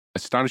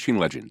Astonishing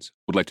Legends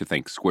would like to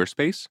thank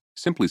Squarespace,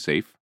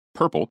 SimpliSafe,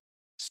 Purple,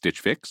 Stitch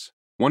Fix,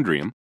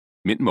 Wondrium,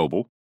 Mint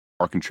Mobile,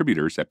 our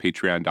contributors at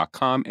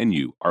patreon.com, and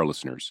you, our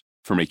listeners,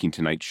 for making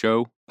tonight's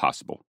show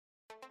possible.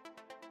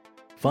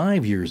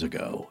 5 years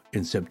ago,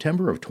 in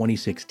September of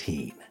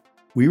 2016,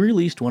 we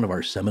released one of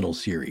our seminal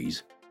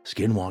series,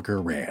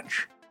 Skinwalker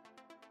Ranch.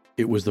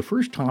 It was the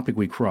first topic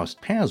we crossed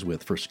paths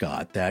with for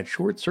Scott that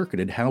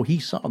short-circuited how he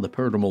saw the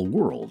paranormal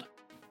world.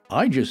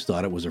 I just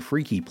thought it was a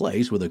freaky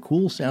place with a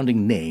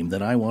cool-sounding name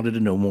that I wanted to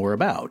know more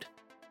about.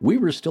 We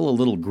were still a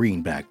little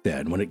green back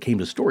then when it came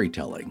to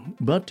storytelling,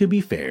 but to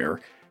be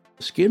fair,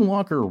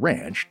 Skinwalker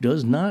Ranch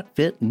does not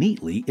fit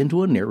neatly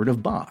into a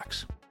narrative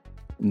box.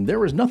 There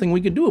was nothing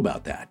we could do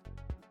about that.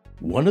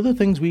 One of the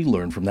things we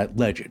learned from that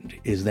legend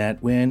is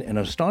that when an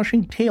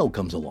astonishing tale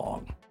comes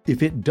along,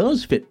 if it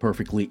does fit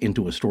perfectly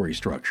into a story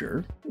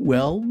structure,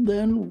 well,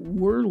 then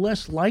we're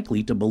less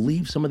likely to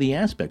believe some of the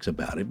aspects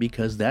about it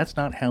because that's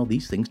not how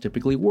these things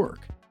typically work.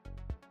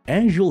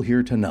 As you'll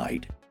hear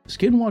tonight,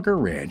 Skinwalker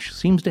Ranch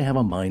seems to have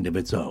a mind of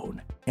its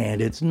own,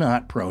 and it's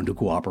not prone to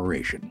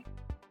cooperation.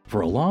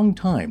 For a long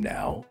time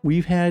now,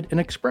 we've had an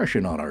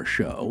expression on our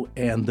show,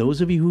 and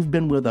those of you who've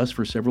been with us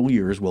for several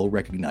years will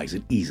recognize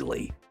it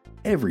easily.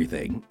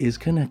 Everything is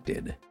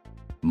connected.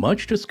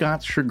 Much to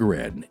Scott's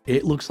chagrin,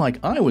 it looks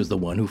like I was the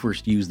one who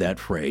first used that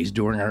phrase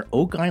during our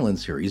Oak Island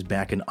series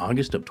back in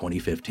August of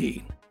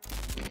 2015.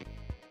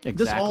 Exactly.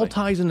 This all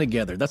ties in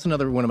together. That's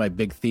another one of my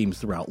big themes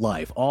throughout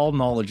life. All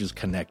knowledge is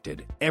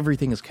connected.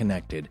 Everything is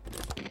connected.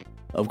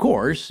 Of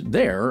course,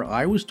 there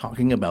I was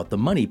talking about the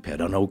money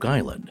pit on Oak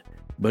Island.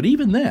 But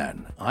even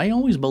then, I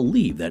always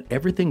believe that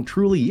everything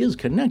truly is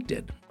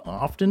connected,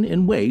 often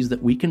in ways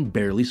that we can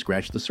barely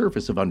scratch the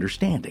surface of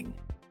understanding.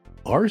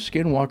 Our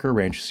Skinwalker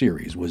Ranch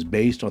series was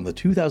based on the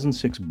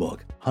 2006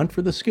 book Hunt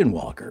for the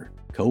Skinwalker,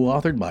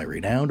 co-authored by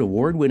renowned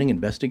award-winning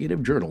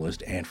investigative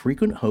journalist and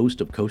frequent host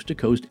of Coast to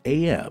Coast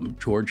AM,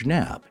 George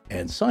Knapp,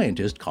 and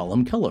scientist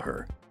Colm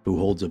Kelleher, who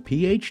holds a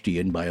PhD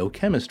in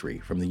biochemistry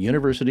from the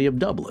University of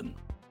Dublin.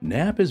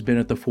 Knapp has been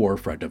at the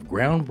forefront of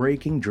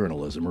groundbreaking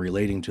journalism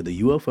relating to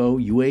the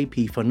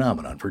UFO-UAP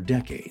phenomenon for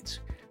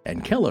decades,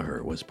 and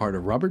Kelleher was part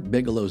of Robert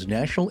Bigelow's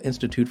National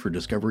Institute for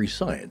Discovery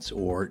Science,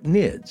 or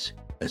NIDS,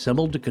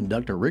 assembled to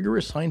conduct a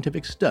rigorous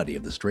scientific study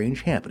of the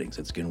strange happenings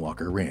at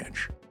Skinwalker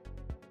Ranch.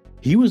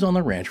 He was on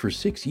the ranch for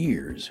 6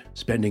 years,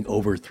 spending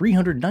over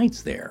 300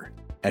 nights there,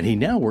 and he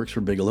now works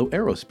for Bigelow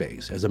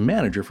Aerospace as a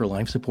manager for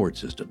life support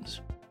systems.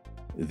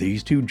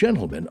 These two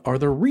gentlemen are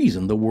the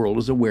reason the world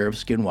is aware of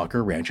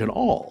Skinwalker Ranch at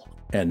all,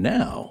 and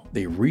now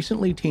they've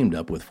recently teamed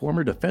up with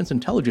former Defense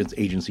Intelligence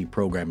Agency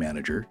program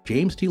manager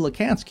James T.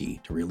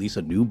 Lakatsky to release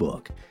a new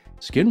book,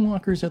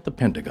 Skinwalkers at the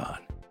Pentagon.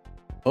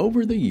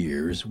 Over the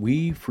years,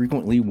 we've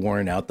frequently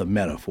worn out the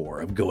metaphor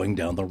of going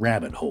down the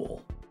rabbit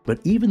hole, but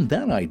even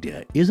that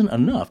idea isn't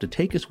enough to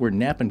take us where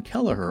Knapp and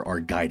Kelleher are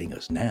guiding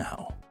us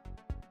now.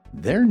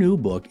 Their new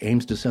book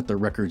aims to set the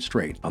record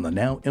straight on the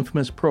now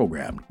infamous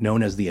program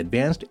known as the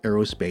Advanced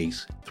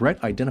Aerospace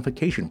Threat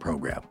Identification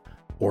Program,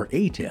 or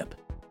ATIP,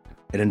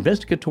 an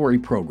investigatory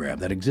program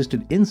that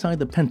existed inside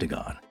the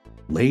Pentagon,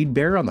 laid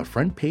bare on the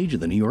front page of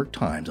the New York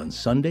Times on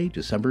Sunday,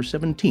 December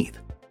 17,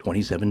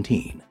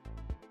 2017.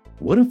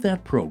 What if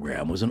that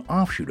program was an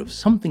offshoot of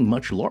something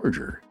much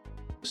larger?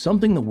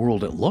 Something the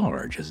world at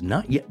large has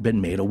not yet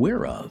been made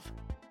aware of.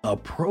 A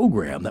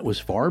program that was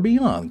far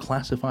beyond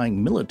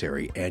classifying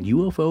military and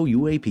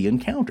UFO-UAP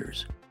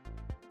encounters.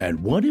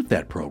 And what if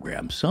that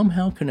program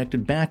somehow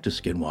connected back to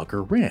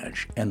Skinwalker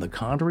Ranch and the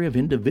cadre of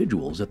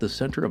individuals at the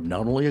center of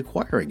not only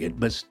acquiring it,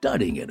 but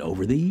studying it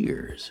over the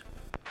years?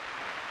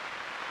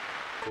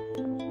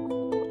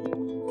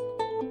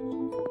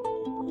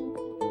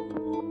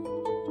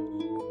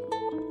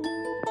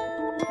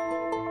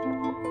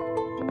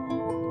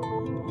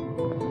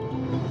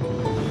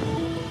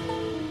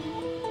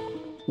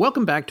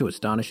 Welcome back to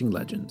Astonishing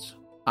Legends.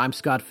 I'm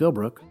Scott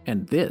Philbrook,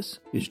 and this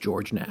is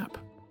George Knapp.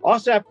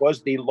 OSAP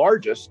was the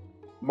largest,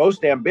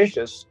 most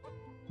ambitious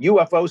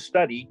UFO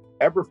study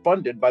ever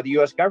funded by the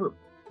U.S.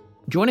 government.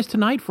 Join us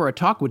tonight for a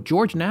talk with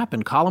George Knapp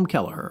and Colm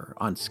Kelleher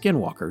on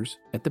Skinwalkers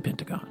at the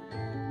Pentagon.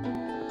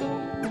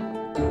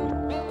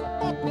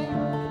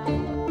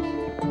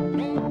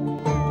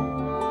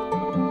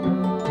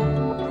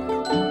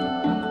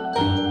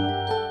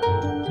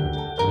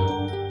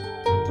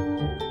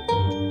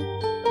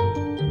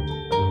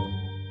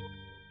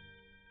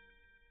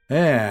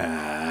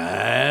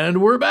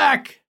 And we're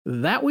back!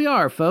 That we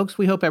are, folks.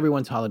 We hope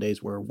everyone's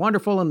holidays were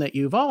wonderful and that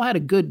you've all had a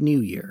good new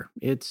year.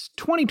 It's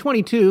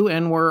 2022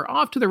 and we're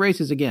off to the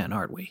races again,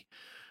 aren't we?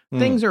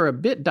 Things are a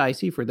bit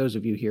dicey for those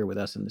of you here with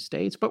us in the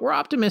States, but we're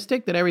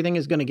optimistic that everything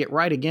is going to get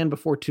right again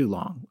before too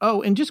long.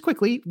 Oh, and just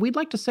quickly, we'd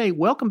like to say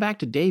welcome back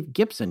to Dave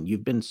Gibson.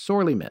 You've been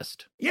sorely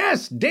missed.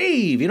 Yes,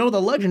 Dave! You know,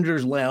 the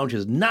Legenders Lounge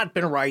has not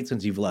been right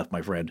since you've left,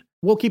 my friend.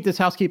 We'll keep this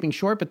housekeeping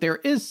short, but there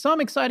is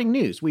some exciting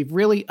news. We've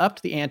really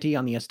upped the ante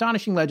on the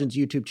Astonishing Legends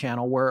YouTube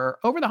channel, where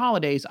over the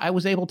holidays, I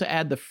was able to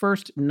add the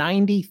first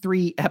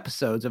 93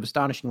 episodes of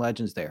Astonishing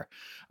Legends there.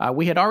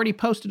 We had already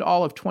posted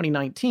all of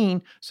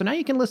 2019, so now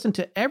you can listen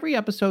to every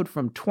episode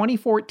from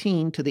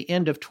 2014 to the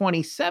end of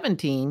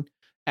 2017,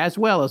 as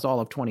well as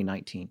all of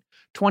 2019.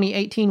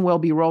 2018 will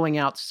be rolling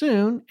out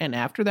soon, and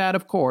after that,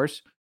 of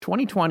course,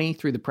 2020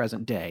 through the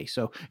present day.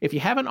 So if you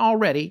haven't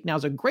already,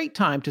 now's a great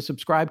time to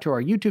subscribe to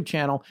our YouTube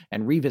channel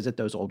and revisit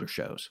those older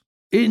shows.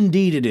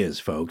 Indeed it is,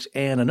 folks.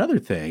 And another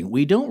thing,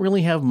 we don't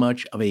really have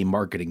much of a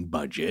marketing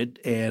budget,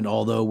 and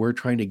although we're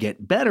trying to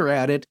get better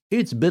at it,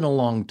 it's been a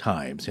long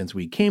time since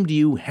we came to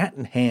you hat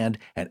in hand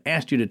and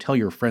asked you to tell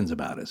your friends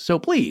about us. So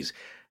please,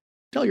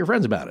 tell your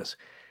friends about us.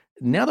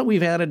 Now that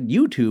we've added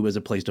YouTube as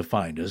a place to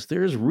find us,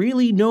 there's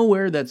really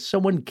nowhere that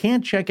someone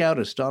can't check out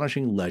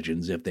Astonishing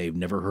Legends if they've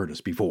never heard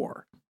us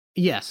before.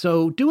 Yeah,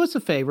 so do us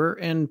a favor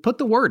and put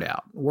the word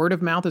out. Word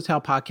of mouth is how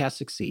podcasts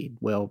succeed.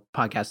 Well,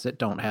 podcasts that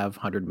don't have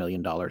 $100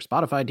 million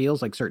Spotify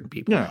deals like certain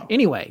people. No.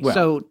 Anyway,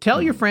 so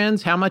tell your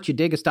friends how much you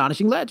dig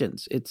Astonishing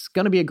Legends. It's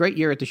going to be a great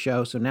year at the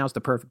show, so now's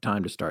the perfect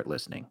time to start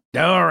listening.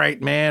 All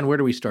right, man, where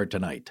do we start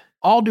tonight?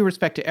 All due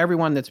respect to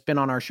everyone that's been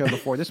on our show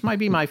before, this might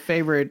be my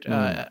favorite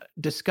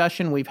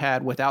discussion we've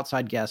had with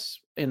outside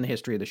guests in the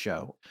history of the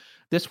show.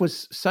 This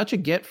was such a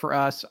get for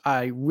us.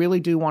 I really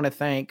do want to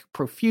thank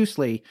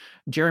profusely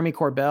Jeremy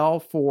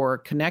Corbell for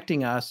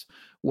connecting us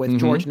with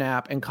George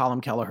Knapp and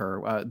Colm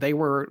Kelleher. They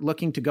were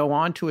looking to go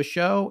on to a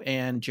show,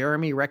 and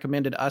Jeremy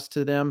recommended us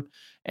to them.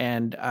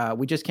 And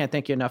we just can't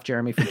thank you enough,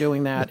 Jeremy, for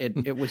doing that.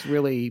 It was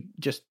really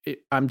just,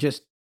 I'm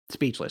just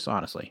speechless,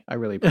 honestly. I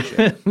really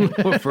appreciate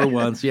it. For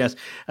once, yes.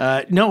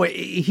 No,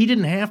 he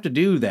didn't have to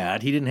do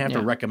that. He didn't have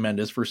to recommend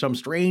us. For some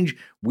strange,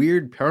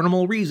 weird,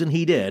 paranormal reason,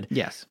 he did.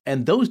 Yes.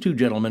 And those two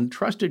gentlemen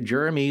trusted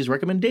Jeremy's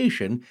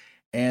recommendation,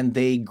 and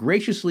they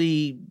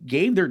graciously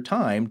gave their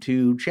time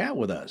to chat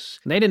with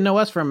us. They didn't know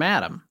us from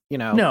Adam.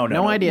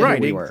 No idea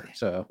who we were.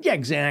 So yeah,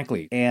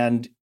 exactly.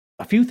 And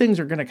a few things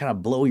are going to kind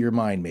of blow your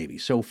mind, maybe.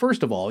 So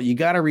first of all, you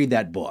got to read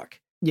that book.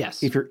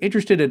 Yes. If you're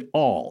interested at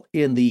all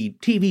in the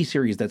TV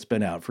series that's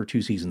been out for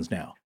 2 seasons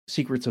now,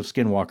 Secrets of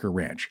Skinwalker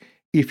Ranch,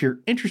 if you're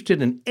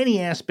interested in any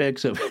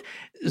aspects of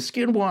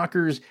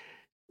Skinwalkers,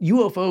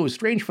 UFOs,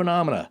 strange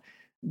phenomena,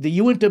 the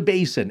Uinta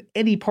Basin,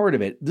 any part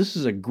of it, this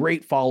is a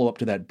great follow-up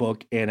to that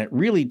book, and it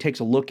really takes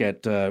a look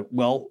at,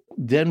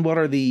 then what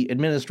are the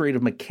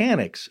administrative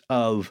mechanics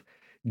of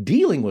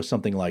dealing with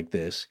something like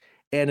this?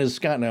 And as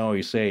Scott and I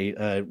always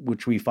say,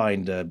 which we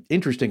find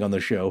interesting on the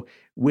show,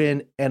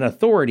 when an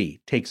authority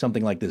takes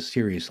something like this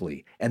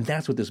seriously. And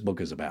that's what this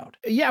book is about.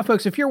 Yeah,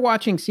 folks, if you're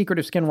watching Secret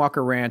of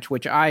Skinwalker Ranch,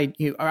 which I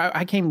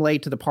came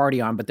late to the party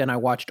on, but then I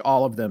watched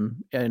all of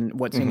them in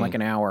what seemed like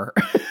an hour.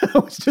 It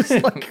was just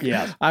like,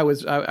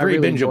 I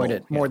really enjoyed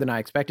it more than I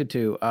expected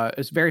to.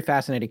 It's very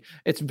fascinating.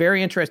 It's a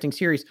very interesting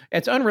series.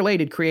 It's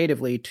unrelated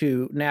creatively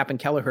to Knapp and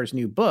Kelleher's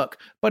new book,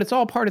 but it's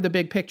all part of the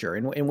big picture.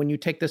 And when you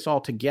take this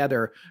all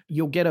together,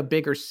 you'll get a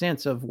bigger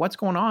sense of what's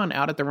going on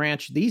out at the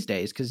ranch these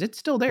days, because it's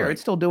still there. Right.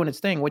 It's still doing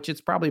its thing, which it's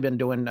probably been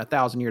doing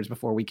 1,000 years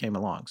before we came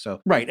along.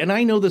 So right. And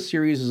I know the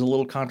series is a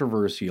little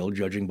controversial,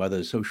 judging by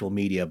the social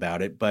media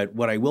about it. But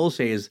what I will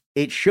say is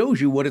it shows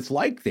you what it's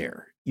like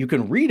there. You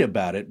can read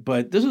about it,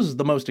 but this is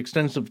the most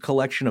extensive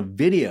collection of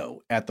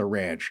video at the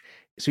ranch.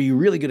 So you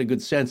really get a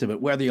good sense of it,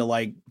 whether you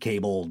like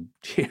cable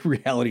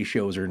reality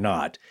shows or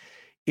not.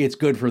 It's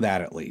good for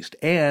that, at least.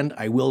 And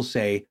I will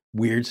say,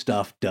 weird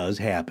stuff does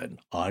happen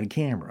on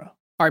camera.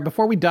 All right,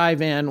 before we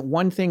dive in,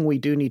 one thing we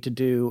do need to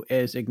do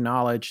is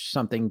acknowledge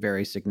something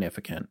very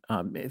significant.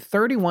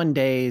 31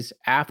 days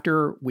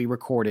after we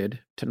recorded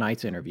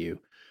tonight's interview,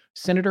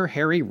 Senator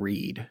Harry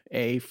Reid,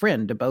 a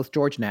friend to both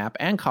George Knapp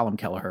and Colm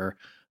Kelleher,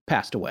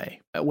 passed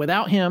away.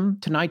 Without him,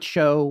 tonight's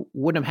show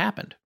wouldn't have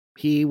happened.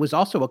 He was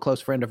also a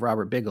close friend of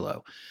Robert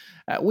Bigelow.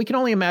 We can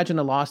only imagine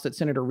the loss that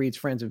Senator Reid's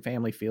friends and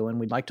family feel, and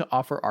we'd like to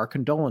offer our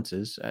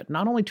condolences,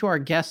 not only to our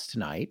guests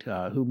tonight,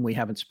 whom we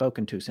haven't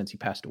spoken to since he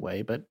passed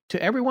away, but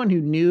to everyone who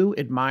knew,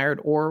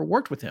 admired, or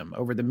worked with him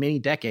over the many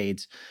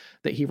decades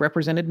that he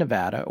represented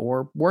Nevada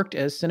or worked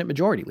as Senate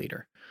Majority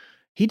Leader.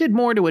 He did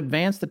more to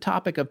advance the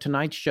topic of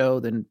tonight's show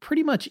than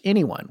pretty much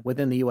anyone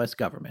within the U.S.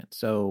 government.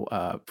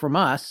 So from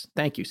us,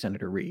 thank you,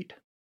 Senator Reid.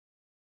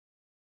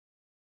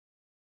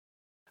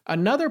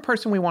 Another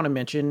person we want to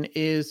mention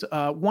is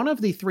one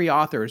of the 3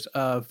 authors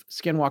of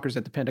Skinwalkers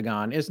at the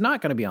Pentagon is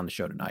not going to be on the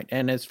show tonight.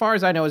 And as far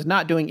as I know, is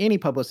not doing any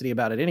publicity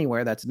about it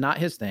anywhere. That's not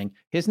his thing.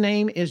 His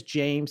name is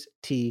James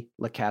T.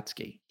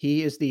 Lakatsky.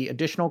 He is the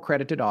additional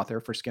credited author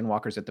for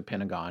Skinwalkers at the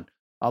Pentagon,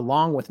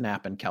 along with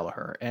Knapp and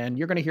Kelleher. And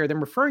you're going to hear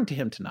them referring to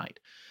him tonight.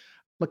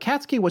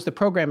 Lakatsky was the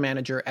program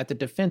manager at the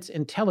Defense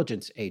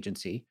Intelligence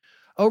Agency,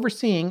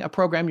 overseeing a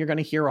program you're going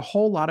to hear a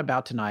whole lot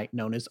about tonight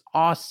known as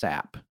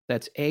AWSAP.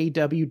 That's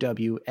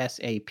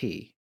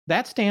AWWSAP.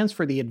 That stands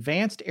for the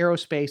Advanced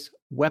Aerospace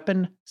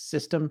Weapon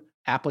System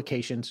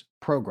Applications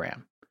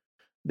Program.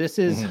 This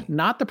is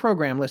not the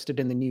program listed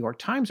in the New York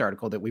Times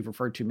article that we've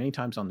referred to many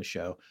times on the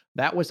show.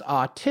 That was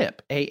AATIP,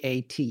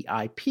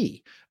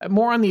 AATIP.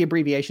 More on the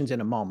abbreviations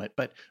in a moment,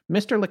 but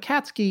Mr.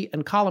 Lakatsky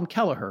and Colm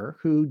Kelleher,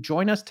 who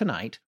join us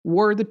tonight,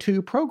 were the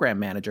two program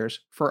managers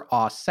for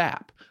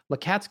AAWSAP.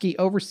 Lakatsky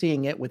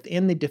overseeing it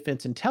within the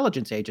Defense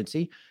Intelligence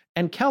Agency,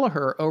 and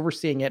Kelleher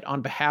overseeing it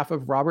on behalf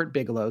of Robert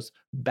Bigelow's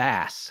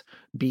BASS,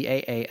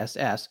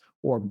 BAASS,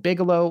 or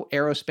Bigelow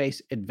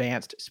Aerospace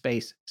Advanced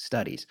Space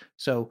Studies.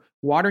 So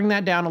watering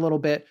that down a little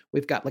bit,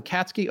 we've got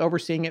Lakatsky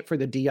overseeing it for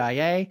the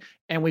DIA,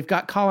 and we've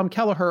got Colm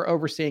Kelleher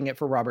overseeing it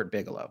for Robert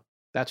Bigelow.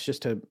 That's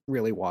just to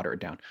really water it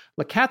down.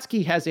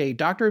 Lakatsky has a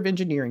Doctor of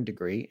Engineering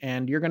degree,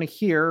 and you're going to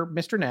hear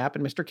Mr. Knapp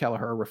and Mr.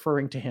 Kelleher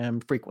referring to him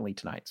frequently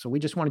tonight. So we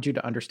just wanted you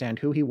to understand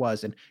who he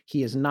was, and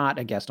he is not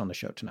a guest on the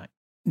show tonight.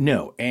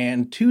 No,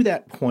 and to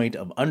that point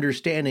of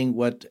understanding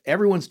what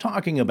everyone's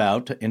talking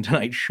about in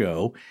tonight's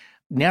show,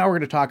 now we're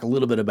going to talk a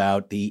little bit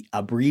about the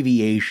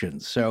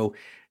abbreviations. So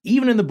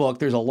even in the book,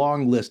 there's a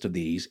long list of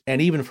these.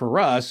 And even for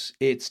us,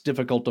 it's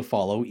difficult to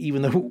follow.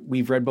 Even though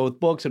we've read both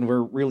books and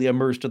we're really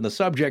immersed in the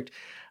subject,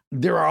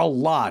 there are a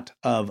lot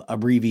of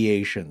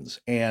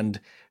abbreviations. And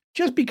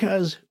just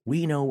because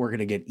we know we're going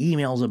to get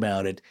emails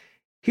about it,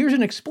 here's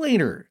an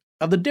explainer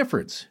of the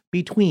difference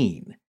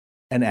between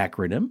an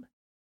acronym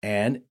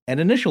and an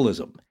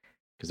initialism,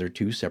 because they're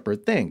two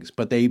separate things,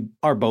 but they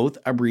are both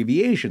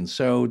abbreviations.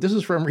 So this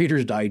is from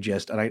Reader's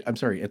Digest, and I'm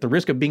sorry, at the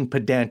risk of being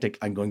pedantic,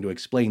 I'm going to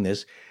explain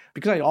this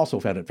because I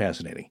also found it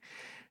fascinating.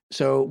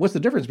 So what's the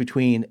difference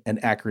between an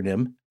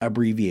acronym,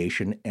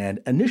 abbreviation, and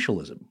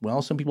initialism?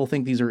 Well, some people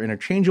think these are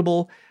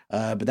interchangeable,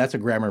 but that's a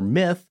grammar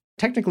myth.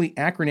 Technically,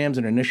 acronyms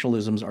and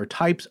initialisms are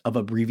types of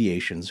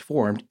abbreviations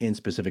formed in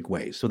specific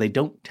ways. So they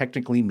don't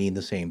technically mean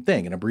the same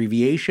thing. An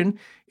abbreviation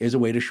is a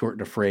way to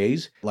shorten a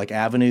phrase, like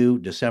Avenue,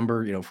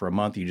 December, for a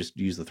month, you just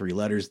use the three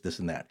letters, this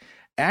and that.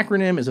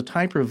 Acronym is a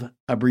type of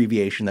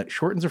abbreviation that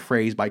shortens a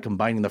phrase by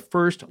combining the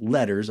first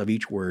letters of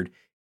each word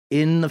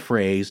in the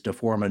phrase to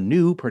form a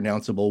new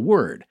pronounceable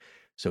word.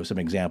 So some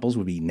examples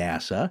would be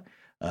NASA,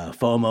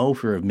 FOMO,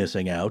 fear of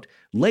missing out,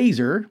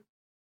 laser.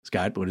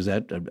 Scott, what is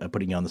that?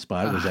 Putting you on the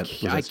spot. What does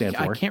that stand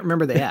for? I can't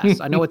remember the S.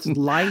 I know it's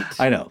light,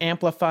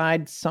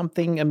 amplified,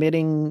 something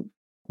emitting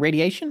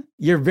radiation.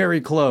 You're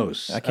very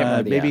close. I can't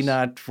remember the maybe S.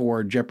 not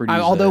for Jeopardy.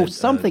 Although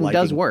something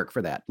does work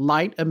for that.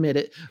 Light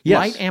emitted,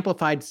 light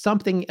amplified,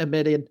 something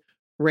emitted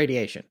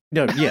radiation.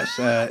 No, yes.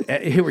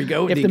 Here we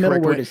go. If the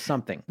middle word is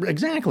something.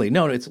 Exactly.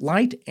 No, it's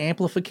light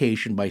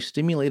amplification by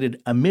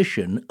stimulated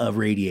emission of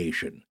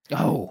radiation.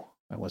 Oh.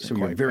 I wasn't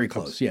so you're very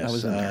close,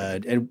 yes.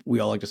 And we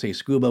all like to say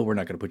scuba. We're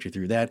not going to put you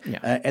through that.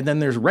 Yeah. And then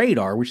there's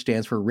radar, which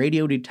stands for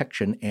radio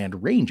detection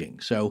and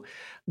ranging. So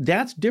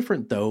that's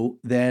different, though,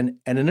 than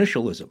an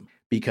initialism,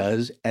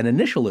 because an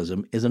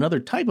initialism is another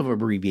type of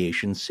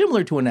abbreviation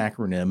similar to an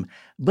acronym,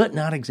 but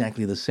not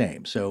exactly the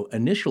same. So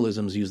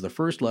initialisms use the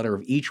first letter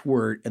of each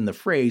word in the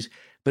phrase,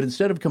 but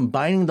instead of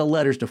combining the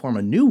letters to form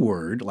a new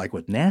word, like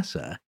with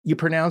NASA, you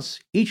pronounce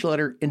each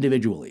letter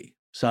individually.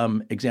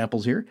 Some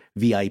examples here: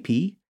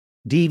 VIP,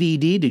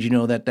 DVD. Did you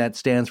know that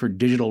stands for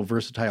digital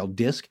versatile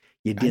disc?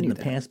 You did in the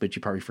past, but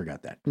you probably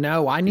forgot that.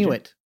 No, I knew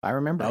it. I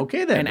remember.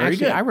 Okay, then. And very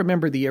actually, good. I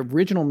remember the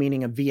original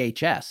meaning of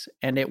VHS,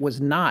 and it was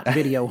not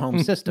video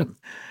home system.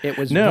 It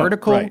was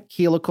vertical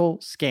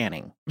helical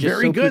scanning. Just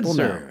very so good, people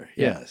sir. know.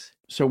 Yes.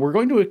 So we're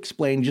going to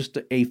explain just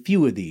a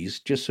few of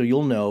these, just so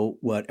you'll know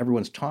what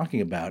everyone's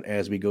talking about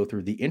as we go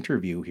through the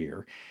interview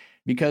here.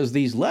 Because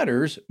these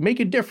letters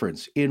make a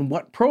difference in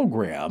what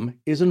program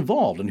is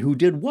involved and who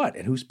did what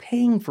and who's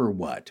paying for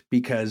what.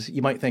 Because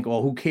you might think,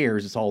 well, who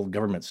cares? It's all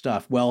government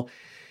stuff. Well,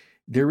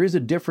 there is a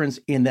difference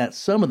in that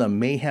some of them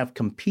may have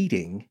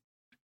competing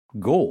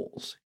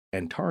goals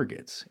and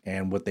targets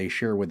and what they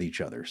share with each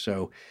other.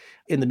 So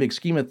in the big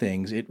scheme of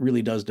things, it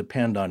really does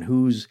depend on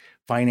who's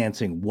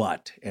financing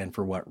what and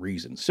for what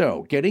reason.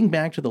 So getting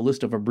back to the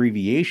list of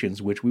abbreviations,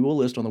 which we will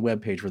list on the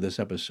webpage for this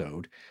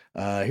episode,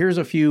 here's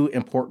a few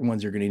important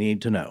ones you're going to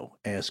need to know.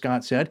 As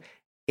Scott said,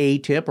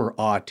 ATIP or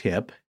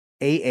AATIP,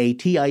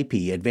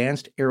 AATIP,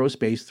 Advanced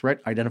Aerospace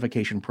Threat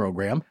Identification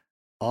Program,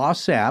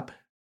 AAWSAP,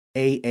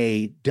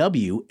 AAWSAP,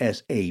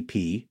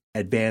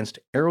 Advanced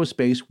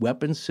Aerospace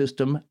Weapons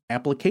System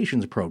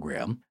Applications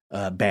Program,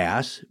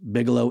 BASS,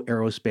 Bigelow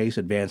Aerospace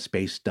Advanced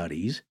Space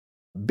Studies,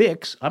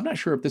 BICS. I'm not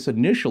sure if this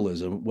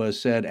initialism was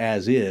said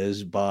as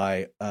is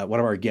by one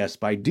of our guests,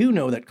 but I do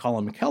know that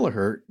Colm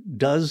Kelleher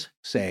does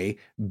say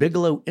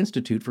Bigelow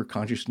Institute for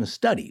Consciousness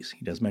Studies.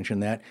 He does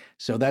mention that.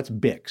 So that's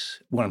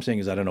BICS. What I'm saying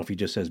is I don't know if he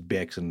just says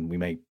BICS, and we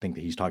may think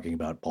that he's talking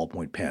about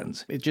ballpoint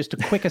pens. Just a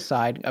quick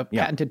aside, a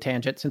patented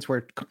tangent, since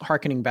we're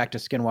hearkening back to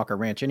Skinwalker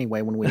Ranch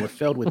anyway, when we were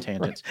filled with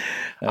tangents.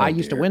 I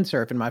used to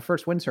windsurf, and my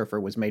first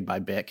windsurfer was made by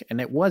BIC,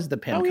 and it was the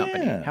pen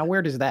company. Yeah. How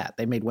weird is that?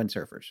 They made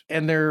windsurfers.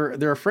 And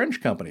they're a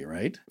French company,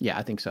 right? Yeah,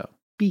 I think so.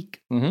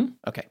 Beak. Mm-hmm.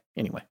 Okay,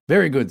 anyway.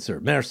 Very good,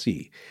 sir.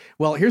 Merci.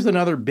 Well, here's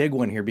another big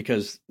one here,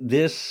 because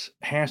this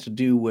has to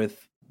do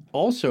with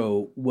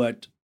also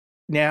what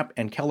Knapp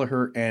and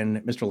Kelleher and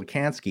Mr.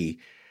 Lakatsky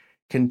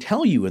can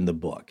tell you in the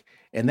book.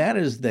 And that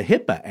is the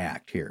HIPAA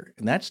Act here.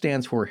 And that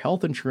stands for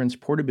Health Insurance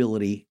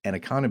Portability and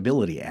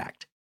Accountability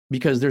Act,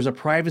 because there's a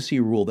privacy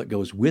rule that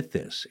goes with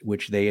this,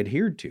 which they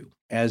adhered to.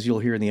 As you'll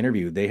hear in the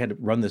interview, they had to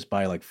run this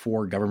by like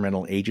 4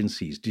 governmental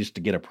agencies just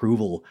to get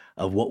approval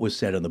of what was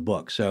said in the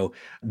book. So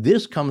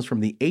this comes from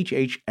the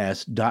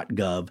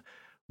HHS.gov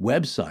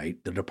website,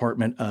 the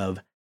Department of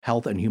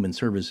Health and Human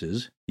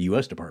Services, the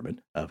U.S.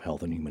 Department of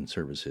Health and Human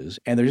Services.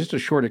 And there's just a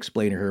short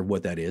explainer here of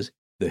what that is.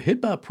 The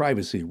HIPAA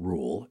privacy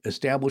rule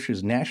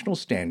establishes national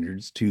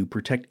standards to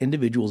protect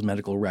individuals'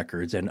 medical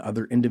records and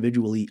other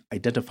individually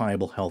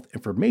identifiable health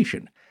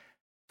information,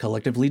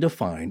 collectively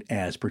defined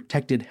as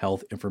protected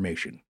health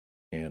information,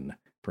 in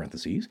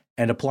parentheses,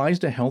 and applies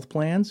to health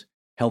plans,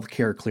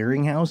 healthcare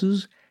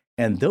clearinghouses,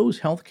 and those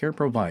healthcare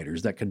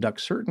providers that conduct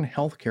certain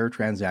healthcare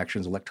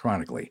transactions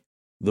electronically.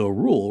 The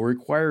rule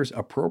requires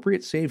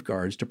appropriate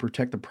safeguards to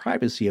protect the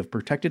privacy of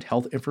protected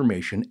health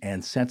information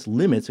and sets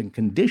limits and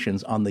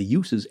conditions on the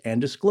uses and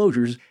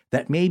disclosures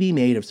that may be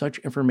made of such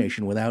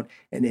information without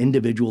an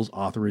individual's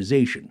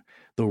authorization.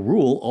 The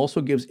rule also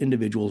gives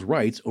individuals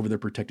rights over their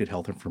protected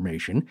health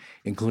information,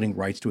 including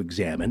rights to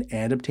examine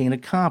and obtain a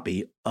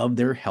copy of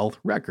their health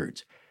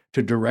records,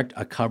 to direct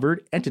a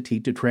covered entity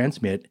to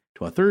transmit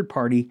to a third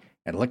party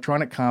an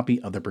electronic copy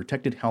of the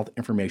protected health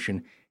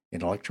information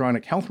in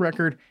electronic health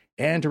record,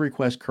 and to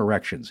request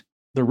corrections.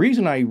 The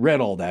reason I read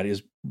all that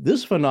is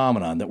this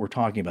phenomenon that we're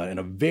talking about in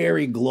a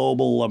very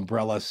global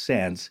umbrella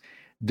sense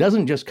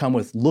doesn't just come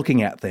with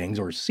looking at things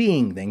or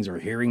seeing things or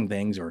hearing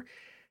things or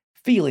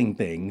feeling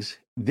things.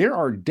 There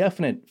are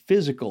definite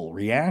physical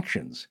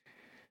reactions,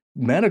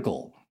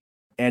 medical,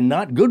 and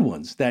not good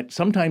ones that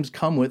sometimes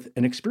come with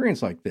an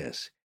experience like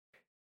this.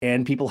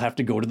 And people have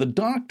to go to the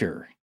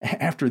doctor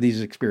after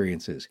these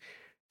experiences.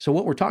 So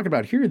what we're talking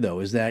about here,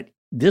 though, is that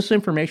this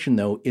information,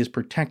 though, is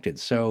protected.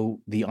 So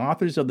the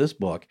authors of this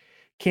book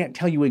can't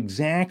tell you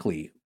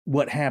exactly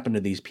what happened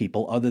to these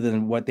people other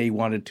than what they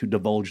wanted to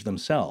divulge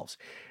themselves.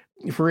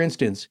 For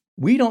instance,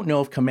 we don't know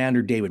if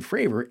Commander David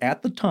Fravor,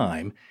 at the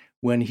time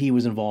when he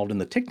was involved in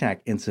the Tic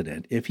Tac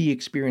incident, if he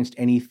experienced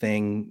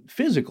anything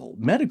physical,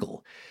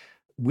 medical,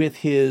 with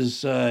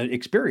his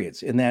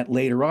experience, in that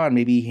later on,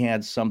 maybe he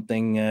had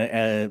something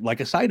like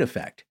a side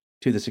effect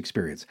to this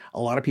experience.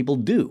 A lot of people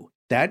do.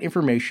 That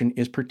information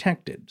is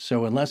protected.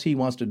 So unless he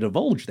wants to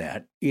divulge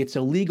that, it's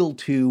illegal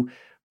to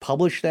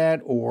publish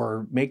that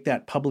or make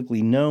that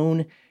publicly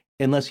known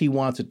unless he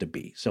wants it to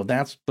be. So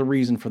that's the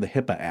reason for the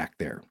HIPAA Act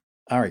there.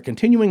 All right,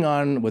 continuing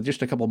on with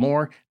just a couple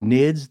more.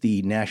 NIDS,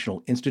 the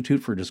National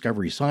Institute for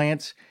Discovery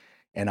Science,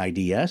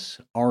 NIDS,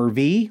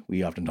 RV,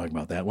 we often talk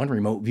about that one,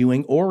 remote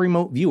viewing or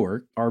remote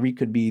viewer. RV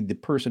could be the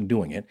person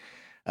doing it.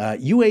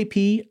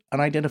 UAP,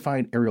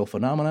 unidentified aerial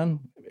phenomenon.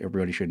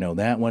 Everybody should know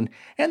that one.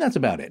 And that's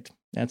about it.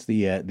 That's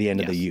the end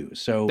of the U's.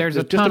 So there's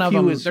a ton of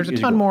them. There's a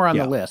ton more on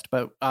the list,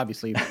 but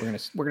obviously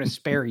we're gonna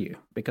spare you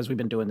because we've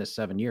been doing this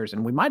 7 years,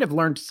 and we might have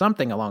learned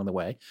something along the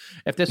way.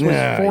 If this was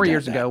 4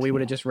 years ago, we would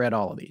have just read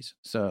all of these.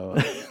 So,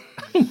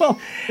 well,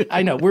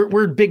 I know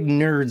we're big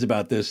nerds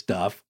about this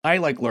stuff. I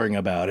like learning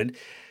about it.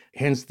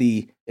 Hence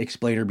the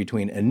explainer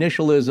between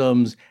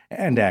initialisms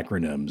and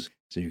acronyms.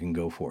 So you can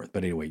go forth.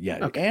 But anyway,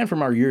 yeah. Okay. And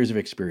from our years of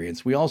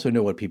experience, we also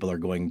know what people are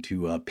going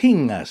to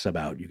ping us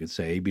about, you could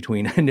say,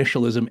 between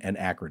initialism and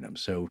acronyms.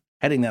 So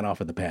heading that off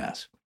at the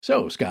pass.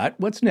 So, Scott,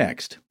 what's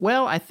next?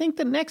 Well, I think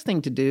the next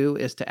thing to do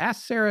is to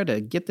ask Sarah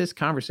to get this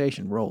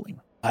conversation rolling.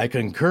 I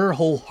concur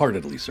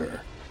wholeheartedly,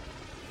 sir.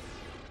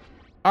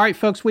 All right,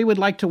 folks, we would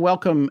like to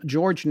welcome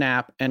George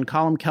Knapp and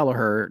Colm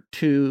Kelleher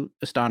to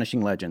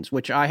Astonishing Legends,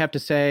 which I have to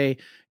say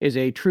is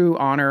a true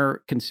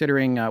honor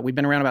considering we've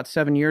been around about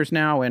 7 years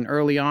now, and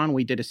early on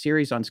we did a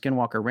series on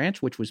Skinwalker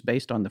Ranch, which was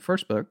based on the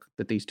first book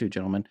that these two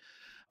gentlemen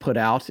put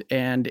out,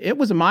 and it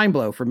was a mind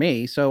blow for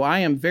me. So I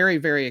am very,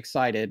 very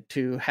excited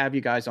to have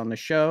you guys on the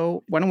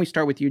show. Why don't we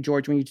start with you,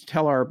 George? When you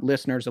tell our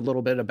listeners a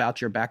little bit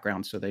about your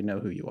background so they know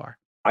who you are.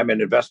 I'm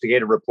an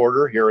investigative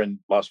reporter here in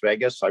Las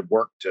Vegas. I've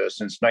worked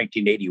since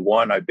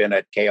 1981. I've been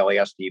at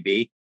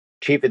KLAS-TV,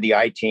 chief of the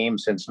I-Team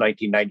since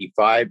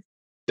 1995.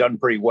 Done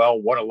pretty well,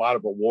 won a lot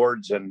of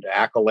awards and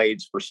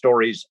accolades for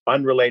stories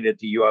unrelated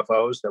to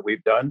UFOs that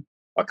we've done.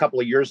 A couple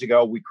of years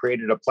ago, we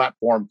created a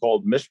platform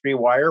called Mystery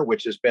Wire,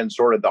 which has been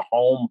sort of the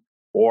home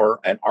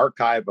or an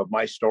archive of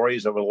my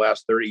stories over the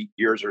last 30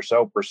 years or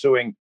so,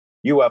 pursuing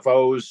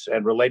UFOs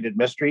and related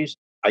mysteries.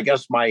 I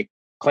guess my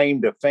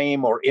claim to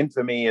fame or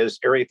infamy is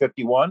Area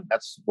 51.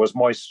 Was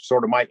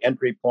my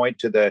entry point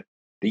to the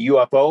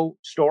UFO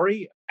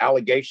story.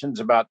 Allegations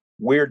about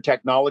weird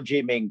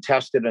technology being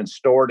tested and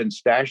stored and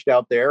stashed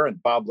out there,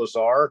 and Bob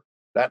Lazar.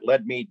 That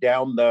led me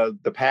down the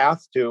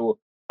path to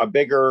a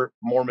bigger,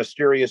 more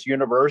mysterious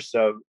universe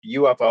of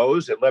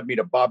UFOs. It led me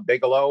to Bob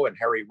Bigelow and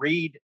Harry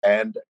Reid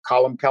and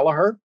Colm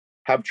Kelleher.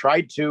 Have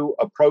tried to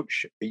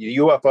approach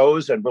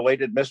UFOs and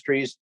related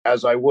mysteries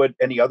as I would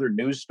any other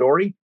news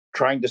story,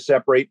 trying to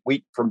separate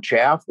wheat from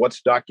chaff,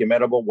 what's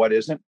documentable, what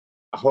isn't.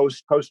 I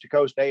host Coast to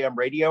Coast AM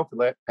radio for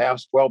the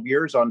past 12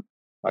 years on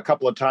a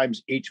couple of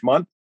times each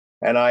month.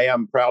 And I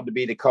am proud to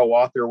be the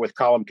co-author with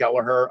Colin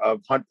Kelleher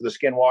of Hunt for the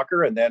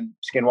Skinwalker and then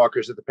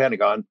Skinwalkers at the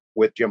Pentagon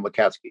with Jim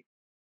Lukatsky.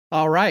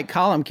 All right,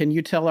 Colin, can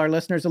you tell our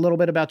listeners a little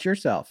bit about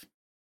yourself?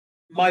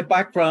 My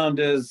background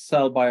is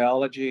cell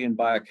biology and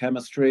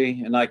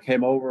biochemistry, and I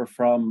came over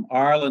from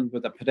Ireland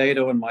with a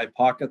potato in my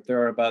pocket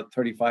there about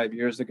 35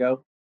 years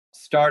ago.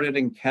 Started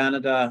in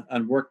Canada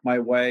and worked my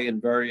way in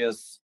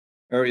various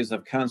areas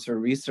of cancer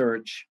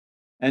research.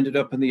 Ended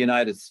up in the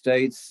United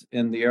States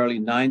in the early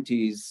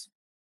 90s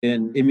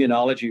in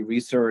immunology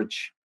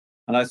research.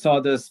 And I saw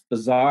this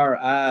bizarre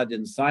ad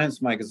in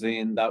Science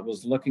magazine that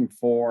was looking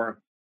for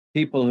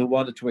people who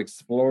wanted to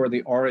explore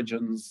the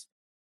origins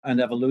and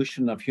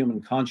evolution of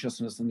human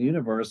consciousness in the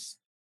universe.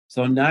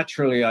 So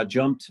naturally, I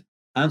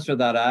answered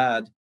that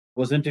ad,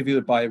 was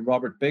interviewed by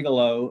Robert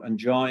Bigelow and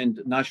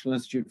joined National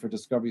Institute for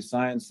Discovery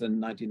Science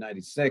in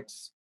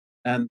 1996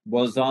 and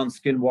was on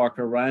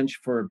Skinwalker Ranch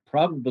for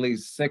probably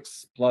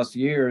 6+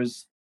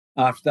 years.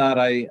 After that,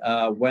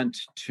 I went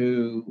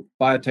to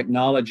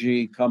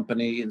biotechnology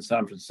company in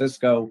San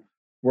Francisco,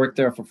 worked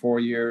there for 4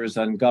 years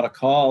and got a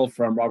call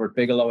from Robert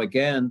Bigelow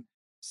again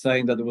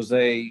saying that there was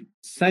a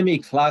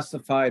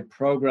semi-classified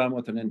program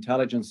with an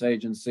intelligence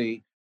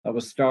agency that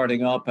was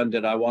starting up and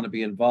did I want to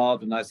be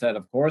involved? And I said,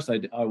 of course,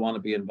 I want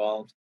to be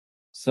involved.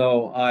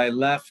 So I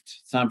left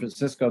San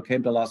Francisco,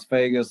 came to Las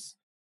Vegas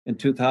in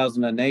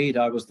 2008.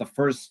 I was the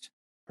first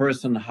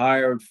person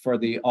hired for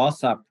the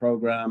OSAP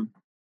program.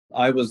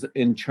 I was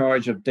in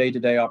charge of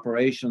day-to-day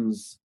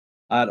operations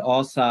at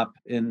OSAP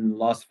in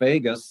Las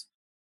Vegas.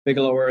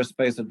 Bigelow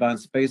Aerospace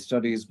Advanced Space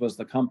Studies was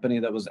the company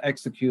that was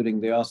executing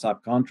the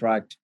OSAP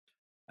contract.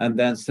 And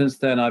then since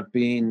then, I've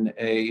been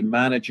a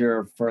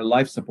manager for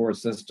life support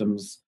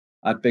systems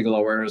at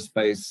Bigelow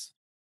Aerospace.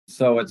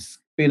 So it's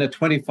been a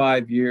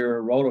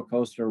 25-year roller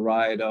coaster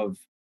ride of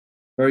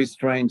very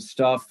strange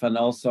stuff and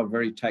also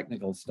very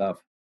technical stuff.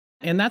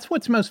 And that's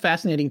what's most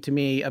fascinating to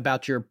me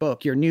about your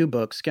book, your new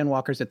book,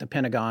 Skinwalkers at the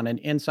Pentagon, an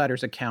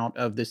insider's account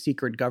of the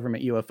secret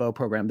government UFO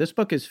program. This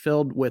book is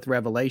filled with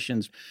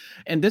revelations.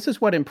 And this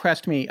is what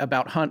impressed me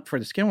about Hunt for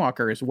the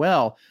Skinwalker as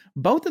well.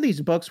 Both of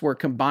these books were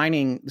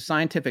combining the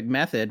scientific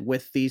method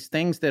with these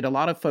things that a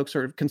lot of folks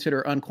sort of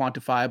consider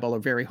unquantifiable or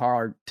very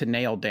hard to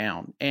nail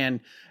down. And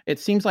it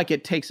seems like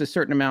it takes a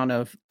certain amount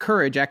of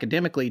courage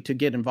academically to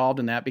get involved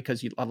in that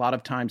because a lot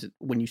of times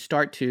when you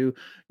start to,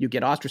 you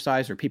get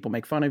ostracized or people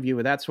make fun of you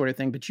or that sort of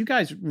thing. But you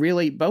guys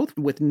really, both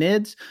with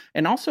NIDS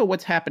and also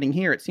what's happening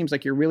here, it seems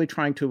like you're really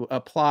trying to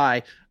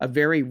apply a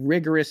very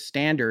rigorous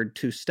standard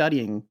to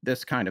studying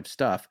this kind of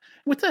stuff.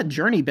 What's that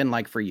journey been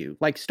like for you?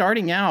 Like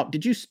starting out,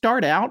 did you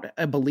start out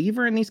a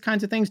believer in these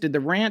kinds of things? Did the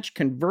ranch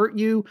convert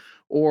you?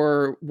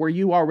 Or were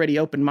you already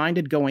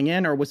open-minded going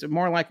in? Or was it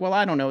more like, well,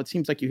 I don't know. It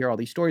seems like you hear all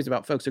these stories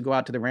about folks who go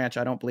out to the ranch.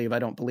 I don't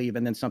believe.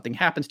 And then something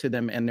happens to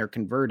them and they're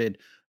converted.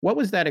 What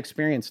was that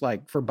experience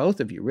like for both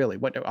of you, really?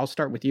 I'll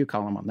start with you,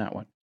 Colin, on that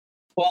one.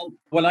 Well,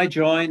 when I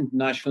joined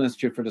National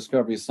Institute for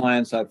Discovery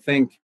Science, I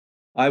think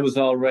I was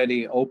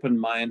already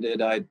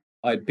open-minded.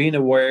 I'd been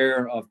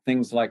aware of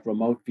things like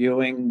remote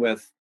viewing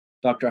with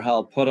Dr.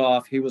 Hal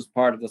Puthoff. He was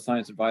part of the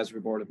Science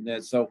Advisory Board of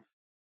NIDS. So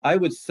I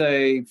would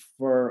say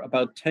for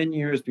about 10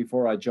 years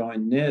before I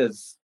joined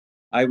NIDS,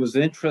 I was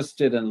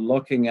interested in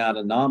looking at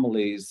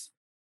anomalies.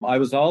 I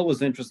was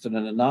always interested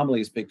in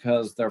anomalies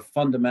because they're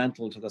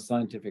fundamental to the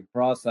scientific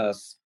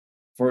process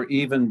for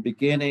even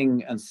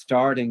beginning and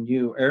starting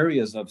new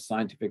areas of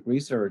scientific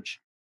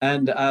research.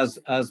 And as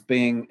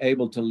being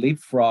able to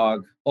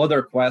leapfrog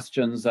other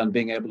questions and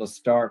being able to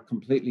start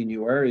completely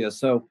new areas.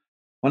 So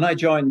when I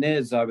joined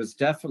NIDS, I was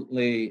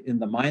definitely in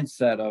the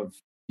mindset of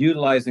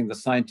utilizing the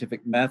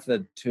scientific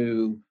method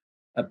to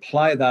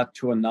apply that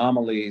to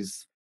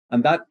anomalies.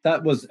 And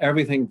that was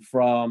everything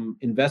from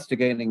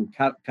investigating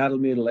cattle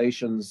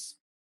mutilations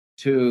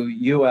to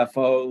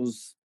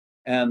UFOs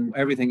and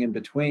everything in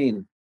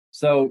between.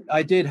 So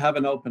I did have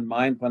an open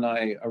mind when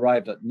I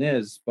arrived at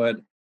NIDS, but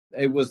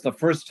it was the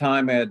first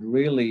time I had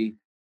really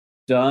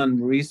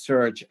done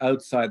research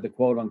outside the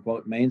quote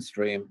unquote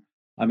mainstream.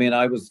 I mean,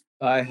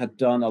 I had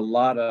done a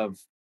lot of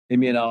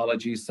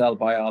immunology, cell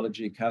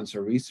biology,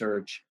 cancer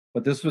research,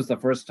 but this was the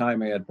first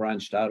time I had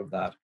branched out of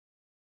that.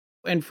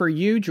 And for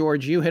you,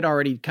 George, you had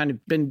already kind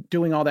of been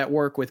doing all that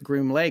work with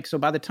Groom Lake. So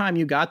by the time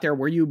you got there,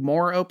 were you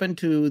more open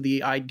to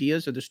the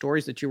ideas or the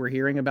stories that you were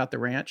hearing about the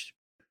ranch?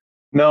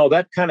 No,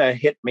 that kind of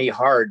hit me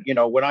hard. You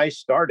know, when I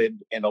started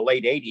in the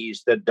late 80s,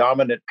 the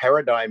dominant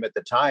paradigm at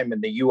the time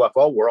in the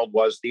UFO world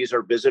was these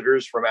are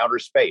visitors from outer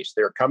space.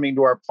 They're coming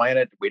to our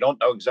planet. We don't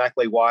know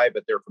exactly why,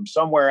 but they're from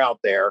somewhere out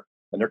there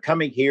and they're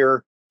coming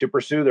here to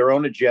pursue their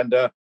own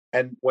agenda.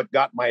 And what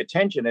got my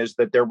attention is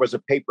that there was a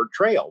paper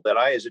trail that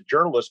I, as a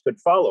journalist, could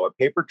follow, a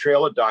paper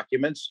trail of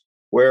documents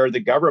where the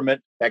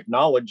government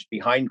acknowledged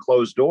behind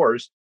closed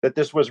doors that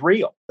this was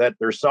real, that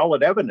there's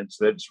solid evidence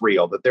that it's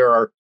real, that there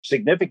are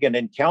significant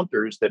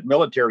encounters that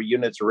military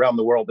units around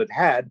the world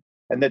had,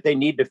 and that they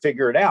need to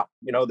figure it out.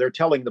 You know, they're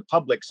telling the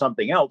public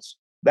something else.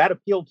 That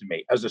appealed to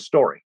me as a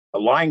story,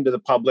 lying to the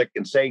public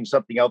and saying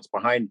something else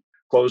behind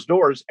closed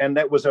doors. And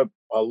that was a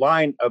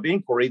line of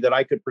inquiry that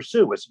I could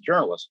pursue as a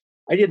journalist.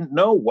 I didn't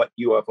know what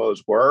UFOs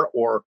were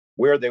or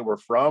where they were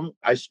from.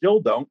 I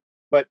still don't,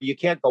 but you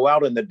can't go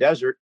out in the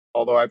desert,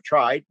 although I've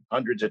tried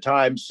hundreds of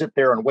times, sit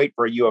there and wait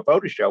for a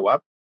UFO to show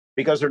up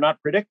because they're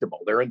not predictable.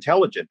 They're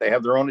intelligent. They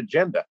have their own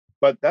agenda.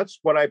 But that's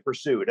what I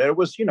pursued. And it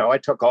was, I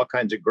took all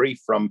kinds of grief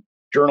from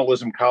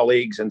journalism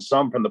colleagues and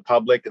some from the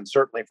public and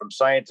certainly from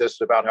scientists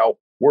about how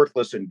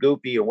worthless and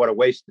goofy and what a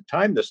waste of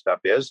time this stuff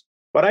is.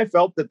 But I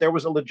felt that there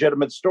was a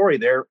legitimate story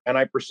there and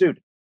I pursued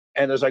it.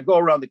 And as I go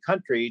around the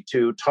country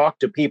to talk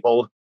to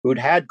people who'd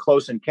had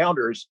close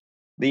encounters,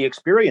 the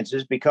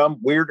experiences become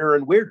weirder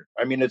and weirder.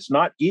 I mean, it's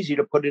not easy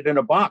to put it in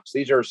a box.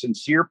 These are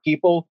sincere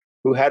people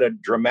who had a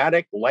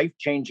dramatic,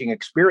 life-changing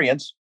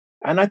experience.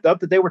 And I thought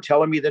that they were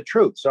telling me the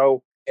truth.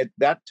 So at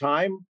that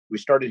time, we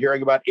started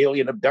hearing about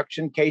alien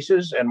abduction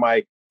cases and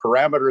my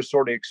parameters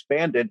sort of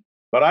expanded,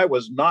 but I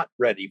was not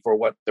ready for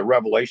what the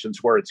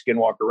revelations were at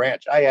Skinwalker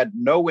Ranch. I had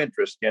no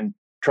interest in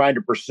trying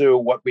to pursue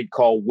what we'd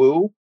call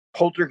woo,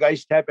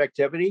 poltergeist type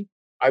activity.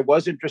 I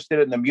was interested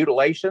in the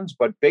mutilations,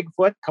 but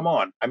Bigfoot, come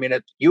on. I mean,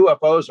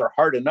 UFOs are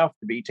hard enough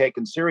to be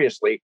taken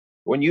seriously.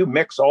 When you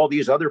mix all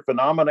these other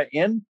phenomena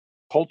in,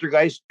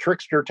 poltergeist,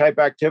 trickster type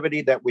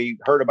activity that we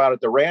heard about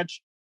at the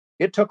ranch,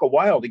 it took a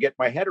while to get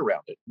my head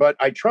around it. But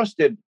I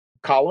trusted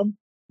Colum,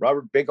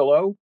 Robert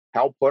Bigelow,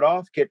 Hal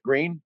Puthoff, Kit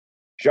Green,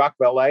 Jacques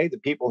Vallée, the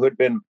people who had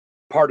been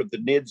part of the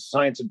NIDS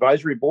Science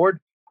Advisory Board.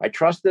 I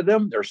trusted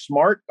them. They're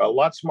smart, a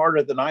lot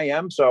smarter than I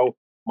am. So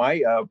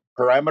my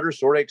parameters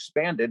sort of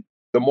expanded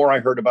the more I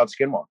heard about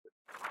Skinwalker.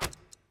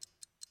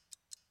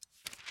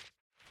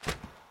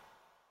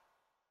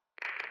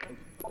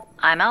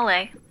 I'm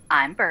LA.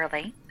 I'm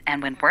Burley.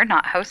 And when we're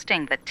not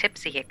hosting the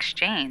Tipsy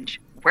Exchange,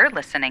 we're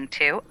listening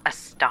to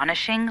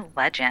Astonishing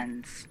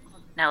Legends.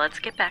 Now let's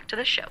get back to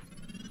the show.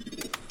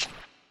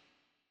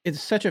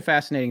 It's such a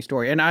fascinating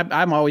story. And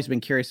I've always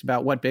been curious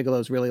about what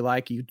Bigelow's really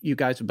like. You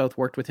guys have both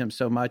worked with him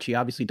so much. He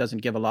obviously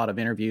doesn't give a lot of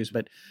interviews.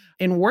 But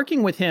in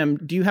working with him,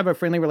 do you have a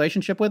friendly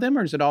relationship with him?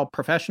 Or is it all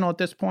professional at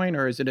this point?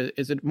 Or is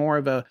it more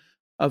of a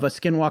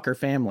Skinwalker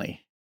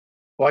family?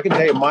 Well, I can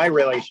tell you my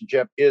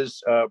relationship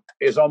is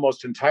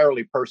almost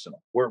entirely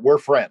personal. We're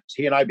friends.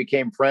 He and I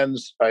became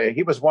friends.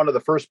 He was one of the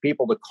first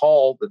people to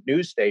call the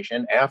news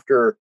station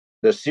after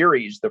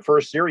the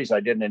first series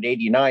I did in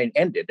 '89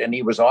 ended, and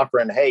he was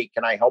offering, "Hey,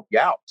 can I help you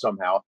out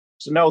somehow?"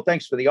 So no,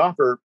 thanks for the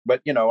offer,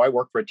 but I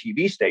work for a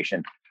TV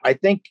station. I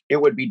think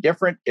it would be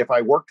different if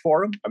I worked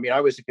for him. I mean,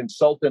 I was a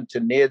consultant to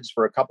NIDS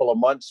for a couple of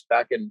months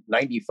back in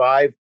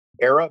 '95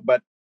 era,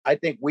 but I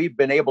think we've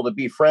been able to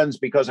be friends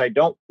because I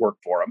don't work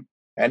for him.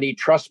 And he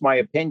trusts my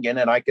opinion,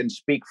 and I can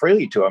speak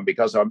freely to him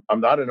because I'm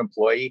not an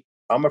employee.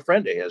 I'm a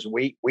friend of his.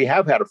 We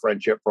have had a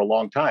friendship for a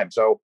long time.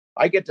 So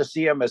I get to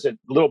see him as a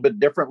little bit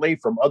differently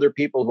from other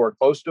people who are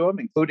close to him,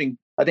 including,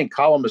 I think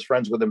Colum is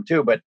friends with him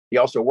too, but he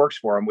also works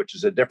for him, which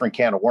is a different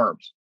can of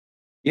worms.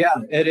 Yeah,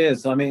 it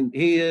is. I mean,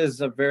 he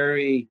is a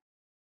very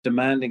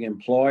demanding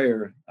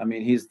employer. I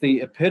mean, he's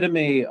the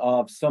epitome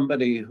of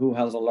somebody who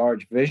has a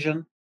large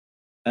vision.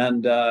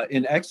 And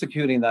in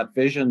executing that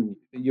vision,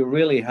 you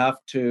really have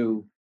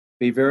to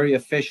be very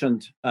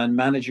efficient and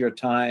manage your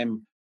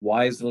time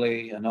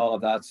wisely and all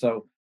of that.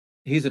 So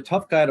he's a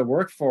tough guy to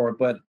work for,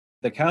 but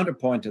the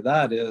counterpoint to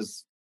that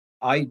is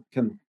I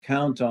can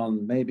count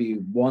on maybe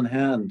one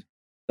hand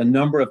the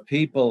number of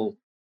people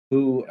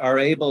who are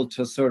able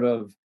to sort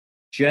of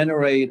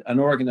generate an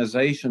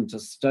organization to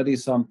study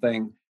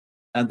something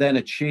and then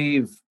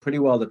achieve pretty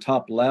well the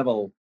top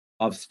level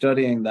of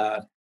studying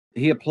that.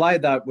 He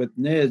applied that with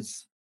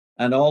NIDS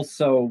and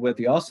also with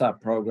the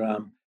OSAP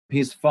program.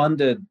 He's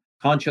funded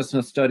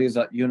consciousness studies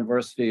at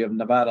University of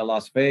Nevada,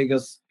 Las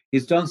Vegas.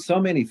 He's done so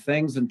many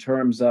things in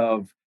terms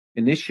of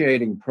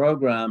initiating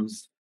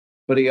programs,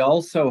 but he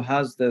also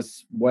has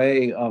this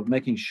way of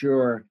making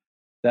sure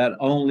that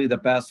only the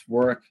best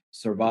work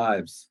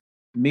survives.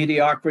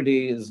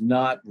 Mediocrity is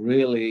not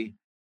really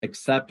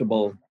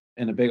acceptable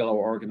in a Bigelow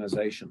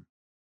organization.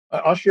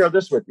 I'll share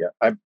this with you.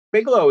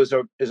 Bigelow is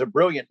a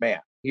brilliant man.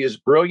 He is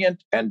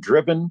brilliant and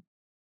driven,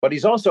 but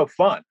he's also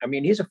fun. I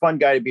mean, he's a fun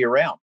guy to be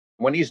around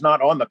when he's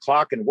not on the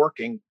clock and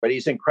working, but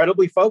he's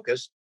incredibly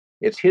focused.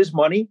 It's his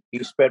money.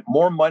 He spent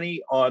more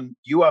money on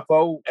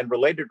UFO and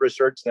related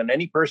research than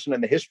any person in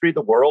the history of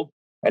the world.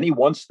 And he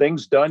wants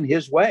things done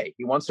his way.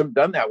 He wants them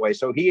done that way.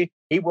 So he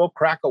will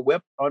crack a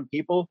whip on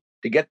people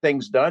to get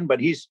things done. But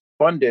he's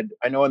funded,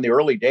 I know in the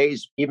early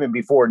days, even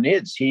before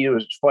NIDS, he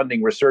was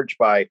funding research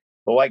by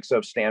the likes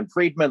of Stan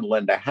Friedman,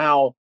 Linda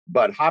Howe,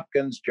 Bud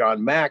Hopkins,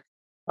 John Mack.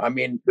 I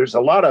mean, there's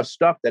a lot of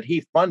stuff that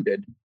he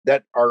funded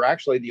that are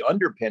actually the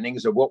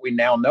underpinnings of what we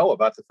now know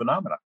about the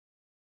phenomena.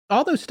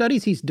 All those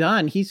studies he's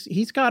done,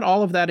 he's got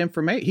all of that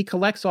information. He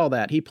collects all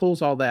that. He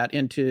pulls all that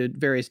into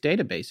various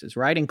databases,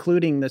 right?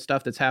 Including the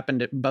stuff that's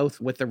happened both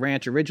with the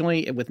ranch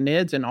originally, with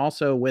NIDS, and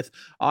also with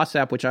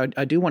OSAP, which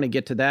I do want to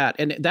get to that.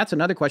 And that's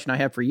another question I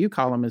have for you,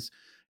 Colum, is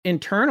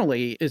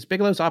internally, is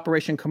Bigelow's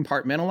operation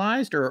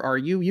compartmentalized, or are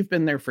you've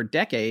been there for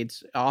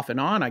decades off and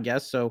on, I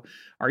guess. So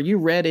are you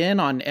read in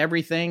on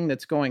everything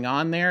that's going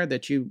on there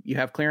that you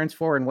have clearance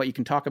for and what you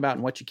can talk about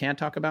and what you can't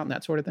talk about and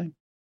that sort of thing?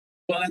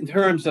 Well, in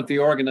terms of the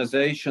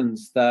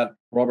organizations that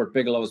Robert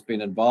Bigelow has been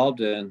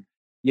involved in,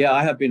 yeah,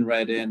 I have been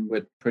read in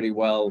with pretty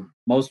well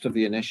most of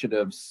the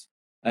initiatives.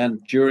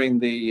 And during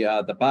the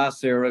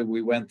BAS era,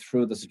 we went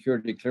through the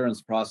security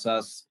clearance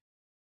process.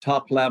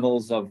 Top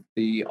levels of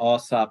the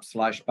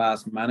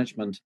OSAP/BAS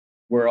management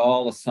were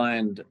all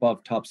assigned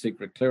above top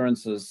secret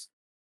clearances.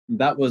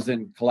 That was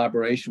in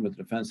collaboration with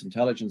the Defense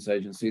Intelligence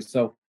Agency.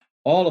 So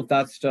all of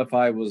that stuff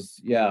I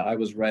was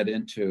read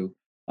into.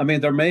 I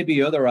mean, there may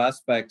be other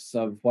aspects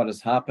of what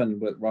has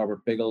happened with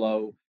Robert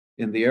Bigelow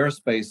in the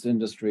aerospace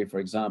industry, for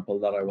example,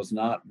 that I was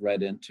not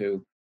read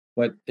into.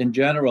 But in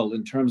general,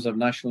 in terms of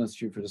National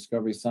Institute for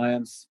Discovery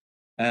Science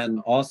and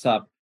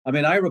OSAP, I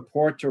mean, I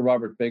report to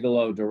Robert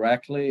Bigelow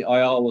directly.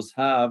 I always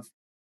have.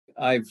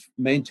 I've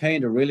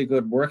maintained a really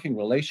good working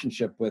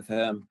relationship with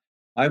him.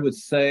 I would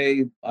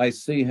say I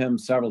see him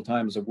several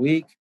times a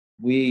week.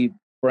 We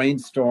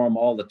brainstorm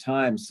all the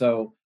time.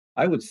 So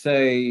I would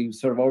say,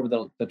 sort of over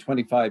the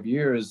 25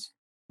 years,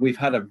 we've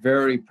had a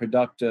very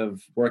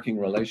productive working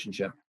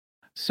relationship.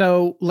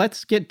 So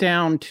let's get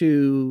down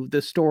to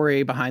the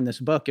story behind this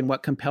book and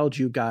what compelled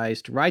you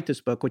guys to write this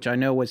book, which I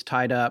know was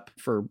tied up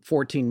for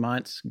 14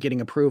 months,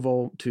 getting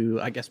approval to,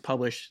 I guess,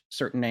 publish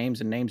certain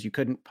names and names you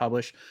couldn't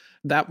publish.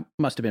 That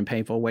must have been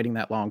painful, waiting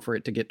that long for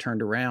it to get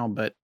turned around.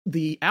 But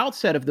the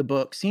outset of the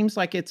book seems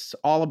like it's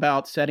all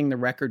about setting the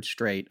record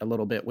straight a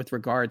little bit with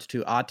regards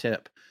to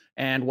ATIP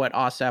and what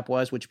OSAP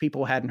was, which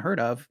people hadn't heard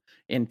of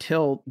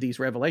until these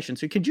revelations.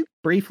 So could you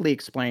briefly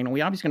explain, and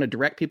we're obviously going to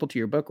direct people to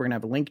your book, we're going to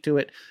have a link to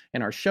it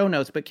in our show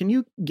notes, but can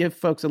you give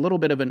folks a little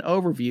bit of an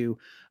overview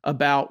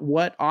about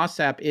what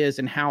OSAP is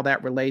and how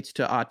that relates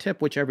to ATIP,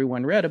 which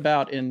everyone read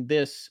about in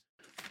this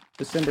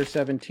December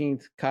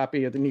 17th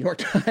copy of the New York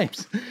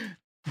Times?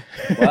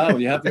 Wow,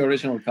 you have the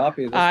original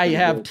copy. I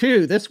have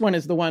too. This one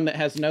is the one that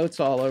has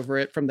notes all over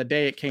it from the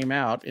day it came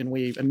out, and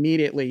we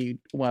immediately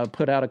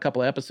put out a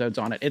couple of episodes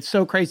on it. It's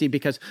so crazy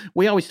because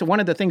one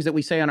of the things that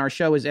we say on our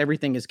show is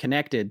everything is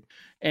connected,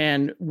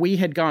 and we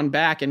had gone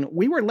back and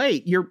we were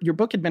late. Your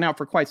book had been out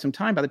for quite some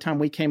time by the time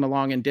we came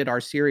along and did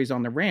our series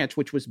on the ranch,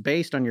 which was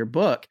based on your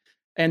book,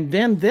 and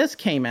then this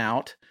came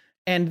out,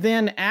 and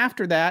then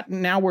after that,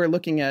 now we're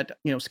looking at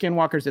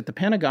Skinwalkers at the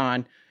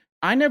Pentagon.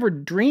 I never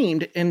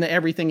dreamed in the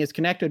everything is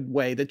connected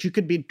way that you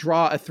could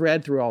draw a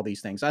thread through all these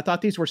things. I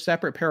thought these were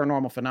separate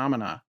paranormal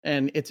phenomena.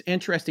 And it's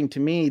interesting to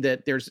me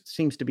that there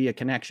seems to be a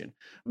connection.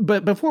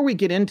 But before we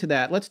get into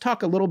that, let's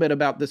talk a little bit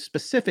about the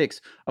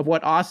specifics of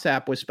what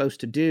OSAP was supposed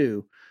to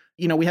do.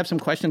 We have some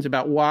questions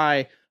about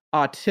why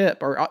ATIP,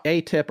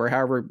 or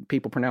however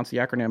people pronounce the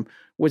acronym,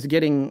 was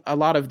getting a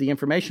lot of the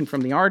information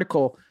from the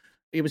article.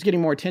 It was getting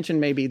more attention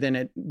maybe than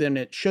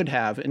it should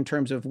have in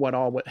terms of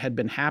what had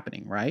been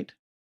happening, right?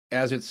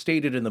 As it's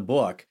stated in the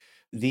book,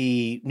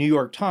 the New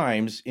York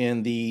Times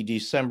in the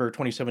December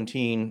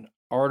 2017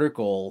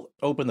 article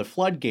opened the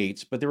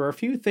floodgates, but there were a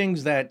few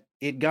things that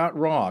it got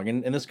wrong.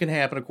 And this can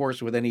happen, of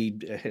course, with any,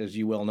 as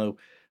you well know,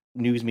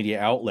 news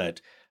media outlet.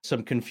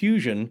 Some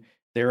confusion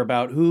there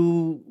about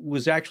who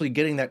was actually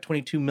getting that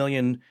 $22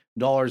 million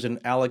in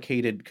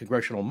allocated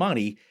congressional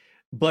money.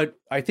 But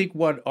I think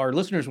what our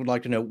listeners would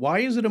like to know, why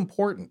is it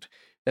important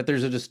that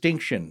there's a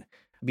distinction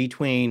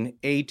between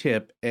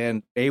ATIP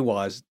and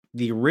AWAS,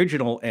 the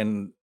original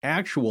and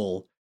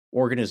actual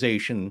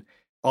organization,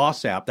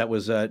 OSAP, that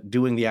was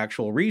doing the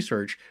actual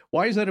research?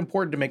 Why is that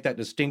important to make that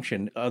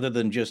distinction, other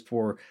than just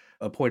for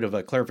a point of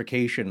a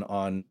clarification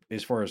on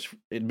as far as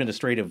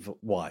administrative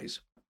wise?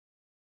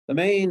 The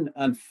main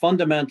and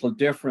fundamental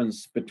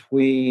difference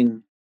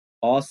between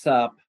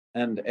OSAP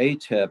and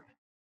ATIP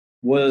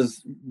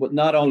was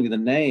not only the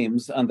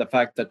names and the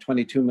fact that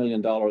 $22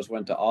 million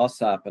went to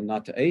OSAP and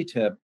not to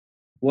ATIP,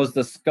 was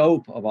the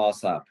scope of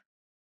OSAP.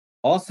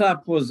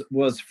 OSAP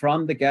was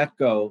from the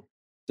get-go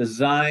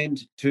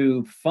designed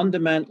to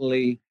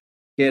fundamentally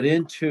get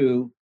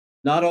into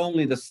not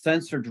only the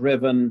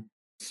sensor-driven,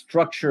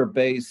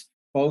 structure-based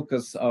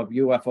focus of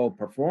UFO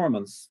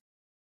performance,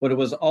 but it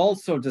was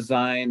also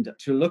designed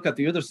to look at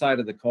the other side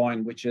of the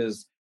coin, which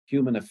is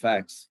human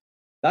effects.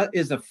 That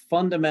is a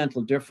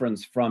fundamental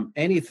difference from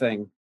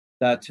anything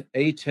that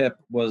ATIP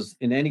was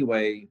in any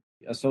way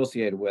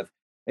associated with.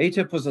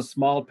 ATIP was a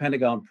small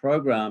Pentagon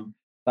program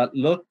that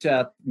looked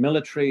at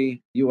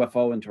military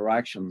UFO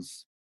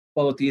interactions,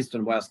 both East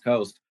and West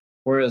Coast,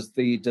 whereas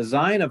the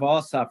design of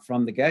OSAP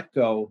from the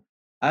get-go,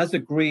 as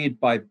agreed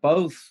by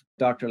both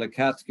Dr.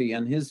 Lukatsky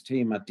and his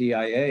team at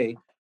DIA,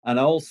 and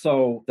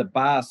also the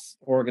BAS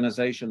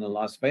organization in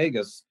Las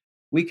Vegas,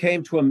 we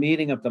came to a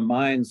meeting of the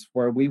minds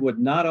where we would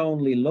not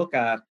only look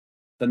at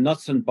the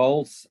nuts and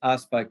bolts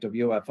aspect of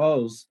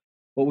UFOs,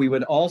 but we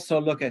would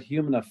also look at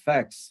human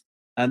effects.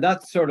 And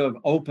that sort of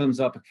opens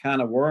up a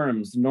can of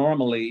worms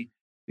normally,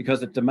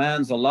 because it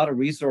demands a lot of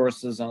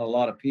resources and a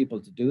lot of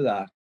people to do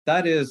that.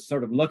 That is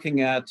sort of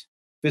looking at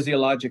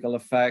physiological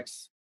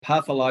effects,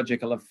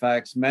 pathological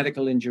effects,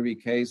 medical injury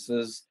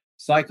cases,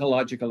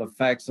 psychological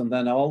effects, and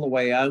then all the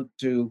way out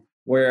to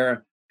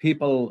where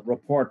people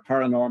report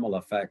paranormal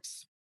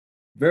effects.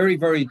 Very,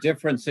 very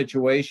different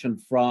situation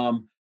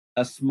from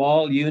a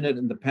small unit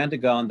in the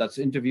Pentagon that's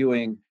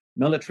interviewing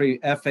military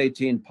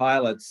F-18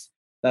 pilots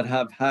that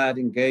have had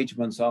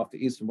engagements off the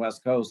east and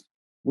west coast.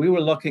 We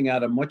were looking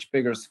at a much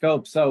bigger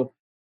scope. So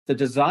the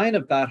design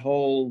of that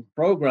whole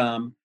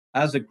program,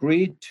 as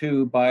agreed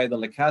to by the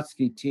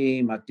Lekatsky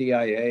team at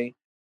DIA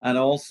and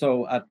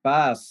also at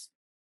BAS,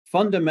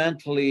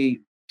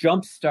 fundamentally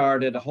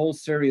jump-started a whole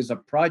series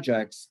of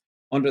projects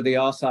under the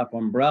OSAP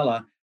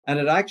umbrella. And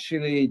it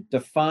actually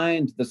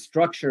defined the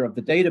structure of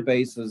the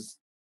databases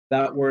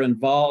that were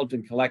involved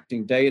in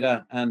collecting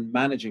data and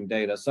managing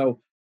data. So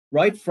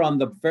right from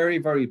the very,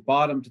 very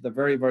bottom to the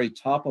very, very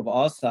top of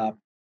OSAP,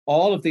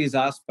 all of these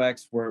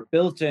aspects were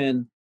built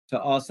in to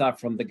OSAP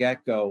from the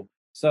get-go.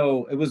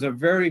 So it was a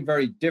very,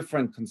 very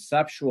different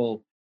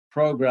conceptual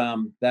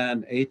program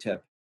than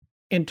ATIP.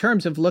 In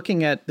terms of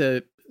looking at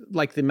the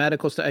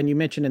medical stuff, and you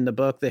mentioned in the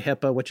book, the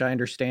HIPAA, which I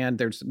understand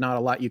there's not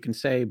a lot you can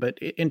say, but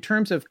in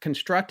terms of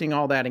constructing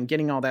all that and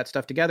getting all that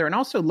stuff together, and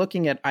also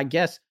looking at, I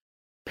guess,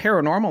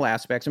 paranormal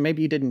aspects, and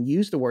maybe you didn't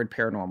use the word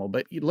paranormal,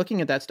 but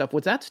looking at that stuff,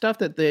 was that stuff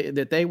that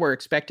they were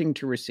expecting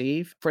to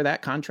receive for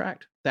that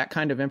contract, that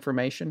kind of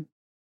information?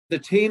 The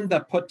team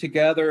that put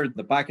together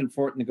the back and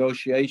forth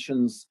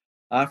negotiations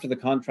after the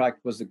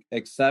contract was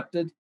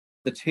accepted,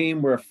 the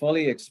team were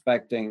fully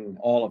expecting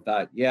all of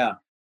that. Yeah.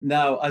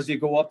 Now, as you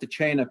go up the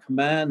chain of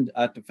command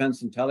at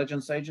Defense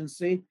Intelligence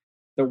Agency,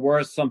 there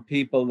were some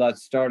people that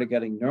started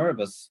getting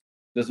nervous.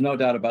 There's no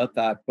doubt about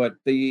that. But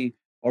the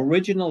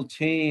original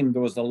team,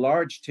 there was a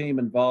large team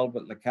involved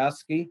with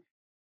Lekatsky.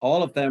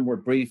 All of them were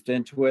briefed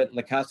into it.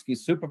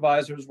 Lekatsky's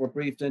supervisors were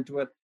briefed into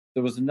it.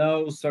 There was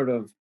no sort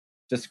of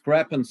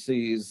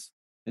discrepancies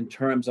in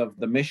terms of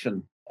the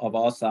mission of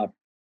OSAP.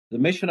 The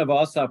mission of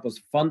OSAP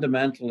was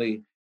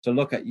fundamentally to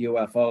look at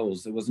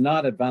UFOs. It was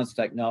not advanced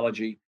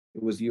technology,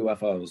 it was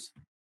UFOs.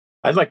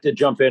 I'd like to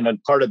jump in on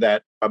part of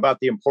that about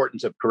the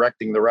importance of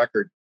correcting the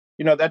record.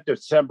 You know, that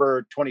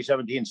December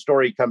 2017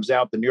 story comes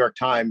out, the New York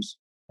Times,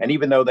 and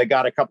even though they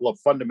got a couple of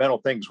fundamental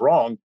things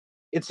wrong,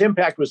 its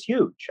impact was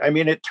huge. I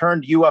mean, it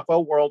turned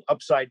UFO world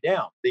upside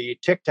down. The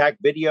Tic Tac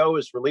video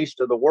is released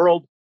to the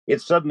world. It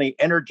suddenly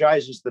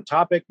energizes the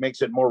topic,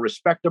 makes it more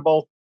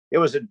respectable. It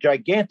was a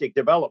gigantic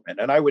development.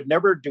 And I would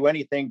never do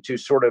anything to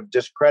sort of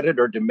discredit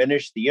or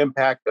diminish the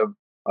impact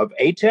of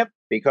ATIP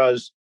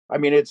because, I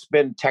mean, it's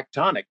been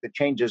tectonic, the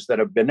changes that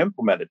have been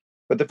implemented.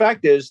 But the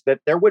fact is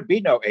that there would be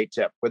no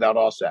ATIP without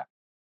OSAP.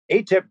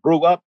 ATIP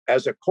grew up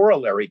as a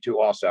corollary to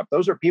OSAP.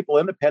 Those are people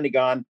in the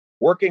Pentagon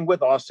working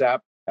with OSAP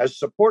as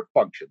support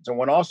functions. And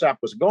when OSAP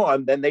was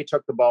gone, then they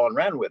took the ball and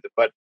ran with it.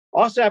 But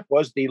OSAP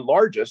was the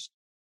largest,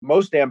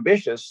 most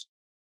ambitious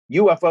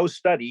UFO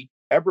study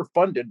ever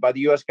funded by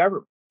the US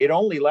government. It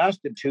only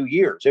lasted 2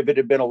 years. If it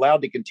had been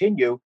allowed to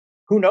continue,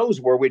 who knows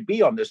where we'd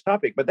be on this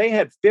topic. But they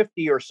had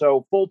 50 or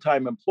so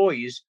full-time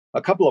employees,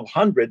 a couple of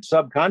hundred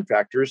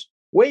subcontractors,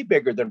 way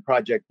bigger than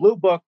Project Blue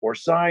Book or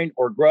Sign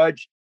or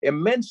Grudge,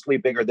 immensely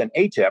bigger than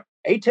ATIP.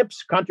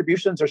 ATIP's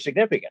contributions are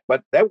significant,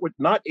 but that would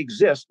not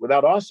exist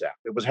without OSAP.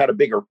 It had a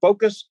bigger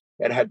focus,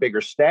 it had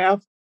bigger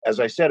staff. As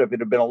I said, if it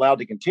had been allowed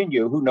to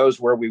continue, who knows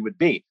where we would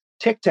be.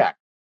 Tic Tac,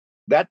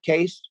 that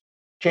case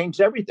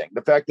changed everything.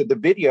 The fact that the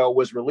video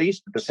was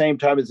released at the same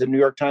time as the New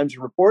York Times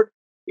report,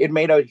 it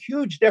made a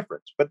huge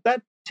difference. But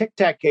that Tic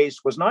Tac case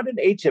was not an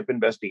ATIP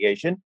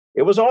investigation.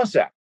 It was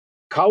OSAP.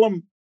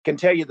 Colum can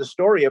tell you the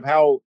story of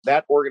how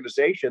that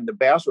organization, the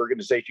BAS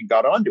organization,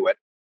 got onto it.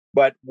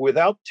 But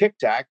without Tic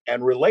Tac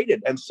and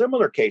related and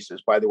similar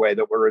cases, by the way,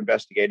 that were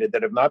investigated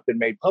that have not been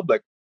made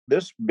public,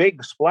 this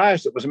big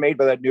splash that was made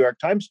by that New York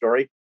Times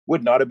story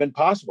would not have been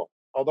possible.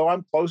 Although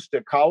I'm close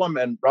to Colum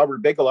and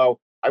Robert Bigelow,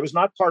 I was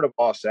not part of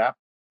OSAP.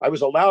 I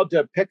was allowed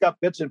to pick up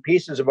bits and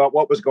pieces about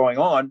what was going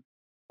on.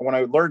 When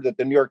I learned that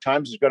the New York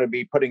Times is going to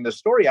be putting this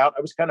story out,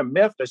 I was kind of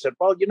miffed. I said,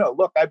 well,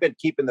 look, I've been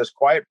keeping this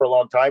quiet for a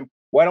long time.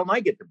 Why don't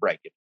I get to break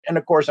it? And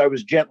of course, I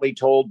was gently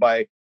told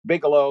by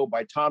Bigelow,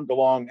 by Tom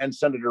DeLonge, and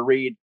Senator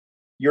Reid,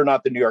 you're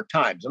not the New York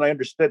Times. And I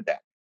understood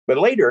that. But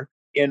later,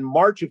 in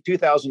March of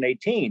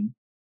 2018,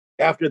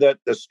 after the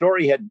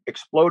story had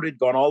exploded,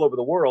 gone all over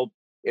the world,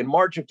 in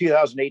March of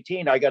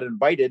 2018, I got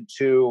invited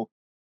to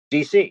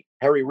DC.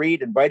 Harry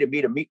Reid invited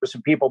me to meet with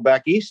some people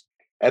back east.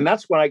 And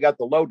that's when I got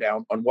the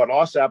lowdown on what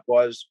OSAP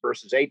was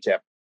versus ATIP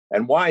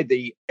and why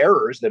the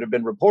errors that have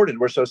been reported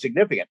were so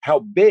significant, how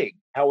big,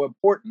 how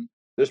important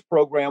this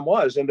program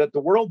was, and that the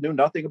world knew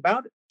nothing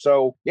about it.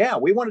 So, yeah,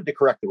 we wanted to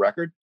correct the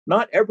record.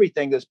 Not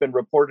everything that's been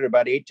reported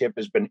about ATIP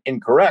has been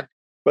incorrect,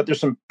 but there's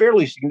some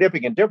fairly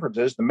significant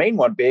differences. The main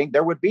one being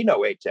there would be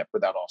no ATIP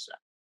without OSAP.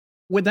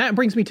 Well, that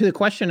brings me to the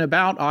question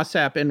about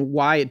OSAP and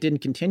why it didn't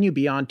continue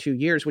beyond 2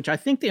 years, which I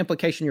think the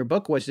implication in your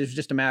book was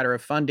just a matter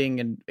of funding.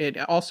 And it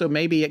also,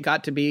 maybe it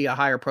got to be a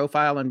higher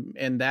profile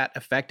and that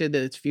affected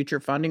its future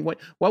funding.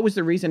 What was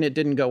the reason it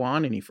didn't go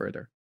on any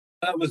further?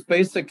 That was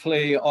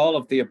basically all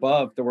of the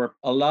above. There were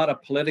a lot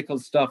of political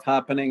stuff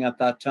happening at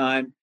that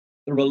time.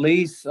 The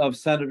release of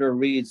Senator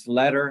Reid's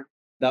letter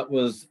that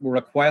was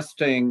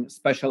requesting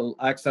special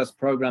access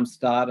program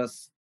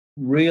status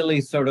really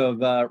sort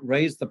of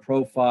raised the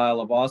profile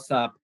of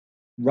OSAP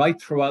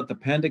right throughout the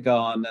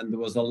Pentagon, and there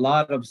was a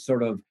lot of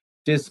sort of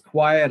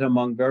disquiet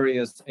among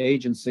various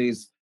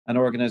agencies and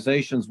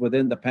organizations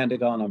within the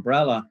Pentagon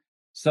umbrella.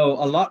 So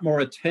a lot more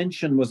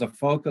attention was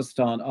focused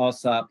on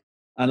OSAP,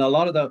 and a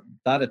lot of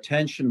that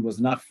attention was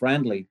not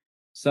friendly.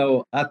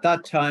 So at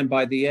that time,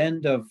 by the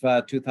end of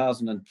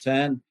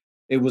 2010,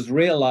 it was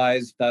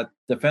realized that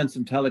Defense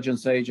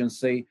Intelligence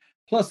Agency,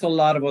 plus a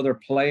lot of other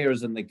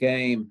players in the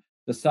game,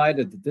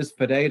 decided that this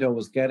potato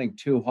was getting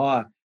too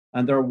hot.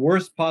 And their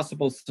worst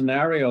possible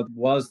scenario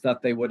was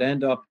that they would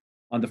end up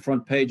on the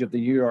front page of the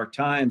New York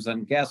Times.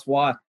 And guess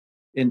what?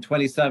 In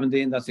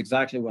 2017, that's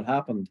exactly what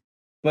happened.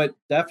 But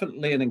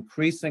definitely an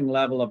increasing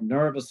level of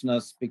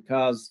nervousness,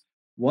 because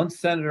once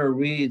Senator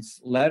Reid's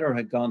letter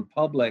had gone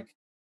public,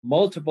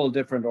 multiple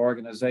different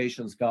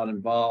organizations got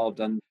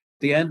involved. And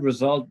the end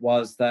result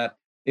was that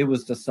it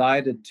was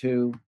decided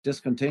to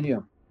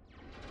discontinue.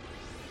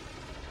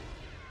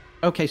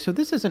 Okay, so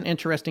this is an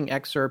interesting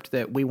excerpt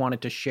that we wanted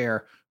to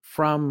share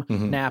from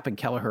Knapp and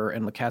Kelleher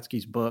and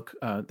Lukatsky's book.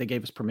 They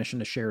gave us permission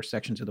to share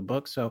sections of the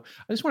book. So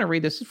I just want to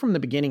read this. This is from the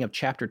beginning of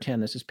chapter 10.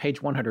 This is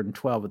page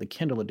 112 of the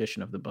Kindle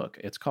edition of the book.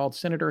 It's called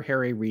Senator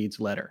Harry Reid's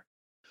Letter.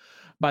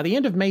 By the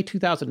end of May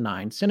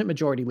 2009, Senate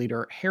Majority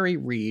Leader Harry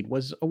Reid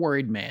was a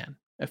worried man.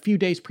 A few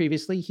days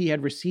previously, he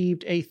had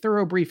received a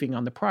thorough briefing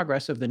on the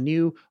progress of the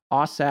new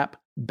OSAP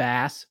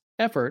BASS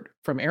effort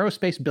from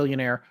aerospace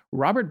billionaire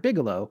Robert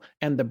Bigelow,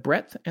 and the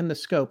breadth and the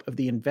scope of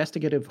the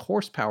investigative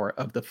horsepower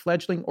of the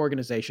fledgling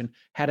organization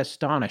had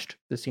astonished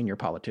the senior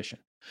politician.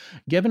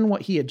 Given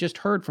what he had just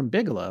heard from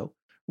Bigelow,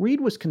 Reid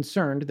was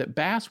concerned that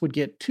BASS would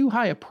get too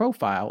high a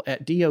profile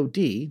at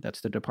DoD,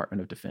 that's the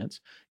Department of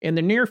Defense, in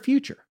the near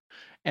future,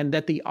 and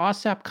that the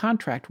OSAP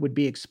contract would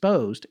be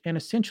exposed and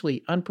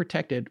essentially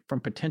unprotected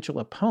from potential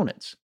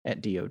opponents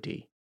at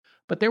DoD.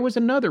 But there was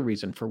another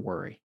reason for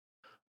worry.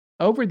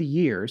 Over the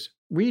years,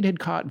 Reid had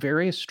caught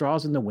various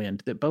straws in the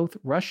wind that both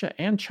Russia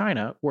and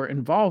China were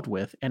involved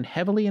with and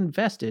heavily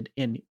invested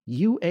in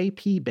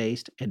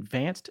UAP-based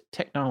advanced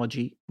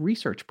technology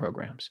research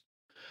programs.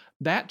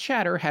 That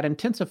chatter had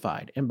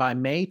intensified, and by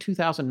May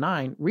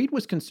 2009, Reid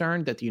was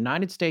concerned that the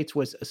United States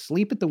was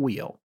asleep at the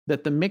wheel,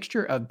 that the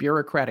mixture of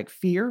bureaucratic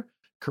fear,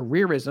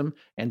 careerism,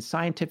 and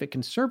scientific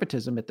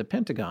conservatism at the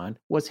Pentagon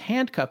was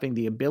handcuffing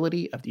the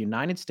ability of the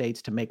United States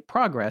to make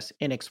progress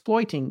in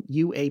exploiting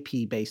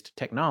UAP-based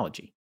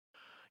technology.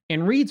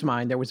 In Reid's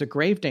mind, there was a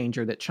grave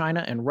danger that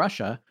China and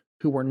Russia,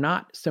 who were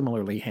not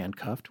similarly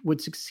handcuffed,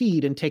 would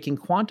succeed in taking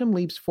quantum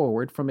leaps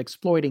forward from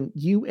exploiting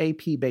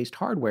UAP-based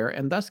hardware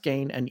and thus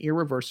gain an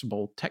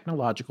irreversible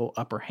technological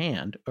upper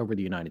hand over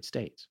the United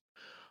States.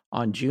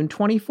 On June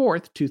 24,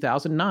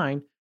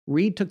 2009,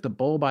 Reid took the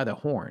bull by the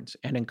horns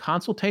and, in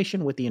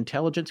consultation with the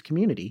intelligence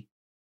community,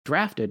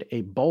 drafted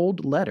a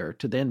bold letter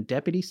to then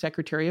Deputy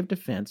Secretary of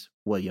Defense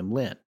William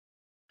Lynn.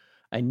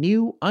 A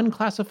new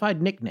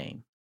unclassified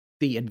nickname,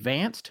 the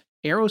Advanced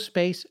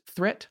Aerospace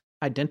Threat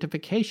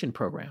Identification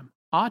Program,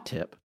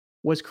 AATIP,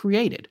 was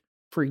created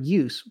for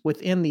use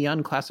within the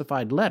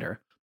unclassified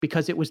letter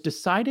because it was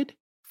decided,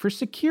 for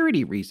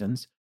security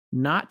reasons,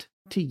 not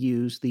to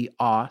use the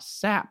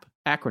OSAP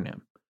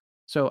acronym.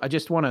 So I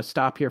just want to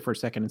stop here for a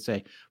second and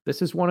say,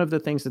 this is one of the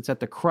things that's at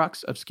the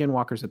crux of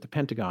Skinwalkers at the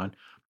Pentagon.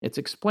 It's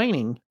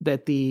explaining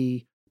that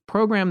the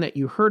program that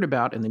you heard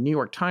about in the New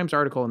York Times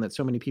article and that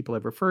so many people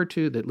have referred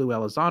to, that Lou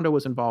Elizondo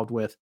was involved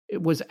with,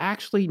 it was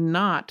actually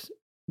not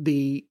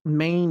the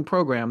main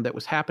program that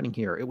was happening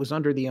here. It was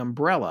under the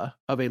umbrella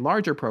of a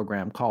larger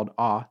program called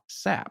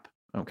OSAP.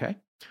 Okay?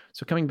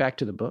 So coming back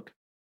to the book,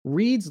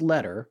 Reid's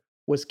letter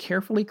was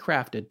carefully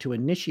crafted to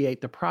initiate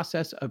the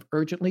process of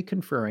urgently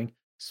conferring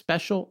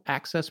Special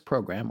Access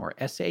Program, or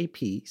SAP,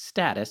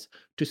 status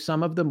to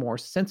some of the more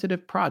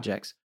sensitive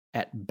projects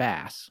at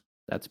BASS.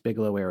 That's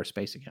Bigelow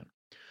Aerospace again.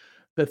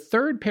 The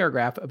third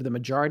paragraph of the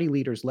majority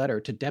leader's letter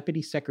to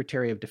Deputy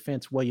Secretary of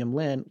Defense William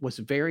Lynn was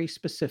very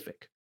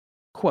specific.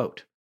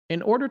 Quote,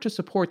 in order to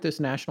support this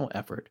national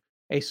effort,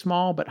 a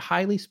small but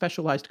highly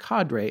specialized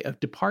cadre of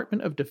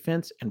Department of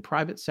Defense and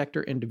private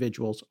sector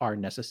individuals are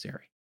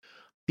necessary.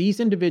 These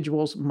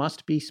individuals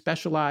must be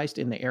specialized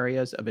in the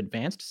areas of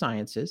advanced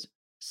sciences,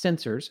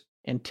 sensors,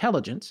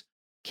 intelligence,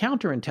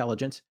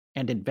 counterintelligence,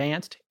 and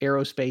advanced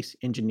aerospace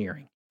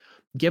engineering.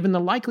 Given the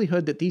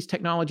likelihood that these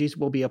technologies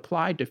will be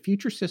applied to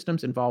future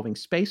systems involving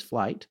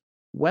spaceflight,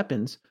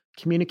 weapons,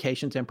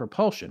 communications, and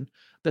propulsion,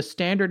 the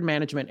standard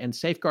management and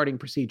safeguarding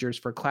procedures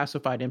for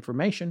classified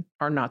information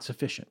are not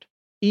sufficient.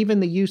 Even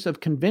the use of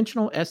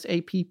conventional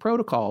SAP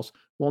protocols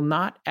will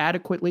not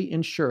adequately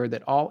ensure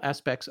that all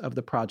aspects of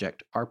the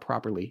project are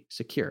properly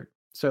secured.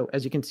 So,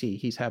 as you can see,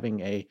 he's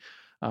having a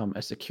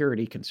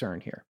security concern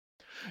here.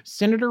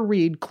 Senator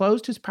Reid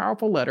closed his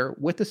powerful letter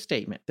with a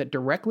statement that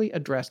directly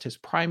addressed his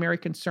primary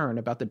concern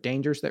about the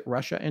dangers that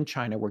Russia and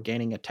China were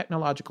gaining a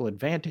technological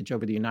advantage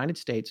over the United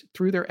States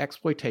through their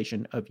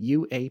exploitation of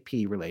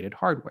UAP-related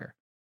hardware.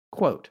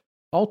 Quote,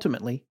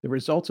 ultimately, the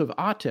results of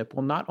AATIP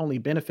will not only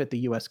benefit the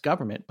U.S.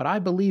 government, but I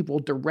believe will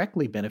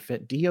directly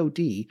benefit DoD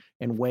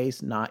in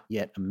ways not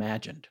yet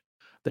imagined.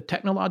 The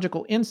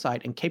technological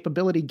insight and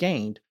capability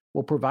gained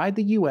will provide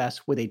the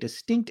U.S. with a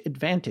distinct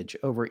advantage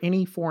over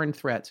any foreign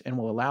threats and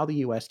will allow the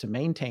U.S. to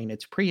maintain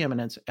its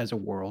preeminence as a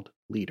world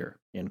leader,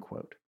 end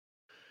quote.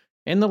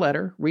 In the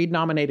letter, Reed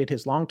nominated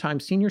his longtime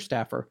senior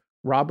staffer,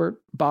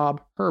 Robert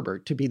Bob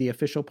Herbert, to be the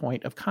official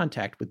point of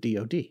contact with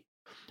DoD.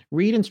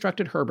 Reed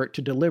instructed Herbert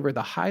to deliver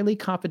the highly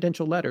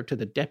confidential letter to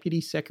the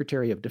Deputy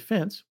Secretary of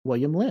Defense,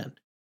 William Lynn.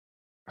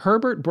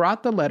 Herbert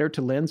brought the letter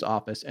to Lynn's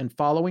office and,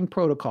 following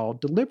protocol,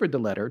 delivered the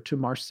letter to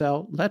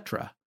Marcel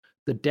Lettre,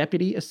 the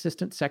Deputy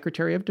Assistant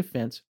Secretary of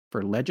Defense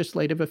for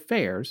Legislative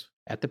Affairs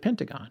at the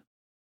Pentagon.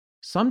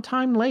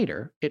 Sometime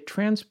later, it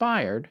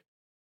transpired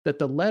that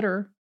the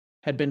letter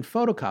had been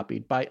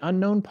photocopied by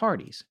unknown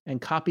parties and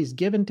copies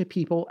given to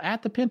people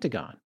at the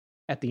Pentagon,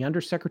 at the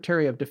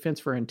Undersecretary of Defense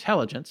for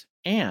Intelligence,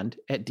 and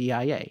at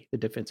DIA, the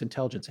Defense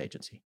Intelligence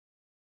Agency.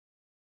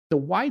 The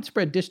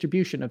widespread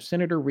distribution of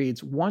Senator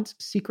Reed's once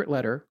secret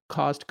letter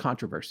caused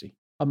controversy.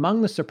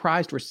 Among the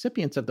surprised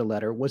recipients of the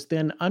letter was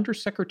then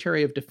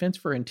Undersecretary of Defense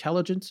for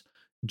Intelligence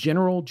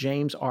General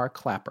James R.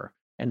 Clapper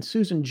and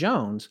Susan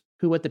Jones,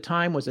 who at the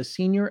time was a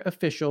senior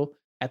official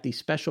at the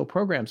Special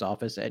Programs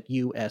Office at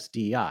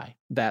USDI.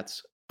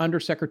 That's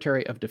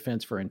Undersecretary of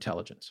Defense for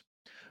Intelligence.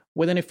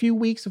 Within a few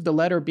weeks of the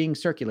letter being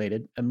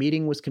circulated, a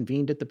meeting was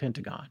convened at the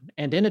Pentagon,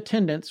 and in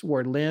attendance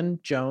were Lynn,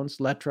 Jones,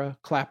 Lettre,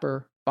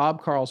 Clapper,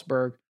 Bob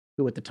Carlsberg,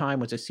 who at the time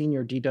was a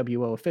senior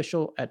DWO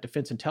official at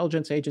Defense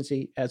Intelligence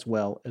Agency, as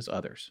well as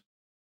others.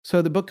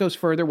 So the book goes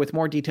further with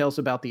more details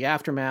about the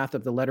aftermath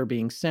of the letter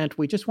being sent.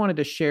 We just wanted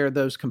to share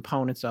those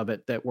components of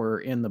it that were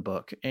in the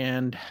book.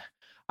 And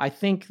I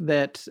think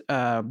that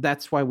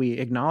that's why we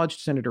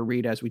acknowledged Senator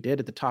Reed as we did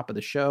at the top of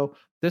the show.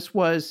 This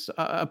was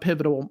a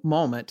pivotal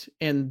moment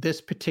in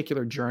this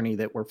particular journey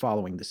that we're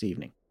following this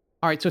evening.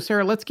 All right, so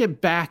Sarah, let's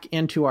get back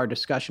into our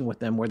discussion with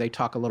them where they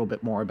talk a little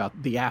bit more about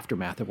the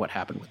aftermath of what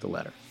happened with the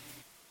letter.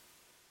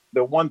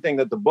 The one thing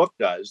that the book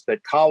does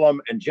that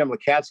Colum and Jim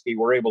Lukatsky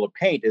were able to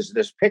paint is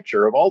this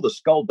picture of all the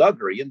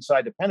skullduggery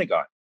inside the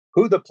Pentagon,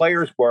 who the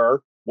players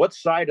were, what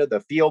side of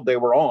the field they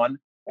were on,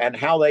 and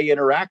how they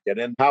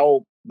interacted and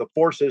how the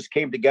forces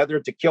came together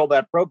to kill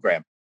that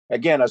program.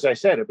 Again, as I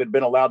said, if it had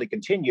been allowed to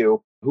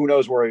continue, who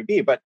knows where it would be.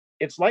 But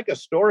it's like a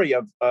story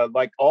of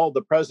like all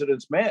the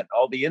president's men,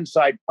 all the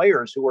inside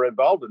players who were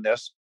involved in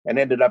this and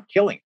ended up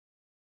killing.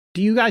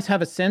 Do you guys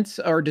have a sense,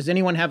 or does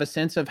anyone have a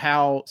sense of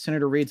how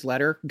Senator Reed's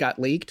letter got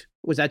leaked?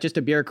 Was that just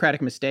a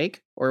bureaucratic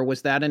mistake, or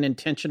was that an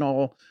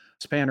intentional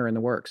spanner in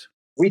the works?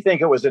 We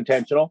think it was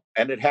intentional,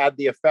 and it had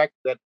the effect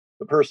that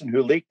the person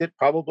who leaked it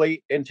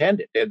probably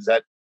intended, is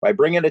that by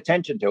bringing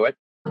attention to it,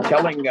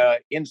 telling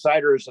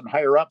insiders and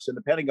higher-ups in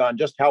the Pentagon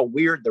just how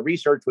weird the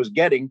research was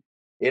getting,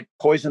 it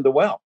poisoned the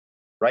well.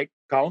 Right,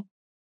 Colin?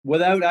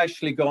 Without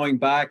actually going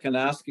back and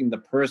asking the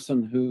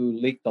person who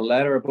leaked the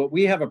letter, but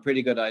we have a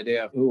pretty good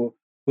idea who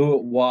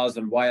it was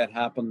and why it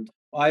happened.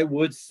 I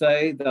would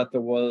say that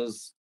there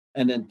was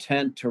an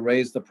intent to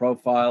raise the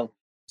profile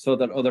so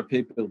that other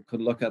people could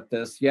look at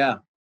this. Yeah,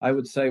 I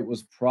would say it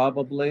was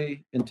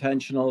probably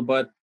intentional,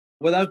 but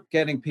without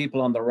getting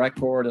people on the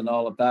record and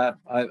all of that,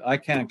 I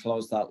can't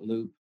close that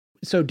loop.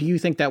 So do you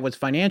think that was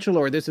financial,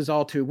 or this is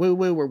all too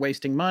woo-woo, we're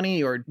wasting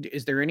money, or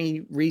is there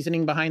any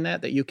reasoning behind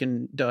that you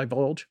can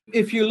divulge?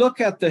 If you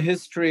look at the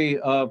history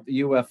of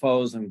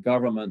UFOs and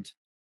government,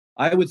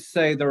 I would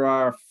say there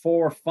are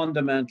four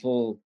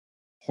fundamental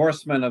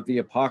horsemen of the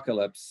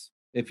apocalypse,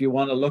 if you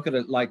want to look at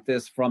it like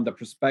this from the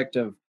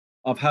perspective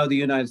of how the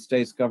United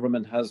States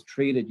government has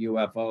treated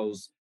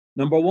UFOs.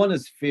 Number one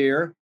is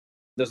fear.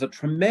 There's a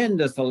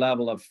tremendous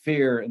level of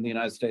fear in the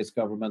United States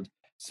government.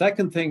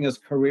 Second thing is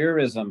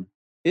careerism.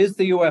 Is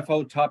the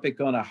UFO topic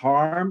going to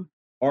harm,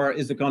 or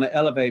is it going to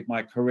elevate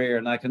my career?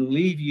 And I can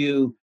leave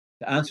you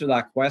to answer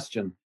that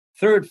question.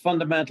 Third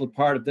fundamental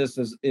part of this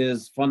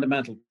is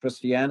fundamental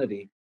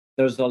Christianity.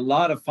 There's a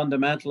lot of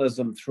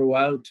fundamentalism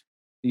throughout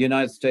the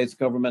United States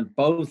government,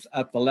 both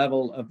at the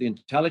level of the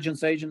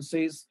intelligence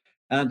agencies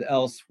and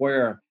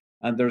elsewhere.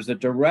 And there's a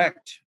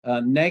direct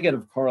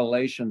negative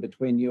correlation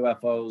between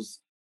UFOs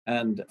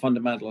and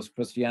fundamentalist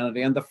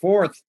Christianity. And the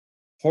fourth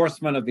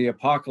horseman of the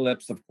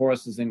apocalypse, of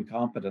course, is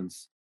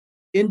incompetence.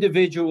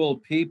 Individual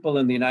people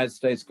in the United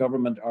States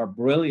government are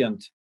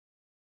brilliant,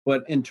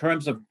 but in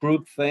terms of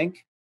groupthink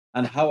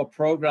and how a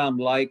program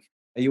like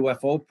a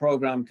UFO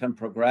program can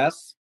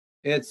progress,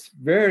 it's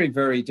very,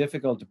 very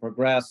difficult to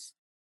progress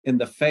in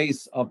the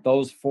face of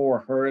those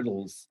four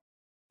hurdles.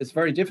 It's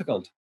very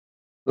difficult.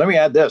 Let me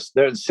add this.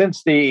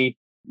 Since the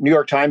New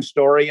York Times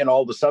story and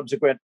all the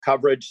subsequent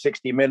coverage,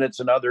 60 Minutes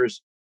and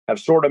others have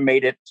sort of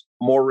made it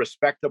more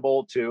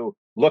respectable to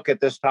look at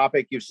this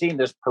topic. You've seen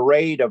this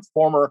parade of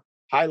former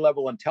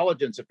high-level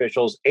intelligence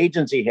officials,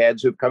 agency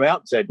heads who've come out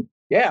and said,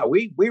 yeah,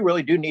 we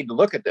really do need to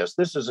look at this.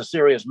 This is a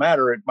serious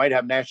matter. It might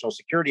have national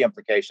security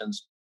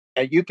implications.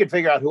 And you can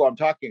figure out who I'm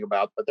talking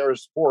about, but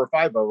there's 4 or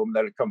 5 of them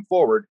that have come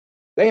forward.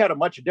 They had a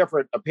much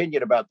different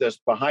opinion about this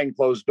behind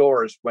closed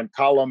doors when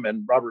Colum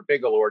and Robert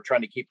Bigelow are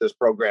trying to keep this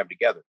program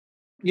together.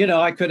 You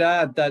know, I could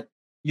add that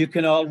you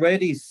can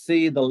already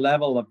see the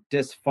level of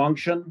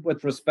dysfunction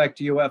with respect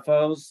to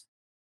UFOs.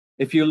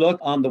 If you look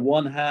on the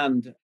one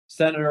hand,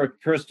 Senator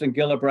Kirsten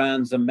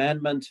Gillibrand's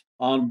amendment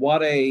on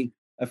what a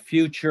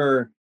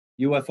future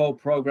UFO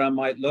program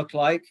might look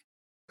like,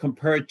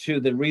 compared to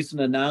the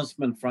recent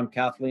announcement from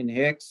Kathleen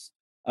Hicks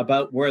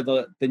about where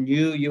the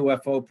new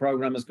UFO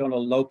program is going to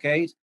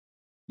locate.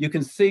 You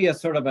can see a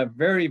sort of a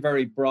very,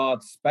 very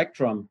broad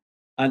spectrum.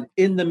 And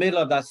in the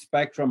middle of that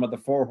spectrum are the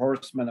four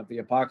horsemen of the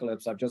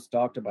apocalypse I've just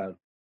talked about.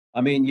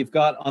 I mean, you've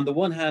got, on the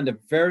one hand, a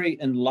very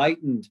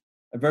enlightened,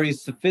 a very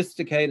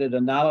sophisticated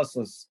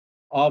analysis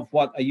of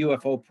what a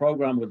UFO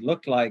program would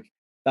look like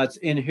that's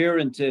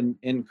inherent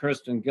in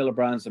Kirsten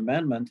Gillibrand's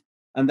amendment.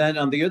 And then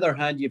on the other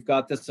hand, you've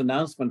got this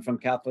announcement from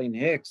Kathleen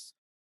Hicks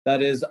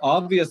that is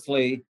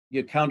obviously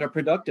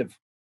counterproductive.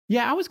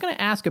 Yeah, I was going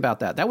to ask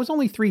about that. That was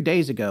only 3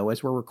 days ago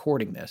as we're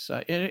recording this.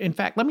 In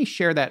fact, let me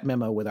share that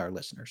memo with our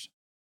listeners.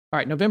 All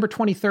right, November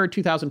 23rd,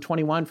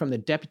 2021, from the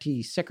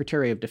Deputy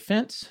Secretary of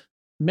Defense.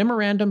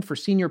 Memorandum for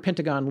Senior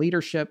Pentagon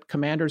Leadership,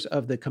 Commanders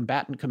of the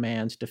Combatant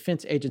Commands,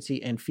 Defense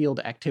Agency, and Field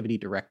Activity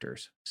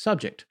Directors.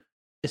 Subject: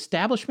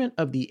 Establishment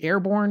of the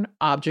Airborne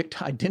Object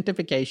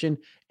Identification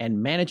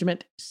and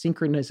Management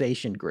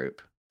Synchronization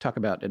Group. Talk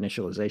about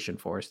initialization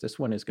for us. This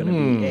one is going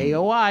to be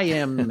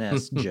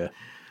AOIMSG.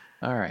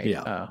 All right.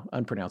 Yeah.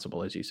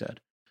 Unpronounceable, as you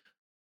said.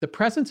 The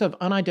presence of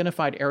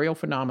unidentified aerial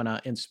phenomena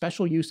in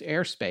special use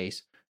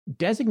airspace,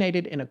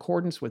 designated in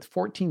accordance with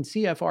 14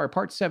 CFR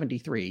Part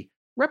 73,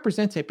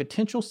 represents a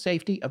potential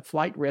safety of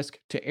flight risk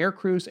to air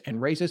crews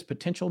and raises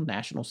potential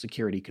national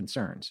security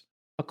concerns.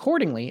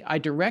 Accordingly, I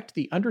direct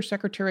the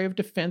Undersecretary of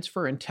Defense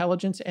for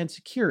Intelligence and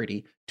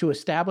Security to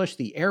establish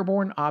the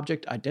Airborne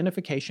Object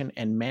Identification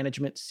and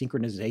Management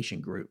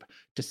Synchronization Group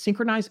to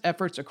synchronize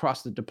efforts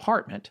across the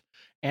department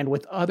and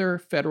with other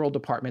federal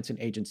departments and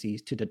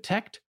agencies to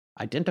detect,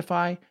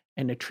 identify,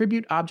 and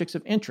attribute objects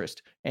of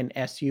interest in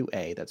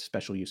SUA, that's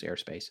special use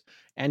airspace,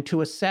 and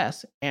to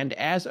assess and,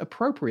 as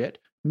appropriate,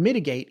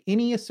 mitigate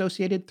any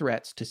associated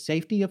threats to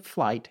safety of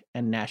flight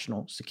and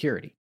national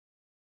security.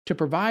 To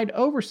provide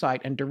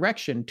oversight and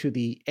direction to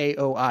the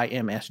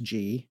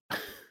AOIMSG,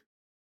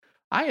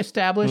 I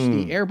established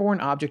the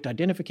Airborne Object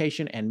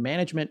Identification and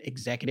Management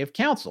Executive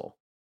Council,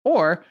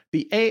 or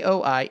the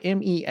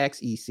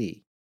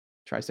AOIMEXEC.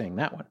 Try saying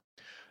that one.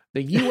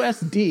 The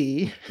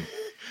USD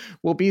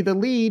will be the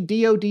lead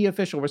DoD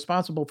official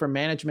responsible for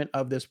management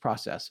of this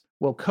process,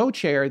 will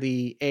co-chair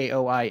the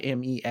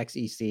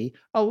AOIMEXEC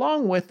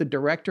along with the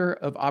Director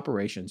of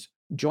Operations,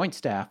 Joint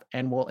Staff,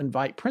 and will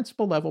invite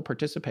principal-level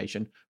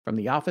participation from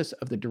the Office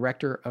of the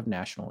Director of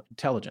National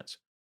Intelligence.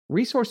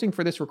 Resourcing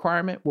for this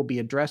requirement will be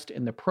addressed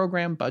in the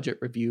program budget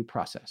review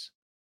process.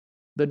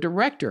 The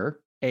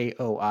Director,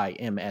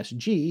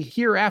 AOIMSG,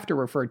 hereafter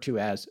referred to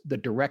as the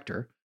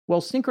Director, will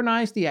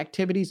synchronize the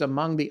activities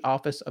among the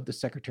Office of the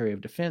Secretary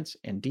of Defense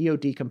and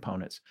DoD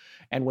components,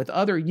 and with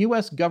other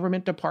U.S.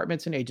 government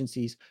departments and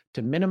agencies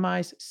to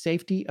minimize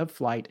safety of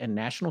flight and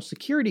national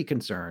security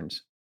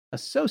concerns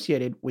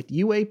associated with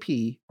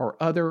UAP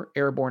or other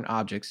airborne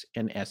objects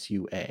in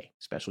SUA,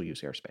 special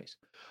use airspace.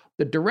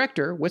 The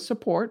Director, with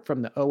support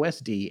from the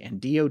OSD and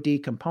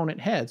DoD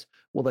component heads,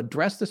 will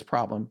address this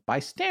problem by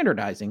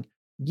standardizing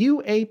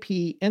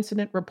UAP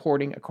incident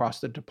reporting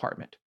across the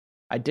department,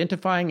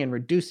 identifying and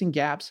reducing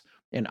gaps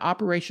in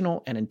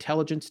operational and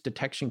intelligence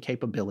detection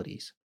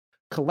capabilities,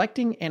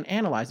 collecting and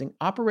analyzing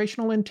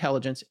operational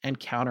intelligence and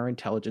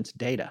counterintelligence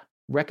data,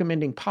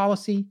 recommending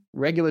policy,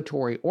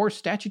 regulatory, or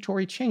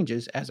statutory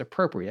changes as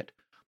appropriate,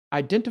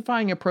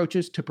 identifying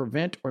approaches to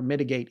prevent or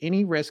mitigate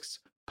any risks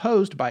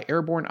posed by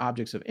airborne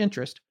objects of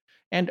interest,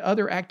 and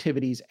other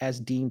activities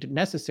as deemed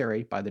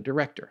necessary by the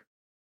Director.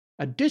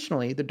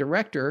 Additionally, the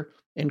Director,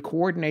 in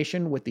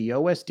coordination with the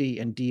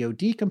OSD and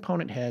DoD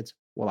component heads,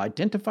 will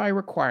identify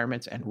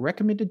requirements and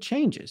recommended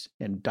changes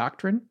in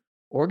doctrine,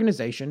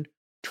 organization,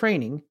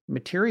 training,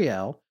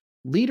 materiel,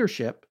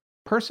 leadership,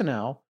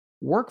 personnel,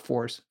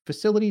 workforce,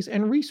 facilities,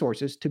 and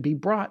resources to be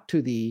brought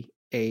to the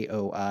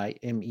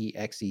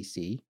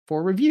AOIMEXEC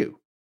for review,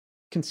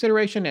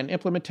 consideration, and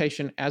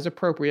implementation as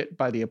appropriate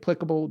by the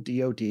applicable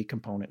DoD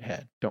component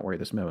head. Don't worry,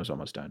 this memo is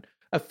almost done.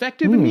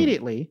 Effective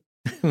immediately,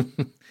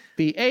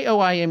 the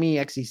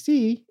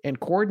AOIMEXEC, in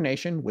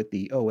coordination with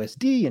the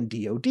OSD and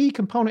DoD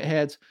component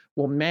heads,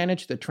 will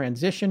manage the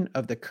transition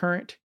of the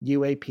current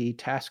UAP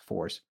task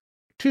force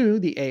to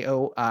the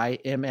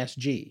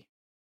AOIMSG.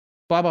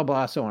 Blah, blah,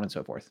 blah, so on and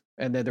so forth.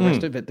 And then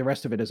the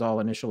rest of it is all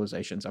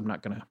initializations. I'm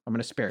going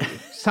to spare you.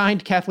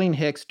 Signed, Kathleen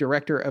Hicks,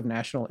 Director of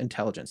National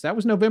Intelligence. That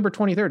was November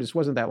 23rd. This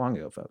wasn't that long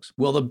ago, folks.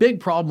 Well, the big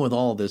problem with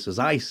all of this, as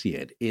I see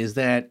it, is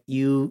that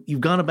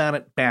you've gone about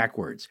it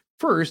backwards.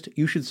 First,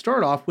 you should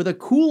start off with a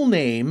cool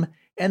name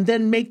and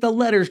then make the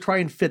letters try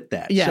and fit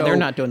that. Yeah, so they're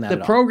not doing that the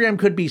at all. program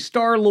could be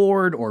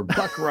Star-Lord or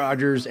Buck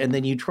Rogers, and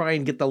then you try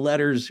and get the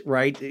letters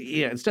right.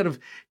 Yeah, instead of,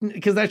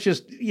 because that's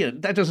just,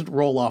 that doesn't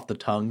roll off the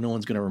tongue. No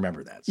one's going to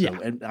remember that. So,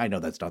 and I know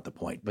that's not the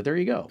point, but there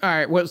you go. All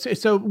right. Well,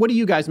 so what do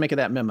you guys make of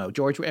that memo,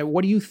 George?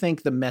 What do you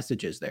think the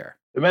message is there?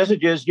 The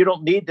message is you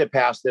don't need to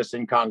pass this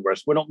in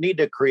Congress. We don't need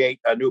to create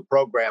a new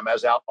program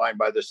as outlined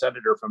by the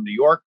senator from New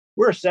York.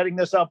 We're setting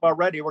this up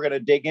already. We're going to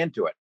dig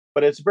into it.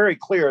 But it's very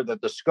clear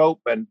that the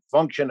scope and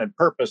function and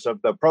purpose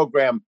of the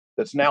program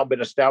that's now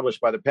been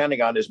established by the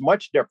Pentagon is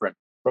much different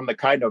from the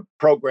kind of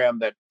program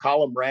that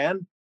Column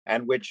ran,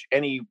 and which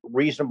any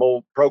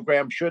reasonable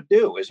program should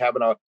do, is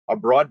having a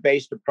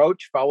broad-based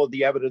approach, follow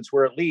the evidence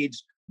where it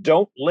leads.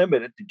 Don't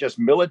limit it to just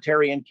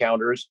military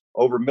encounters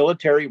over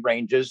military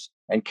ranges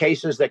and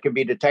cases that can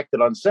be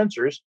detected on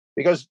sensors,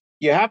 because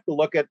you have to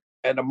look at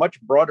a much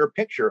broader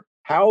picture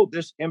how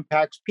this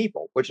impacts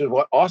people, which is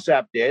what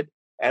OSAP did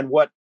and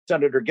what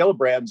Senator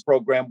Gillibrand's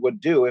program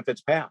would do if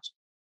it's passed.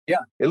 Yeah.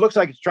 It looks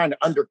like it's trying to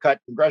undercut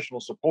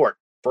congressional support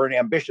for an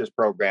ambitious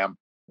program,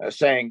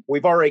 saying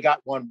we've already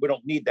got one, we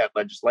don't need that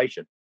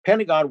legislation.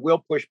 Pentagon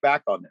will push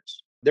back on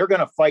this. They're going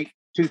to fight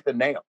tooth and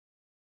nail.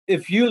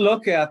 If you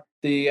look at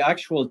the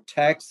actual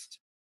text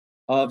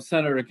of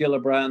Senator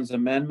Gillibrand's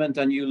amendment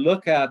and you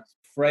look at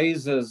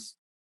phrases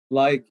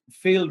like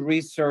field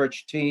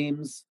research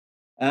teams,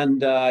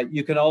 and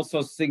you can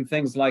also see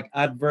things like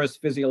adverse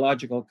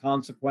physiological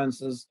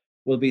consequences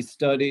will be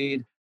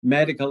studied,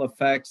 medical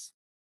effects.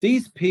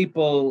 These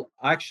people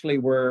actually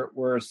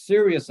were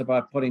serious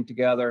about putting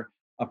together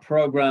a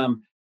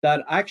program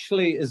that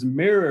actually is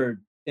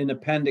mirrored in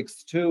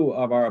Appendix 2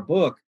 of our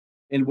book,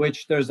 in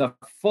which there's a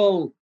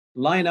full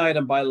line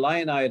item by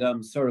line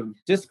item sort of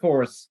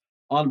discourse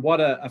on what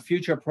a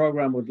future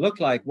program would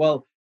look like.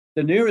 Well,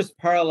 the nearest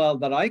parallel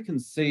that I can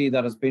see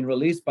that has been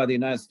released by the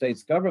United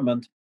States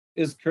government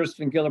is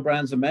Kirsten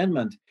Gillibrand's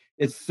amendment.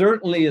 It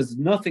certainly is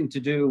nothing to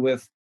do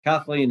with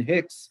Kathleen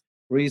Hicks'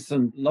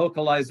 recent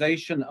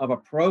localization of a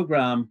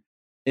program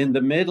in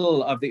the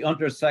middle of the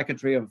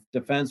Undersecretary of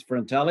Defense for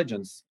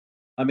Intelligence.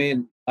 I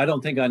mean, I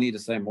don't think I need to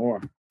say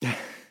more.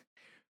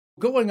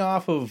 Going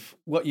off of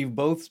what you've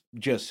both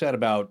just said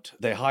about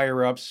the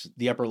higher ups,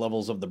 the upper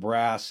levels of the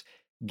brass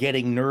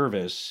getting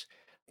nervous,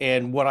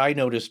 and what I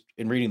noticed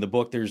in reading the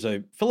book, there's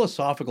a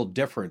philosophical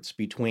difference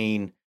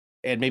between,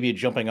 and maybe a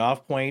jumping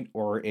off point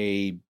or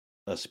a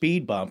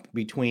speed bump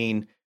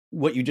between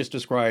what you just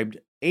described,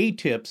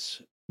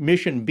 ATIP's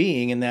mission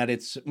being, in that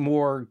it's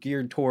more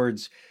geared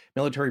towards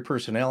military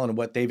personnel and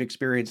what they've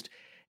experienced,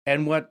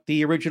 and what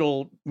the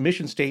original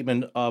mission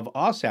statement of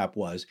OSAP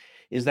was,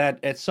 is that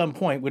at some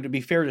point, would it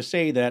be fair to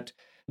say that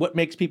what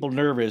makes people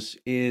nervous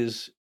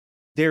is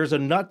there's a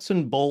nuts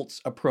and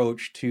bolts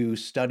approach to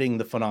studying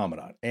the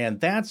phenomenon, and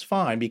that's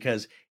fine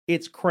because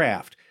it's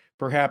craft.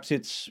 Perhaps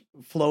it's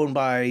flown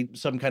by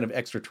some kind of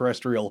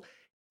extraterrestrial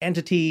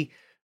entity,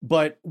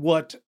 but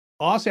what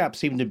OSAP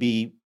seemed to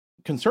be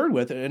concerned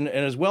with, and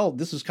as well,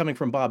 this is coming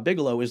from Bob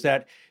Bigelow, is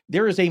that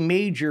there is a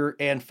major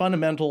and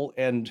fundamental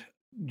and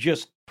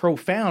just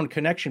profound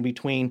connection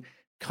between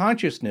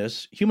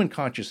consciousness, human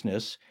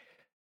consciousness,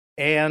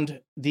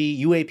 and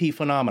the UAP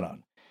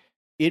phenomenon.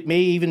 It may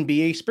even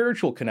be a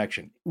spiritual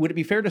connection. Would it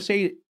be fair to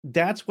say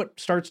that's what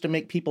starts to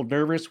make people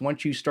nervous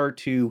once you start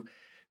to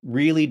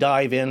really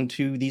dive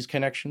into these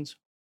connections?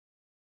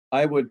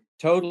 I would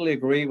totally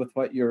agree with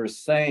what you're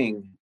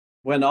saying.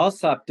 When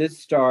OSAP did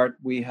start,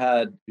 we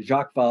had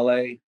Jacques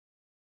Vallée,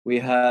 we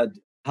had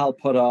Hal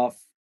Puthoff,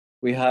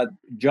 we had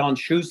John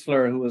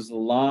Schuessler, who has a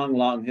long,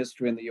 long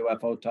history in the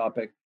UFO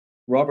topic,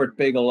 Robert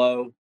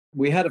Bigelow.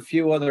 We had a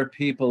few other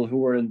people who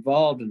were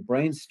involved in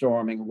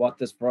brainstorming what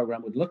this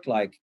program would look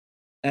like.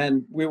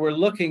 And we were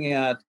looking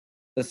at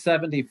the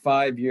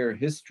 75-year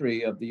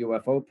history of the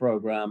UFO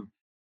program,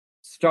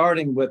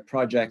 starting with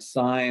Project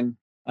Sign,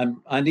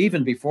 and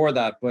even before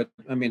that, but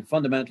I mean,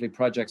 fundamentally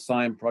Project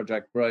Sign,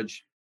 Project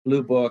Grudge,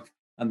 Blue Book,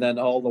 and then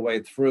all the way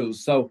through.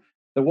 So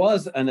there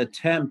was an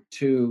attempt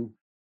to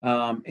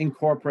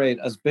incorporate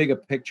as big a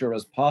picture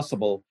as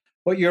possible.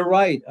 But you're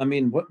right. I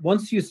mean,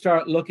 once you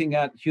start looking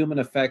at human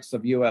effects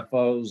of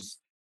UFOs,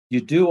 you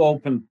do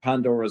open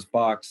Pandora's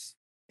box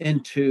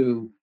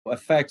into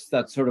effects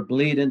that sort of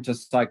bleed into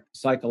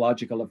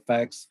psychological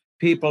effects.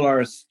 People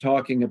are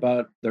talking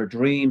about their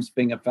dreams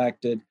being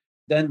affected.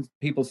 Then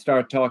people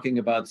start talking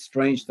about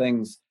strange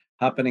things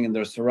happening in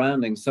their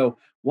surroundings. So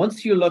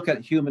once you look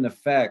at human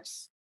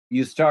effects,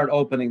 you start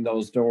opening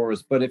those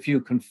doors. But if you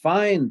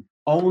confine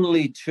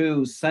only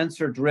to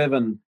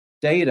sensor-driven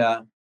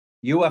data,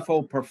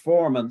 UFO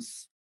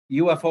performance,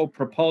 UFO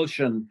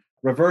propulsion,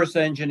 reverse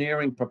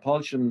engineering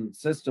propulsion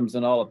systems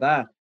and all of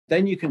that,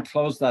 then you can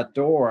close that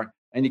door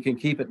and you can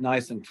keep it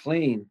nice and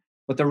clean.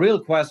 But the real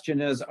question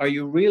is, are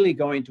you really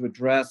going to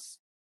address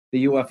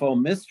the UFO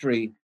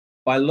mystery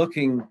by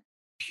looking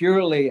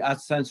purely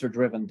at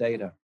sensor-driven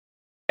data?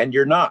 And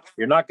you're not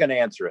going to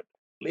answer it.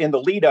 In the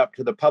lead up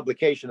to the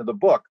publication of the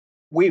book,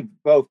 we've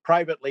both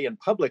privately and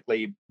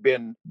publicly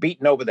been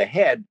beaten over the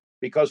head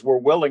because we're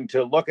willing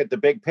to look at the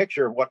big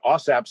picture of what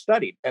OSAP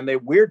studied and the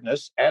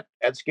weirdness at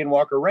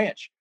Skinwalker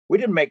Ranch. We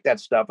didn't make that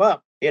stuff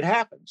up. It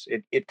happens.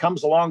 It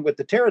comes along with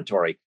the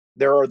territory.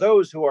 There are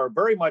those who are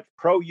very much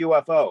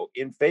pro-UFO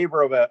in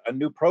favor of a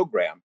new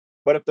program.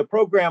 But if the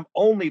program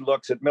only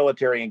looks at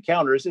military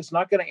encounters, it's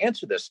not going to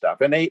answer this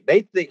stuff. And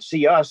they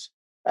see us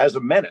as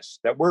a menace,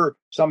 that we're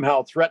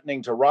somehow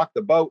threatening to rock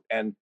the boat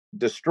and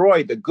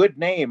destroy the good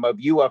name of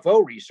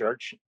UFO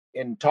research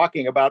in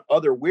talking about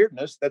other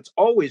weirdness that's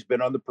always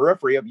been on the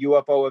periphery of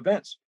UFO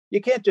events.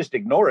 You can't just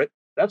ignore it.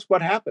 That's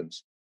what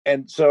happens.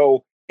 And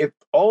so if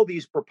all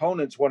these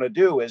proponents want to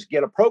do is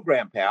get a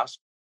program passed,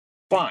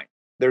 fine.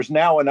 There's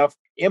now enough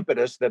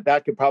impetus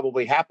that could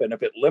probably happen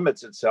if it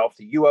limits itself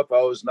to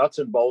UFOs, nuts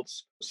and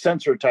bolts,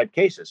 sensor type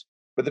cases.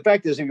 But the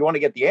fact is, if you want to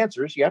get the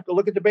answers, you have to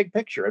look at the big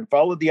picture and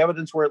follow the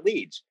evidence where it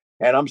leads.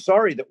 And I'm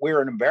sorry that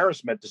we're an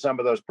embarrassment to some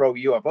of those pro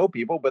UFO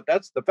people, but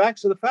that's the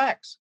facts of the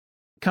facts.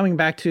 Coming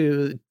back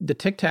to the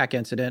Tic Tac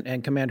incident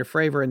and Commander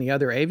Fravor and the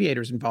other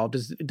aviators involved,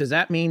 does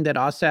that mean that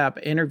OSAP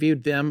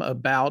interviewed them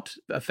about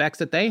effects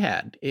that they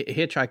had?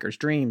 Hitchhikers,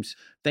 dreams,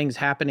 things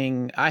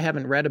happening I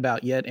haven't read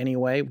about yet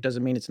anyway.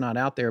 Doesn't mean it's not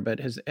out there, but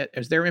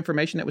is there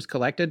information that was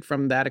collected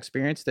from that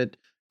experience that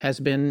has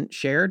been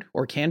shared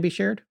or can be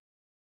shared?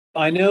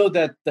 I know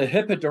that the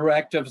HIPAA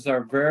directives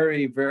are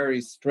very,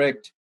 very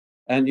strict.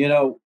 And,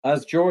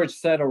 as George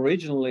said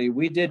originally,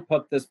 we did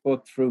put this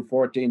book through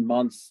 14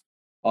 months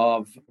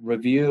of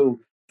review.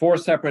 4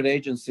 separate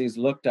agencies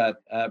looked at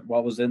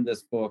what was in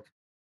this book.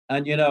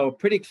 And, a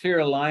pretty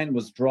clear line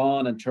was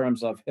drawn in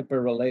terms of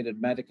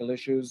HIPAA-related medical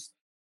issues.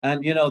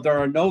 And, there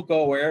are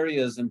no-go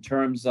areas in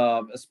terms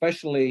of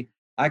especially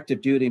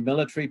active duty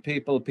military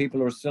people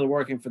who are still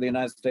working for the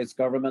United States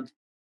government.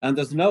 And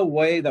there's no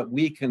way that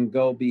we can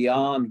go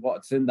beyond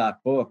what's in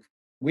that book.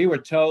 We were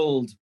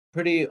told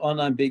pretty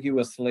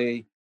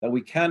unambiguously that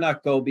we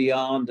cannot go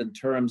beyond in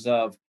terms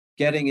of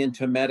getting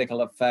into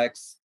medical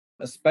effects,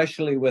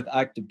 especially with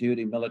active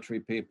duty military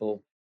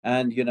people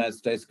and United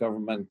States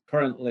government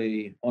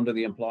currently under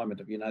the employment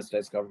of United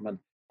States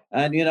government.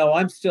 And,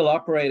 I'm still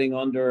operating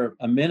under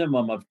a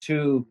minimum of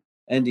 2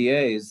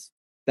 NDAs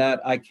that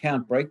I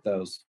can't break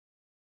those.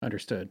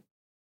 Understood.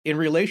 In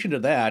relation to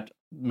that,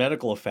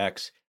 medical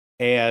effects,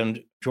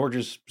 and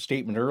George's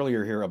statement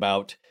earlier here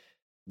about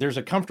there's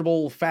a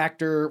comfortable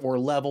factor or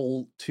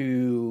level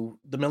to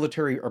the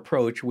military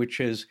approach, which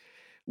is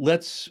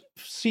let's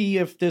see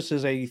if this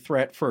is a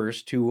threat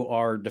first to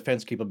our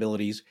defense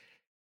capabilities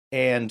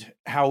and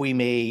how we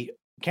may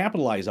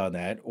capitalize on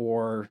that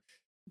or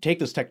take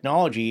this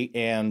technology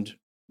and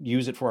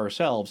use it for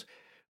ourselves.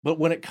 But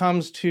when it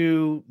comes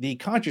to the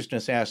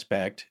consciousness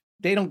aspect,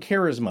 they don't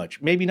care as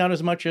much, maybe not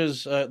as much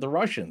as the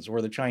Russians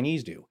or the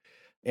Chinese do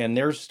and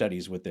their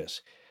studies with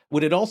this.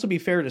 Would it also be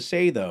fair to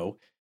say, though,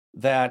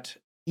 that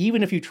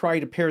even if you try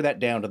to pare that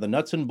down to the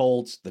nuts and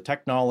bolts, the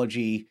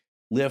technology,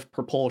 lift,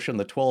 propulsion,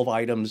 the 12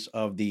 items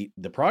of the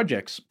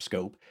project's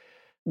scope,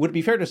 would it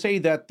be fair to say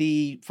that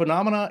the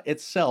phenomena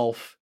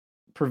itself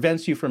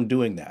prevents you from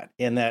doing that,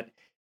 and that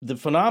the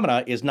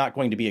phenomena is not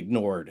going to be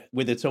ignored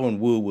with its own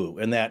woo-woo,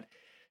 and that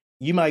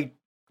you might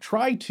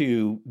try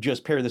to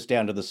just pare this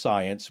down to the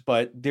science,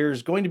 but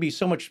there's going to be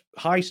so much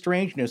high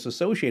strangeness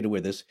associated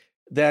with this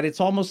that it's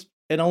almost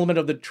an element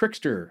of the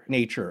trickster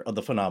nature of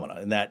the phenomena,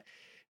 and that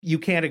you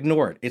can't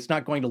ignore it. It's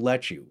not going to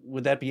let you.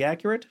 Would that be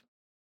accurate?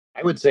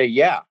 I would say,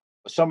 yeah.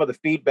 Some of the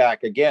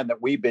feedback, again,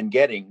 that we've been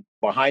getting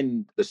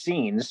behind the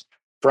scenes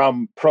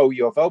from pro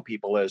UFO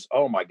people is,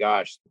 oh my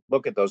gosh,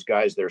 look at those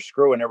guys. They're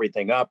screwing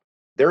everything up.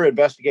 They're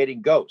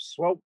investigating ghosts.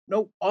 Well,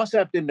 no,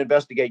 OSAP didn't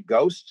investigate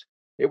ghosts.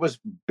 It was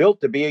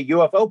built to be a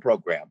UFO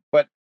program.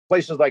 But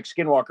places like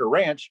Skinwalker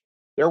Ranch,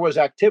 there was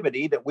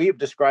activity that we have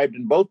described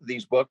in both of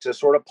these books as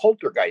sort of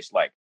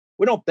poltergeist-like.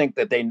 We don't think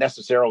that they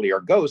necessarily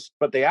are ghosts,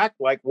 but they act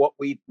like what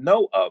we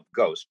know of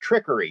ghosts,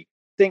 trickery,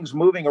 things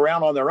moving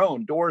around on their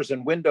own, doors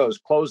and windows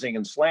closing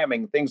and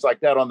slamming, things like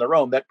that on their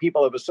own that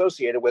people have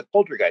associated with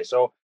poltergeist.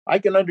 So I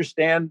can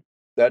understand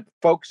that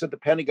folks at the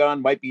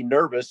Pentagon might be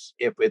nervous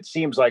if it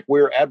seems like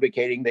we're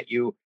advocating that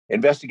you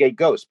investigate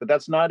ghosts, but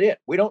that's not it.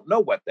 We don't know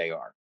what they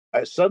are.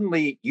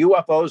 Suddenly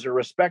UFOs are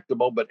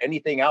respectable, but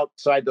anything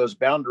outside those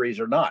boundaries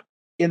are not.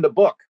 In the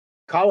book,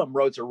 Column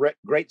wrote a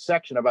great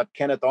section about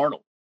Kenneth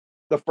Arnold,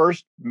 the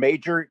first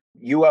major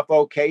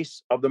UFO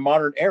case of the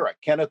modern era.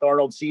 Kenneth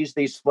Arnold sees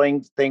these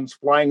things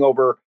flying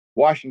over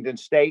Washington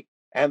state,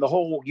 and the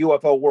whole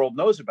UFO world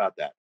knows about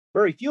that.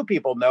 Very few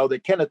people know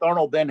that Kenneth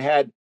Arnold then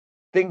had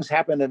things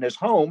happen in his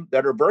home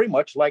that are very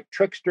much like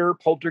trickster,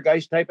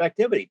 poltergeist type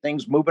activity,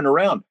 things moving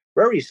around,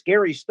 very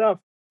scary stuff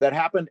that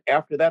happened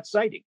after that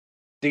sighting.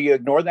 Do you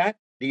ignore that?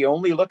 Do you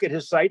only look at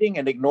his sighting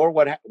and ignore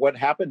what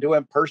happened to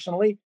him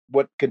personally,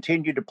 what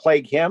continued to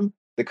plague him?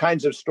 The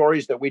kinds of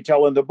stories that we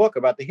tell in the book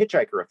about the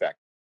hitchhiker effect.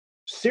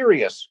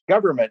 Serious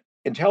government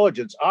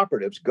intelligence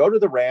operatives go to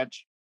the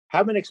ranch,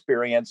 have an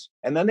experience,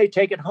 and then they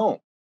take it home.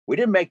 We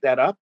didn't make that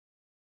up.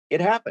 It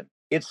happened.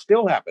 It's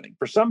still happening.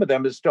 For some of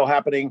them, it's still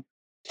happening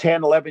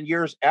 10, 11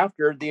 years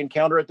after the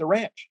encounter at the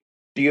ranch.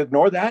 Do you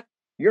ignore that?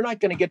 You're not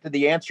going to get to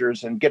the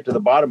answers and get to the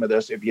bottom of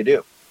this if you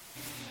do.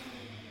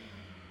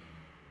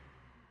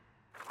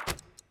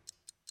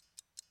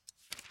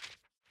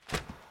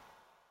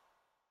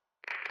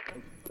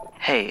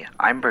 Hey,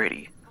 I'm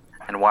Brady,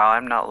 and while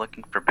I'm not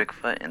looking for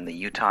Bigfoot in the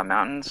Utah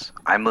mountains,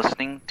 I'm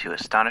listening to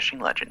Astonishing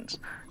Legends.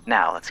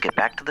 Now, let's get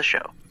back to the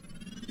show.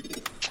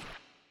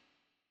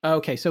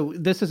 Okay, so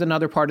this is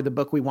another part of the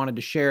book we wanted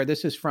to share.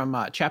 This is from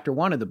Chapter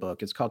 1 of the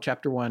book. It's called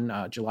Chapter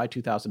 1, July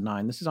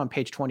 2009. This is on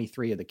page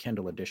 23 of the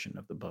Kindle edition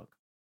of the book.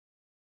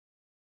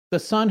 The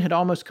sun had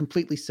almost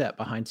completely set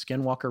behind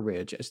Skinwalker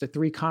Ridge as the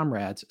three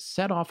comrades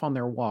set off on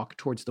their walk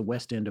towards the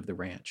west end of the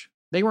ranch.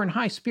 They were in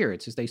high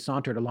spirits as they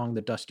sauntered along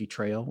the dusty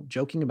trail,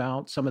 joking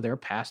about some of their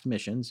past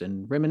missions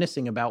and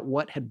reminiscing about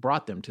what had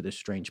brought them to this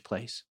strange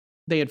place.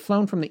 They had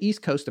flown from the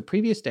East Coast the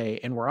previous day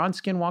and were on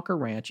Skinwalker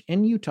Ranch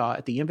in Utah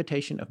at the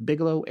invitation of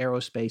Bigelow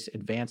Aerospace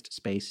Advanced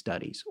Space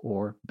Studies,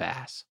 or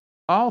BASS.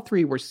 All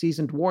three were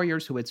seasoned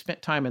warriors who had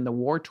spent time in the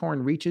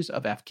war-torn reaches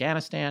of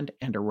Afghanistan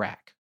and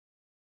Iraq.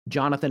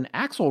 Jonathan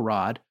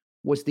Axelrod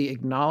was the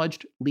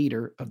acknowledged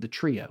leader of the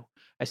trio.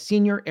 A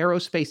senior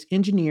aerospace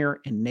engineer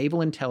in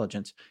naval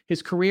intelligence,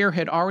 his career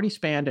had already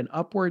spanned an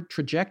upward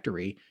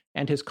trajectory,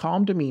 and his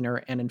calm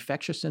demeanor and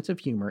infectious sense of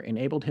humor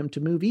enabled him to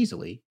move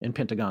easily in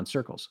Pentagon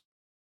circles.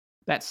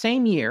 That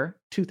same year,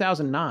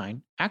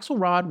 2009,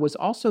 Axelrod was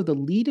also the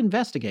lead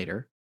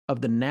investigator of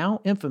the now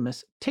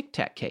infamous Tic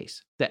Tac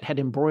case that had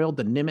embroiled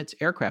the Nimitz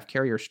aircraft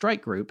carrier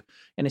strike group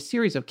in a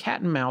series of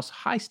cat-and-mouse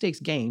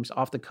high-stakes games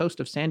off the coast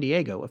of San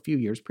Diego a few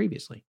years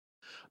previously.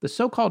 The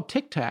so-called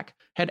Tic Tac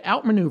had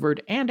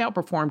outmaneuvered and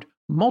outperformed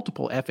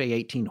multiple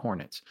FA-18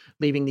 Hornets,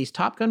 leaving these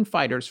Top Gun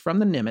fighters from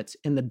the Nimitz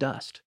in the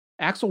dust.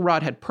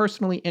 Axelrod had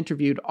personally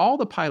interviewed all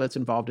the pilots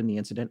involved in the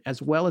incident,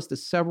 as well as the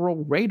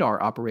several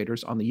radar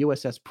operators on the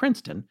USS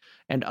Princeton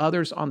and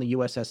others on the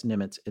USS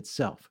Nimitz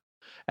itself.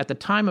 At the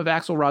time of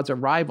Axelrod's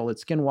arrival at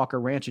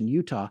Skinwalker Ranch in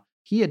Utah,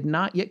 he had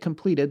not yet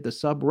completed the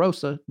Sub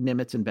Rosa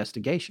Nimitz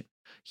investigation.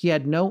 He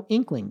had no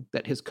inkling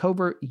that his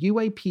covert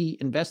UAP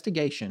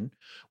investigation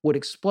would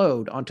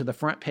explode onto the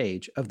front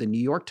page of the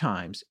New York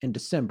Times in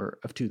December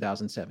of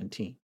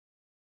 2017.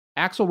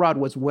 Axelrod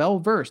was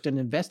well-versed in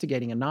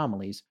investigating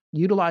anomalies,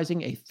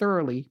 utilizing a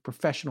thoroughly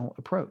professional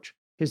approach.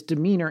 His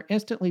demeanor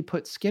instantly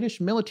put skittish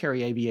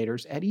military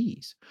aviators at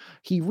ease.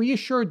 He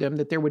reassured them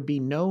that there would be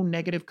no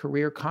negative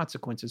career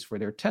consequences for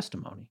their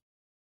testimony.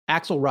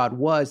 Axelrod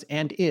was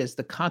and is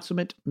the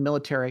consummate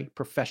military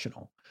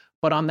professional,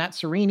 but on that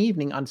serene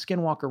evening on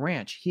Skinwalker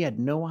Ranch, he had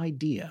no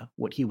idea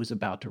what he was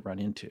about to run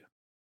into.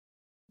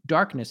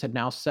 Darkness had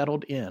now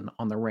settled in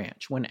on the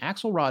ranch. When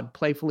Axelrod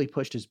playfully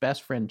pushed his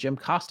best friend Jim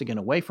Costigan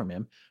away from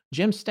him,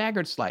 Jim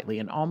staggered slightly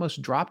and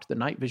almost dropped the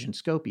night vision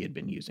scope he had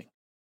been using.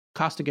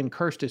 Costigan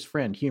cursed his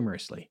friend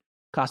humorously.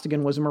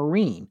 Costigan was a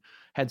Marine,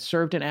 had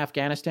served in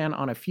Afghanistan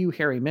on a few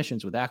hairy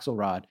missions with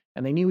Axelrod,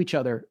 and they knew each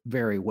other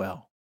very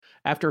well.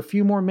 After a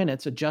few more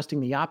minutes adjusting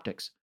the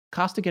optics,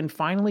 Costigan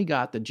finally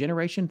got the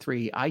Generation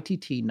 3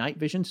 ITT night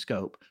vision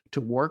scope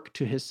to work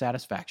to his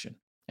satisfaction,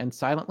 and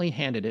silently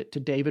handed it to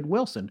David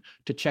Wilson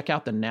to check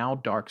out the now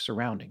dark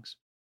surroundings.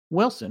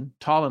 Wilson,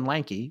 tall and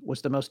lanky,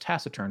 was the most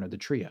taciturn of the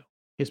trio.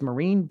 His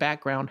Marine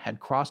background had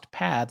crossed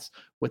paths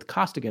with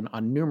Costigan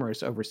on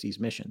numerous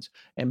overseas missions,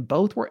 and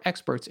both were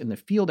experts in the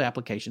field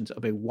applications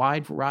of a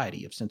wide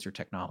variety of sensor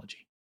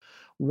technology.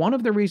 One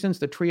of the reasons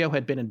the trio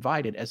had been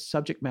invited as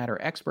subject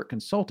matter expert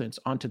consultants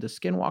onto the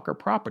Skinwalker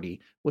property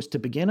was to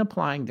begin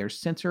applying their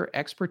sensor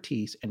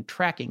expertise and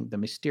tracking the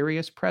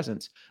mysterious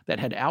presence that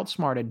had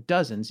outsmarted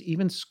dozens,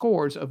 even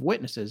scores of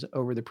witnesses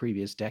over the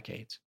previous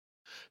decades.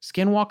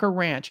 Skinwalker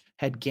Ranch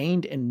had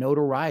gained in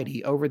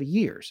notoriety over the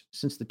years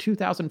since the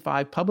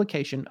 2005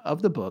 publication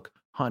of the book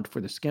Hunt for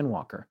the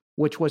Skinwalker,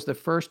 which was the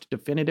first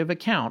definitive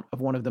account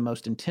of one of the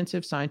most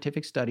intensive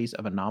scientific studies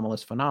of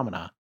anomalous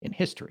phenomena in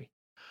history.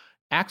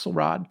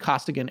 Axelrod,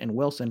 Costigan, and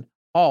Wilson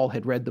all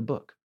had read the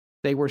book.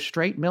 They were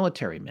straight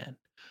military men.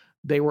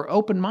 They were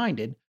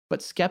open-minded,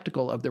 but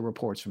skeptical of the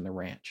reports from the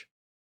ranch.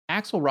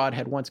 Axelrod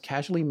had once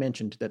casually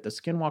mentioned that the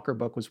Skinwalker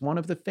book was one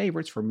of the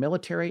favorites for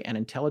military and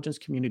intelligence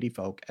community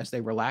folk as they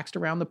relaxed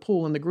around the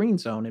pool in the Green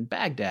Zone in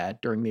Baghdad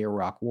during the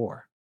Iraq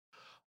War.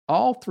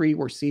 All three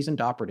were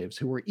seasoned operatives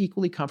who were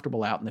equally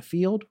comfortable out in the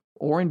field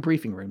or in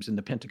briefing rooms in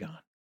the Pentagon.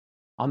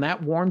 On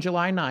that warm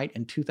July night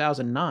in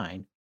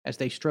 2009, as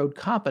they strode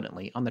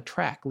confidently on the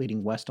track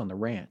leading west on the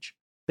ranch,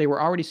 they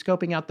were already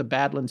scoping out the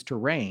Badlands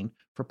terrain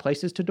for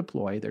places to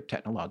deploy their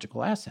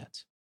technological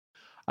assets.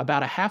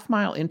 About a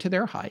half-mile into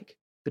their hike,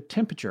 the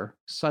temperature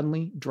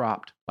suddenly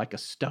dropped like a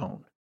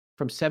stone.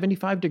 From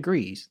 75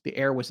 degrees, the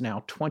air was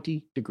now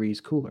 20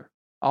 degrees cooler.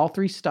 All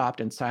three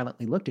stopped and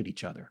silently looked at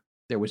each other.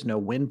 There was no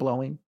wind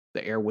blowing,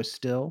 the air was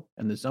still,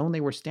 and the zone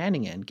they were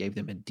standing in gave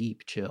them a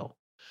deep chill.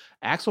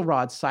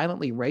 Axelrod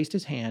silently raised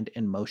his hand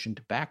and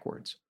motioned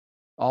backwards.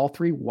 All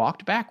three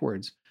walked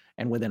backwards,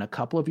 and within a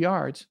couple of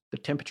yards, the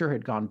temperature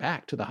had gone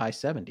back to the high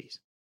 70s.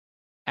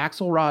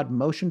 Axelrod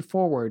motioned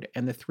forward,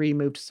 and the three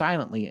moved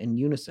silently in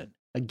unison.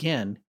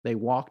 Again, they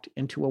walked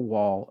into a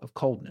wall of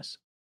coldness.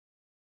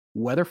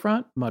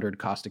 "Weatherfront?" muttered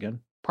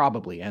Costigan.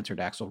 "Probably," answered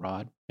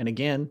Axelrod, and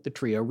again the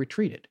trio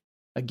retreated.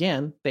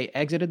 Again, they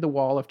exited the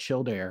wall of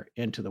chilled air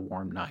into the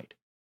warm night.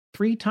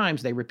 3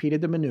 times they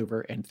repeated the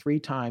maneuver, and 3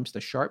 times the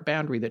sharp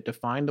boundary that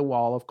defined the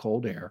wall of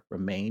cold air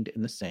remained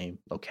in the same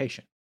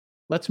location.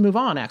 "Let's move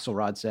on,"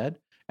 Axelrod said,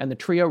 and the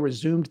trio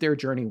resumed their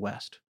journey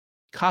west.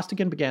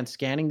 Costigan began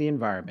scanning the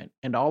environment,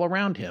 and all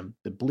around him,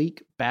 the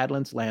bleak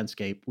Badlands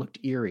landscape looked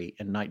eerie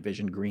and night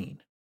vision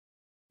green.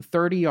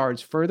 30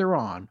 yards further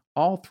on,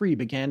 all three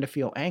began to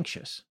feel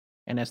anxious,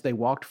 and as they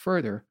walked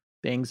further,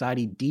 the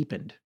anxiety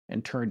deepened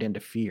and turned into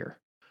fear.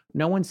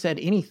 No one said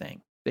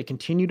anything. They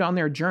continued on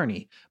their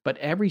journey, but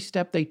every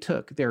step they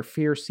took, their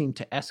fear seemed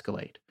to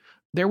escalate.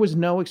 There was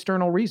no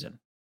external reason.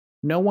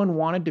 No one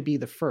wanted to be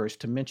the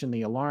first to mention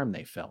the alarm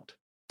they felt.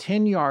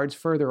 10 yards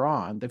further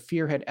on, the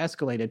fear had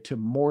escalated to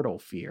mortal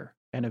fear,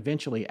 and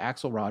eventually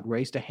Axelrod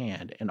raised a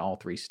hand and all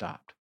three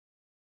stopped.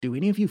 "Do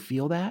any of you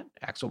feel that?"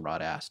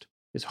 Axelrod asked,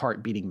 his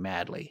heart beating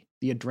madly,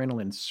 the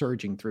adrenaline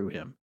surging through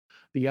him.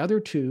 The other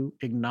two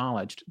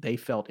acknowledged they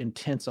felt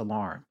intense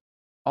alarm.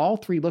 All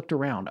three looked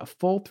around, a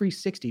full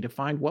 360 to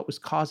find what was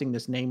causing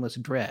this nameless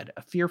dread,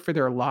 a fear for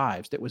their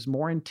lives that was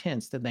more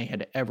intense than they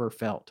had ever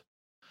felt.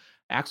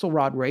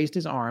 Axelrod raised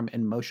his arm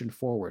and motioned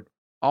forward.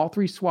 All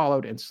three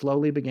swallowed and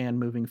slowly began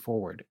moving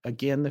forward.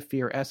 Again, the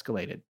fear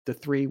escalated. The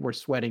three were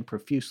sweating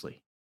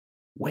profusely.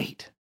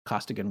 "Wait,"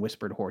 Costigan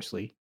whispered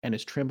hoarsely, and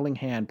his trembling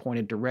hand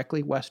pointed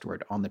directly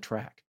westward on the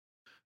track.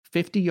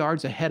 50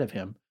 yards ahead of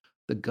him,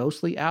 the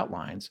ghostly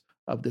outlines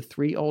of the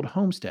three old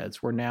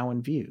homesteads were now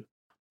in view.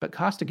 But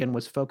Costigan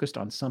was focused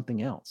on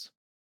something else.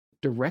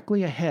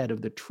 Directly ahead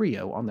of the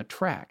trio on the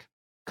track,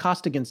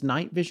 Costigan's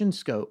night vision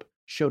scope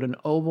showed an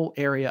oval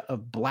area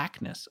of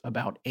blackness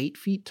about 8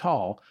 feet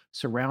tall,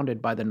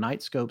 surrounded by the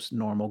night scope's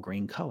normal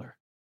green color.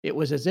 It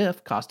was as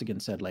if, Costigan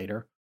said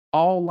later,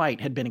 all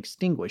light had been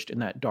extinguished in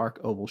that dark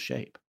oval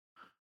shape.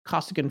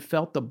 Costigan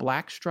felt the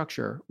black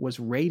structure was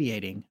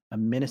radiating a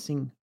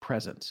menacing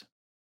presence.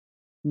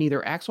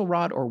 Neither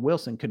Axelrod or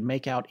Wilson could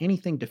make out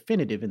anything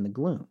definitive in the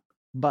gloom,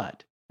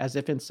 but, as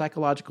if in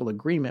psychological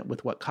agreement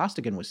with what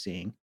Costigan was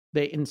seeing,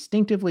 they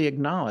instinctively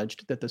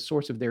acknowledged that the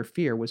source of their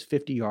fear was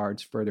 50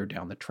 yards further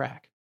down the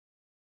track.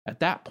 At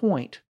that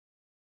point,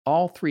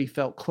 all three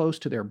felt close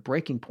to their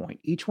breaking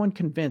point, each one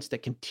convinced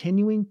that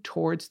continuing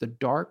towards the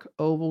dark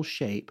oval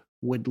shape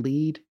would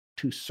lead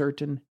to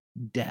certain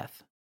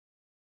death.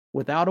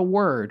 Without a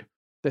word,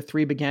 the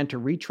three began to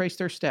retrace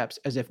their steps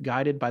as if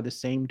guided by the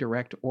same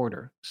direct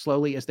order.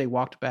 Slowly as they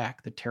walked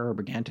back, the terror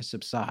began to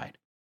subside.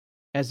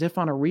 As if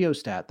on a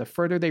rheostat, the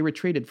further they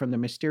retreated from the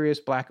mysterious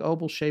black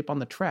oval shape on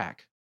the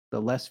track,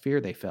 the less fear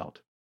they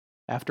felt.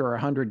 After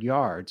 100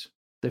 yards,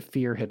 the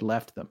fear had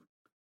left them.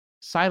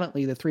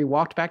 Silently, the three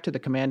walked back to the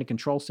Command and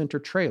Control Center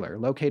trailer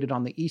located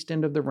on the east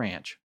end of the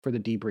ranch for the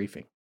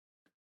debriefing.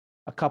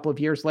 A couple of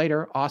years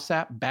later,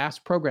 OSAP Bass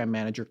program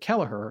manager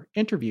Kelleher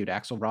interviewed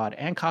Axelrod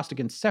and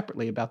Costigan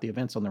separately about the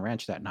events on the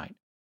ranch that night.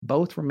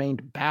 Both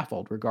remained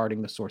baffled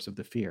regarding the source of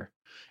the fear,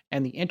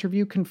 and the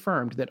interview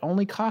confirmed that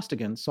only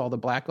Costigan saw the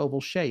black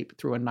oval shape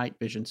through a night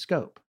vision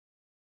scope.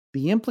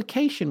 The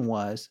implication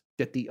was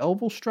that the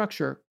oval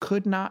structure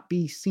could not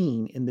be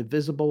seen in the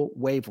visible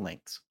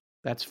wavelengths,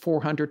 that's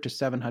 400 to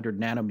 700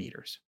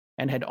 nanometers,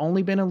 and had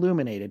only been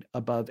illuminated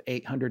above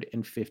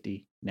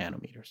 850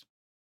 nanometers.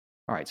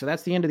 All right, so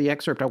that's the end of the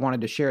excerpt I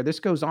wanted to share. This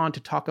goes on to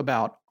talk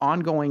about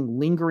ongoing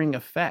lingering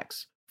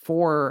effects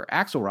for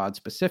Axelrod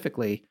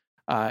specifically,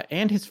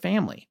 and his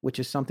family, which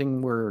is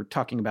something we're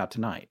talking about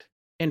tonight.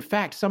 In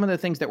fact, some of the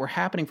things that were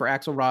happening for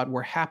Axelrod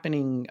were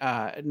happening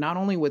not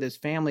only with his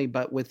family,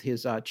 but with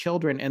his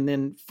children and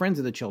then friends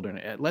of the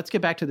children. Let's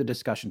get back to the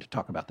discussion to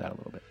talk about that a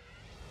little bit.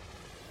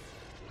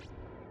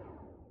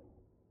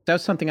 That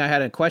was something I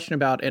had a question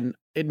about, and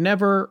it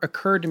never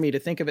occurred to me to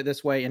think of it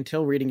this way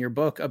until reading your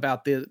book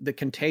about the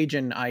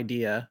contagion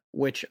idea,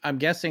 which I'm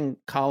guessing,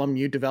 Colm,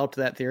 you developed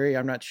that theory.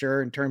 I'm not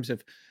sure in terms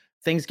of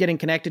things getting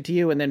connected to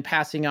you and then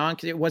passing on.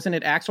 Because wasn't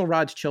it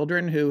Axelrod's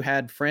children who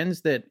had friends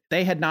that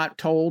they had not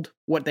told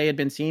what they had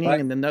been seeing, right?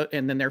 And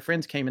then their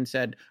friends came and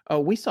said, "Oh,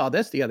 we saw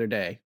this the other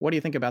day. What do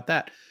you think about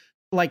that?"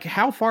 Like,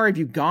 how far have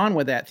you gone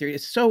with that theory?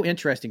 It's so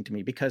interesting to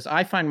me because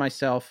I find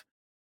myself,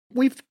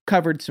 we've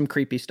covered some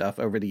creepy stuff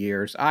over the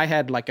years. I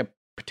had like a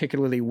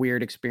particularly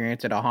weird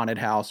experience at a haunted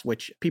house,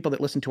 which people that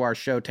listen to our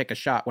show take a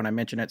shot when I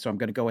mention it. So I'm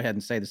going to go ahead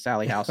and say the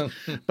Sally house,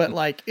 but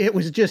like, it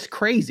was just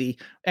crazy.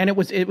 And it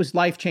was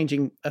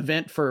life-changing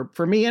event for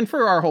me and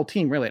for our whole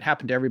team. Really, it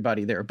happened to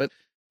everybody there. But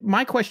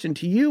my question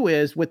to you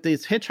is with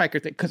this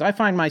hitchhiker thing, because I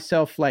find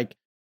myself like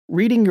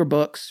reading your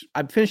books,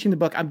 I'm finishing the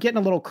book, I'm getting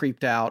a little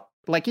creeped out.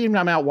 Like even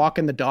I'm out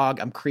walking the dog,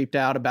 I'm creeped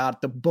out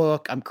about the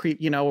book, I'm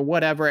creeped, or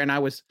whatever. And I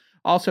was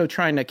also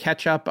trying to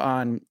catch up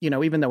on,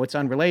 even though it's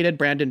unrelated,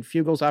 Brandon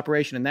Fugel's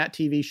operation in that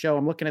TV show.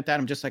 I'm looking at that.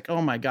 I'm just like,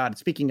 oh my God.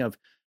 Speaking of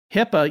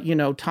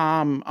HIPAA,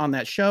 Tom on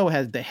that show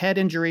has the head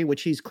injury,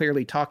 which he's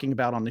clearly talking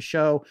about on the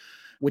show,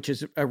 which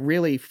is a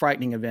really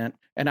frightening event.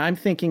 And I'm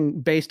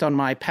thinking based on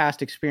my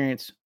past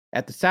experience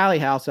at the Sally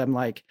house, I'm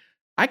like,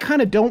 I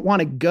kind of don't want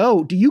to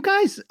go. Do you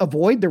guys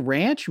avoid the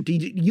ranch?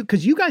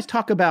 Because you guys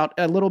talk about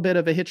a little bit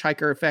of a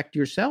hitchhiker effect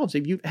yourselves.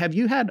 Have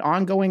you had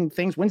ongoing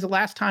things? When's the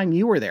last time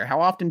you were there? How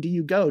often do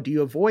you go? Do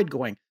you avoid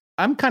going?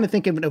 I'm kind of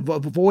thinking of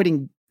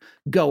avoiding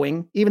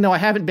going, even though I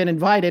haven't been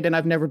invited and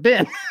I've never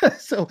been.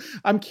 So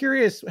I'm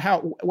curious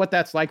what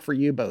that's like for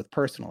you both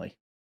personally.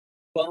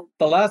 Well,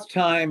 the last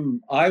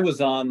time I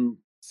was on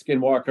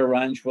Skinwalker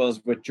Ranch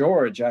was with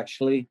George,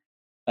 actually.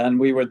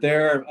 And we were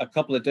there a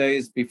couple of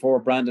days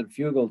before Brandon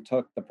Fugel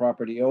took the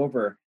property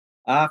over,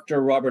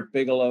 after Robert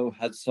Bigelow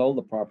had sold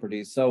the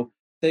property. So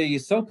the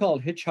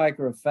so-called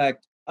hitchhiker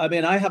effect, I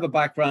mean, I have a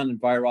background in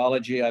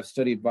virology. I've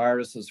studied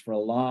viruses for a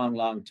long,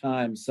 long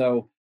time.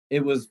 So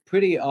it was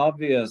pretty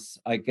obvious,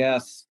 I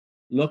guess,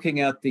 looking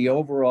at the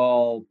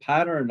overall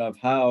pattern of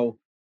how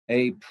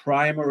a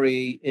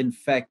primary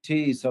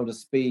infectee, so to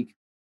speak,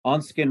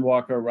 on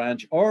Skinwalker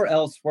Ranch or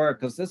elsewhere,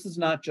 because this is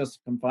not just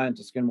confined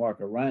to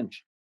Skinwalker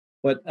Ranch,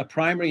 but a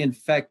primary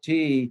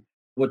infectee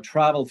would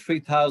travel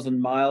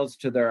 3,000 miles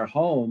to their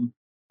home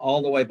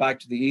all the way back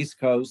to the East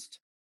Coast,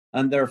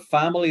 and their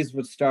families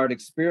would start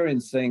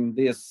experiencing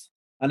this.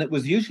 And it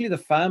was usually the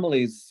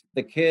families,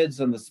 the kids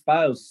and the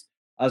spouse,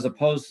 as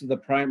opposed to the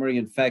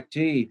primary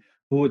infectee,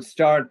 who would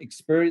start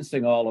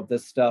experiencing all of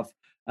this stuff.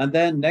 And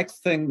then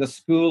next thing, the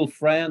school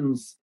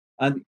friends,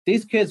 and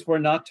these kids were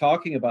not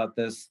talking about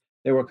this.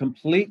 They were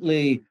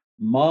completely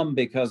mum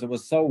because it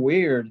was so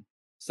weird.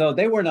 So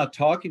they were not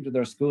talking to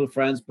their school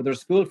friends, but their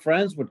school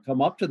friends would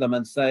come up to them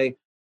and say,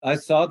 I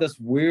saw this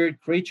weird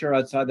creature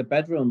outside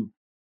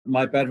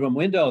my bedroom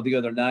window the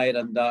other night,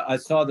 and I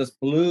saw this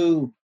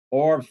blue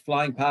orb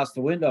flying past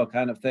the window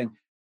kind of thing.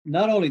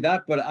 Not only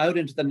that, but out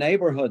into the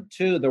neighborhood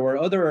too. There were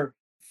other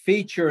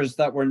features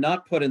that were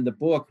not put in the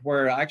book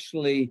where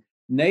actually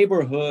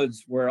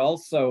neighborhoods were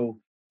also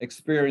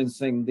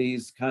experiencing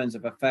these kinds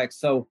of effects.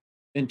 So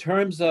in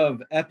terms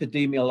of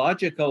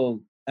epidemiological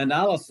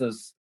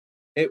analysis,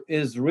 it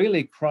is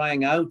really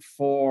crying out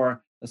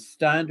for a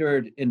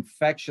standard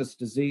infectious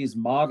disease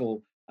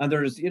model. And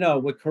there's,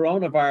 with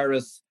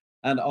coronavirus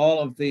and all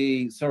of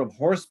the sort of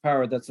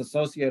horsepower that's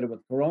associated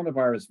with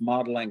coronavirus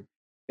modeling,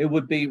 it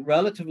would be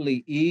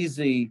relatively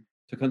easy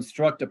to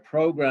construct a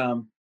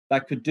program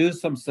that could do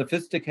some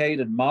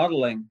sophisticated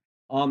modeling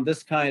on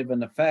this kind of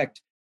an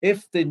effect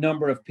if the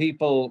number of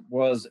people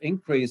was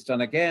increased.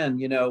 And again,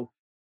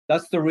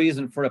 that's the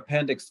reason for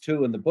Appendix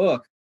 2 in the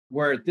book,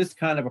 where this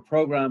kind of a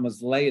program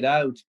is laid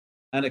out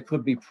and it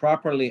could be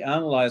properly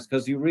analyzed,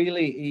 because you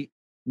really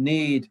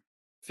need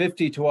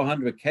 50 to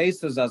 100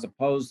 cases as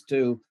opposed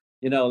to,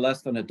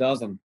 less than a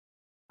dozen.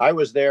 I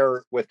was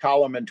there with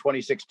Colum in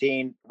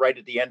 2016, right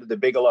at the end of the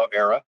Bigelow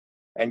era,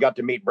 and got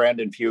to meet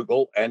Brandon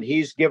Fugel. And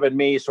he's given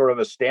me sort of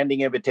a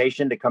standing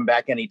invitation to come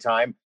back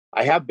anytime.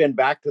 I have been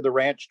back to the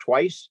ranch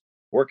twice,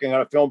 working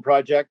on a film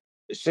project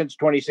since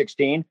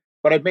 2016,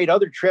 but I've made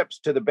other trips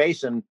to the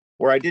basin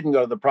where I didn't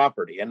go to the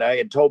property. And I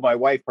had told my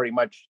wife pretty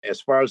much,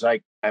 as far as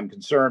I am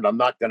concerned, I'm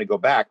not going to go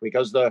back,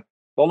 because the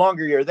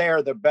longer you're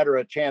there, the better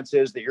a chance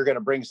is that you're going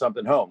to bring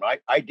something home.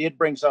 I did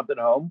bring something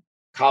home.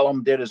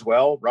 Colum did as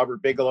well.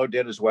 Robert Bigelow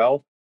did as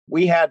well.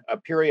 We had a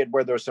period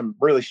where there were some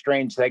really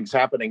strange things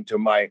happening to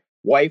my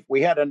wife.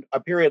 We had a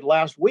period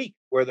last week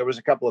where there was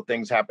a couple of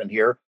things happened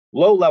here.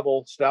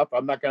 Low-level stuff.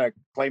 I'm not going to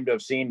claim to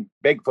have seen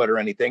Bigfoot or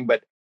anything,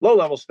 but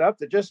low-level stuff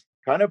that just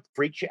kind of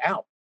freaks you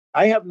out.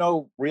 I have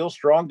no real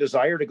strong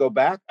desire to go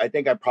back. I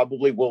think I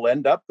probably will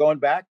end up going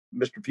back.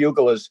 Mr.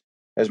 Fugel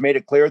has made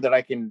it clear that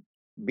I can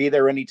be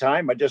there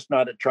anytime. I'm just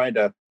not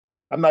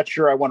I'm not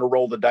sure I want to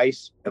roll the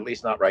dice, at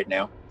least not right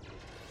now.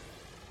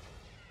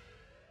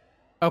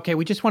 Okay,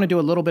 we just want to do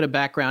a little bit of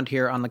background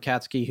here on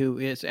Lekatsky, who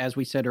is, as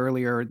we said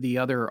earlier, the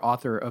other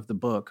author of the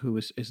book, who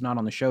is not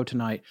on the show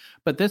tonight.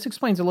 But this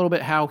explains a little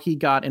bit how he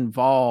got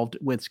involved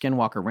with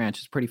Skinwalker Ranch.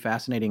 It's pretty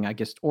fascinating, I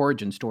guess,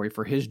 origin story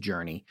for his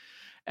journey.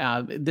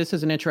 This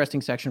is an interesting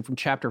section from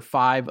chapter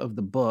 5 of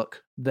the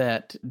book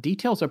that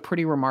details a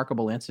pretty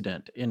remarkable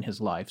incident in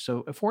his life.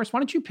 So, Forrest, why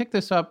don't you pick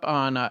this up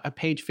on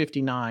page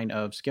 59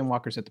 of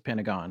Skinwalkers at the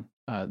Pentagon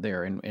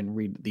there and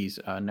read these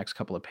next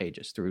couple of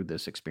pages through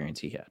this experience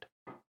he had.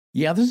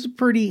 Yeah, this is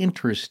pretty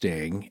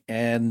interesting,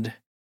 and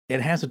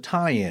it has a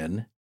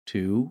tie-in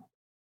to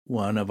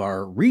one of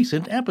our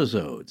recent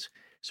episodes.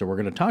 So we're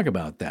going to talk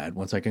about that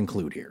once I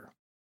conclude here.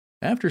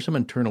 After some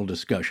internal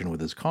discussion with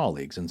his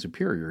colleagues and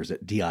superiors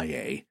at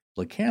DIA,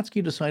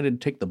 Lekatsky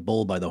decided to take the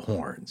bull by the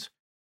horns.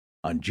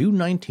 On June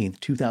 19,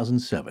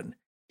 2007,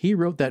 he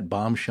wrote that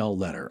bombshell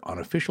letter on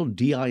official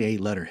DIA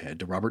letterhead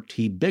to Robert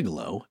T.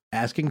 Bigelow,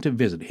 asking to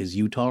visit his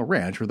Utah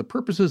ranch for the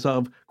purposes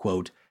of,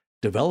 quote,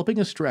 developing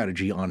a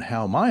strategy on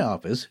how my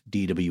office,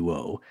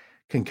 DWO,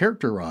 can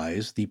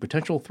characterize the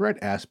potential threat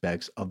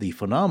aspects of the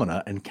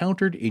phenomena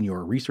encountered in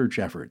your research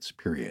efforts,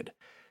 period.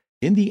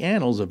 In the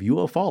annals of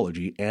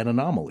ufology and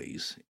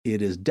anomalies,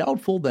 it is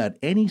doubtful that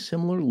any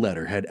similar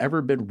letter had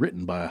ever been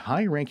written by a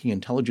high-ranking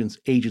intelligence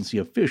agency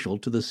official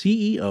to the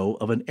CEO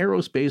of an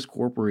aerospace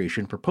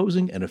corporation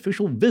proposing an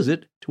official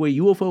visit to a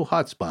UFO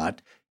hotspot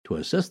to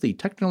assess the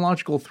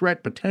technological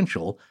threat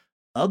potential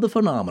of the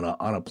phenomena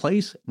on a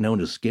place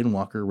known as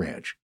Skinwalker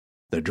Ranch.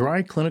 The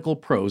dry clinical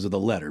prose of the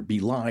letter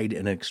belied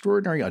an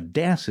extraordinary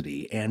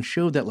audacity and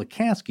showed that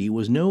Lekatsky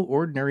was no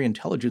ordinary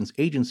intelligence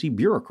agency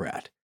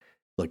bureaucrat.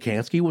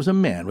 Lekatsky was a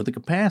man with the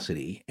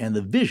capacity and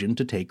the vision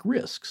to take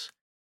risks.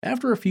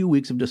 After a few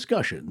weeks of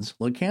discussions,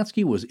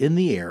 Lekatsky was in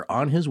the air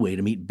on his way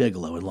to meet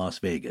Bigelow in Las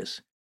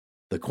Vegas.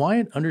 The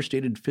quiet,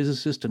 understated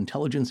physicist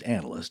intelligence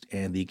analyst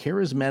and the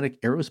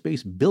charismatic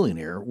aerospace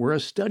billionaire were a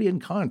study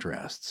in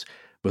contrasts,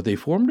 but they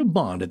formed a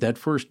bond at that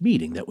first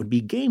meeting that would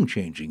be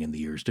game-changing in the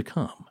years to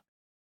come.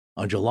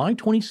 On July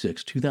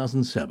 26,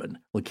 2007,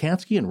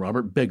 Lekatsky and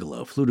Robert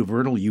Bigelow flew to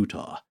Vernal,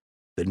 Utah.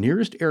 the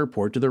nearest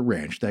airport to the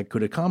ranch that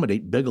could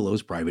accommodate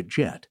Bigelow's private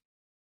jet.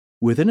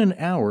 Within an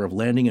hour of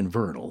landing in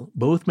Vernal,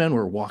 both men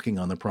were walking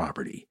on the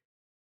property.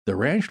 The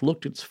ranch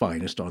looked its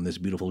finest on this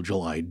beautiful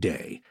July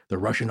day. The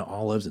Russian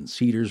olives and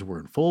cedars were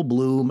in full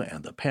bloom,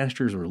 and the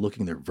pastures were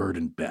looking their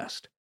verdant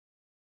best.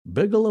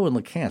 Bigelow and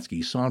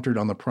Lekatsky sauntered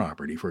on the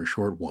property for a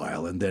short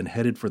while and then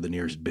headed for the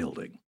nearest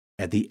building.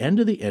 At the end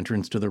of the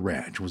entrance to the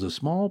ranch was a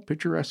small,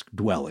 picturesque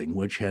dwelling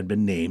which had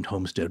been named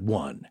Homestead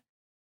 1.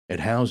 It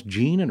housed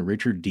Gene and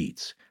Richard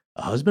Dietz,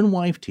 a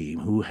husband-wife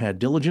team who had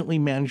diligently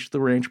managed the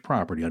ranch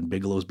property on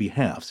Bigelow's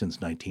behalf since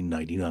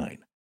 1999.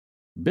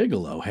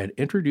 Bigelow had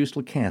introduced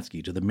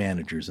Lekatsky to the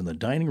managers in the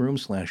dining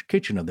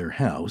room/kitchen of their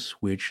house,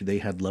 which they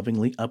had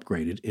lovingly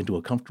upgraded into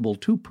a comfortable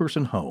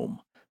two-person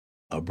home.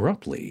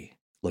 Abruptly,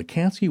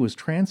 Lekatsky was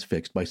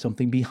transfixed by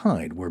something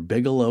behind where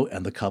Bigelow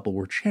and the couple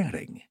were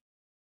chatting.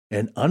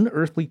 An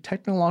unearthly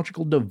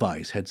technological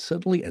device had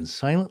suddenly and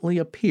silently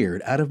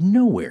appeared out of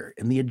nowhere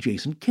in the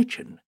adjacent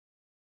kitchen.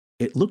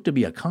 It looked to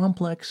be a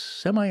complex,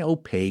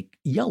 semi-opaque,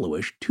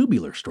 yellowish,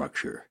 tubular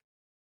structure.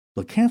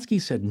 Lekatsky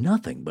said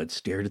nothing but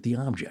stared at the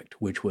object,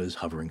 which was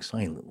hovering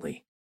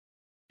silently.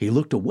 He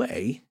looked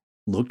away,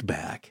 looked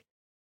back,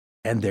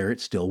 and there it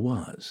still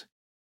was.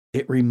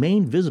 It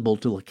remained visible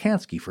to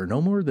Lekatsky for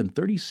no more than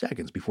 30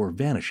 seconds before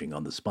vanishing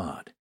on the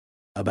spot.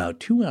 About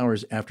 2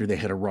 hours after they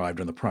had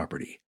arrived on the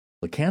property,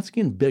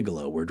 Lekatsky and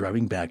Bigelow were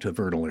driving back to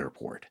Vernal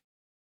Airport.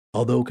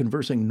 Although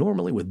conversing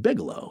normally with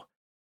Bigelow,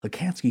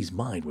 Lekatsky's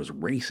mind was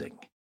racing.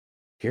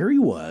 Here he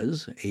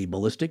was, a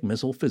ballistic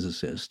missile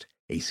physicist,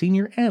 a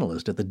senior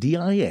analyst at the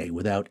DIA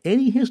without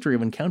any history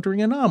of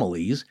encountering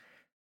anomalies,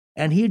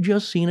 and he had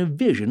just seen a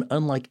vision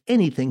unlike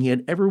anything he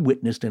had ever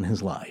witnessed in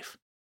his life.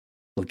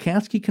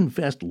 Lekatsky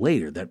confessed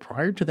later that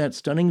prior to that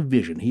stunning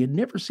vision, he had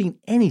never seen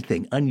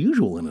anything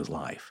unusual in his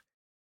life.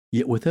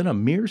 Yet within a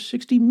mere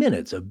 60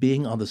 minutes of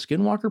being on the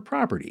Skinwalker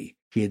property,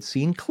 he had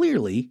seen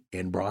clearly,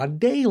 in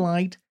broad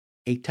daylight,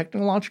 a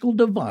technological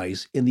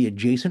device in the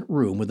adjacent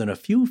room within a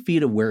few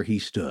feet of where he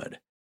stood.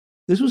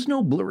 This was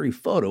no blurry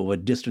photo of a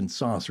distant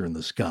saucer in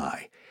the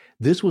sky.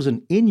 This was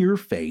an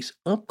in-your-face,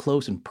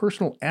 up-close and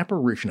personal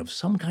apparition of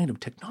some kind of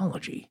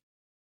technology.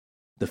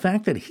 The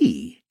fact that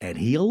he, and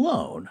he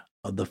alone,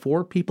 of the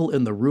 4 people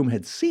in the room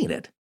had seen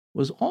it,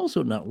 was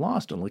also not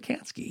lost on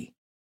Lekatsky.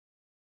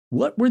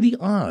 What were the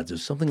odds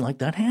of something like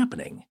that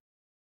happening?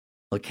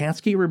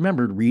 Lekatsky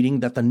remembered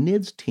reading that the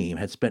NIDS team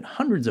had spent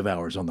hundreds of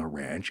hours on the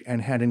ranch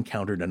and had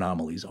encountered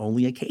anomalies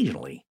only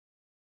occasionally.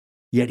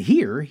 Yet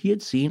here he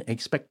had seen a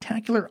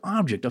spectacular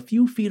object a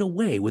few feet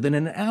away within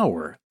an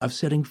hour of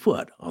setting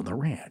foot on the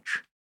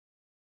ranch.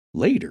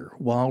 Later,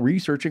 while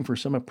researching for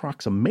some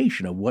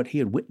approximation of what he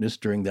had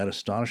witnessed during that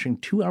astonishing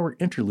 2-hour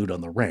interlude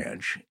on the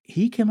ranch,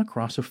 he came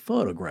across a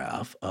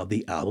photograph of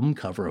the album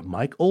cover of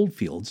Mike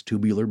Oldfield's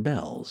Tubular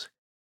Bells.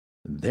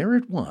 There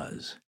it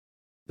was.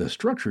 The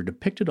structure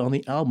depicted on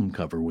the album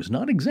cover was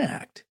not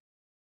exact,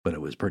 but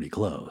it was pretty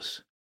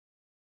close.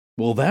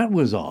 Well, that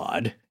was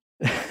odd.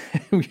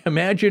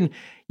 Imagine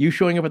you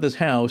showing up at this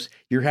house,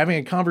 you're having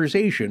a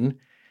conversation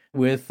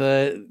with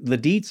the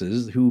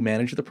Dietzes who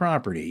manage the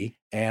property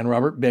and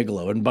Robert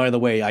Bigelow. And by the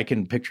way, I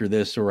can picture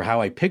this, or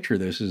how I picture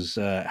this is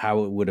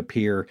how it would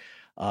appear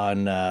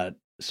on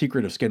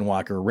Secret of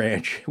Skinwalker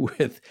Ranch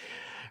with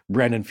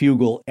Brandon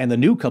Fugel and the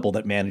new couple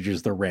that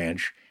manages the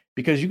ranch,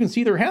 because you can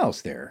see their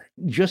house there.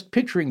 Just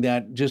picturing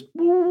that,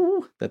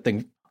 that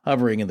thing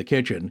hovering in the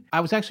kitchen. I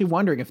was actually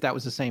wondering if that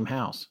was the same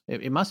house.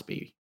 It must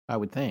be, I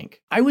would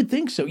think. I would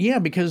think so, yeah,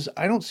 because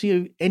I don't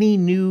see any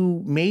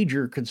new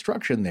major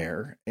construction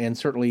there, and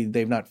certainly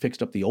they've not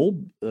fixed up the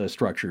old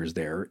structures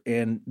there,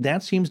 and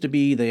that seems to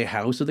be the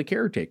house of the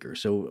caretaker,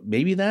 so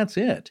maybe that's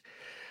it.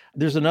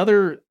 There's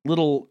another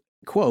little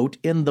quote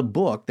in the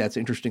book that's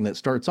interesting that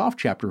starts off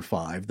chapter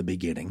 5, the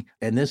beginning,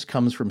 and this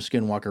comes from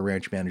Skinwalker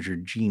Ranch manager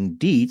Jean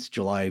Dietz,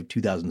 July of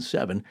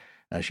 2007.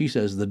 She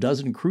says, "The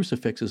dozen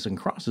crucifixes and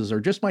crosses are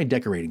just my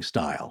decorating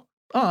style.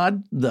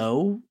 Odd,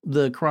 though,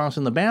 the cross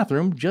in the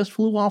bathroom just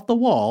flew off the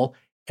wall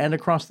and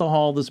across the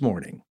hall this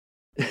morning."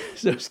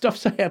 So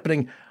stuff's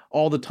happening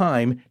all the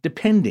time,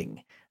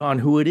 depending on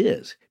who it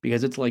is,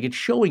 because it's like it's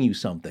showing you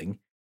something,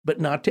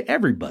 but not to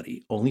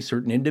everybody, only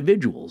certain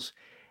individuals.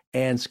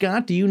 And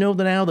Scott, do you know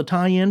now the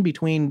tie-in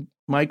between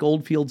Mike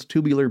Oldfield's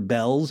Tubular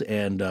Bells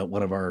and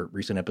one of our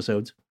recent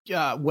episodes?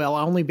 Well,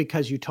 only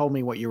because you told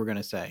me what you were going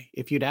to say.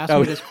 If you'd asked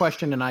me this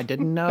question and I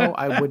didn't know,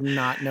 I would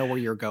not know where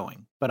you're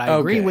going. But I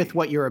agree with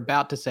what you're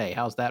about to say.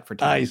 How's that for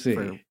time? I see.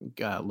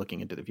 For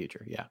looking into the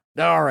future? Yeah.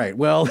 All right.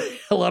 Well,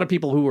 a lot of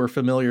people who are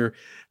familiar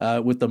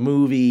with the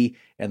movie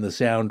and the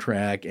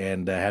soundtrack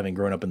and having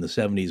grown up in the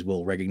 70s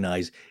will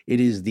recognize it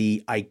is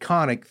the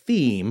iconic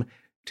theme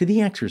to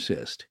The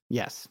Exorcist.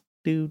 Yes.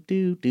 Do,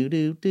 do, do,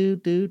 do, do,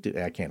 do,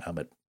 do. I can't hum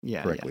it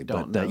correctly,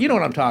 but you know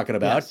what I'm talking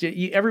about.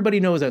 Yes.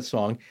 Everybody knows that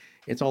song.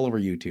 It's all over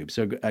YouTube,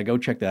 so go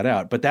check that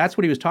out. But that's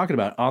what he was talking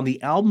about. On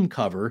the album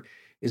cover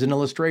is an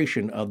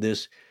illustration of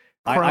this.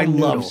 I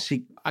love.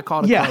 I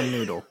call it a chrome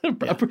noodle.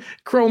 A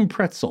chrome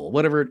pretzel,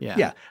 whatever.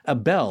 Yeah, a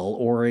bell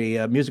or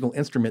a musical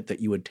instrument that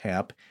you would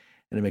tap,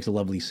 and it makes a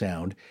lovely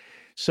sound.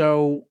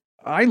 So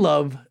I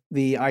love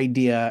the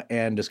idea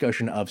and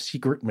discussion of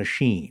secret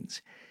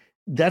machines.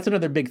 That's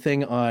another big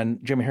thing on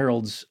Jim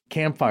Harold's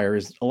Campfire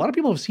is a lot of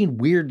people have seen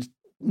weird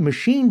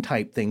machine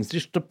type things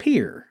just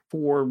appear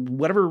for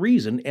whatever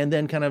reason and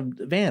then kind of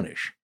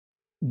vanish.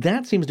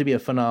 That seems to be a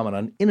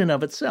phenomenon in and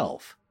of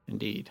itself.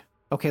 Indeed.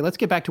 Okay, let's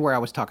get back to where I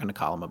was talking to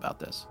Colin about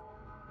this.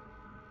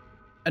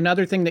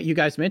 Another thing that you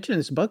guys mentioned in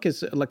this book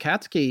is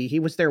Lakatsky. He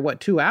was there,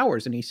 2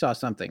 hours, and he saw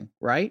something,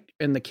 right?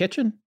 In the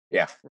kitchen?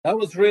 Yeah. That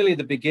was really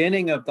the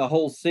beginning of the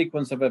whole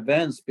sequence of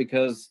events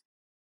because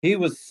he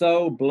was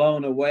so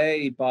blown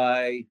away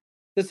by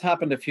this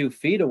happened a few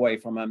feet away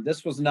from him.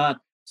 This was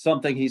not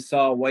something he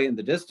saw away in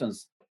the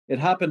distance. It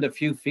happened a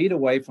few feet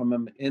away from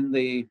him in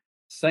the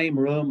same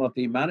room of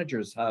the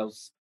manager's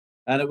house.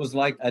 And it was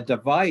like a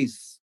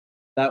device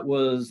that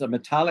was a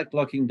metallic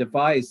looking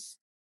device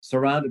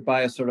surrounded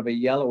by a sort of a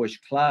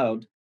yellowish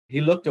cloud.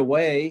 He looked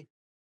away,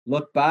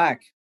 looked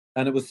back,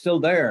 and it was still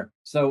there.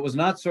 So it was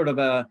not sort of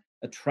a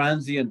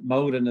transient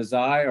mode in his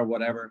eye or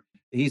whatever.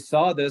 He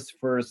saw this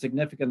for a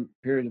significant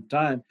period of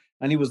time,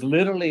 and he was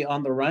literally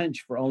on the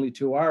ranch for only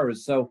 2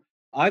 hours. So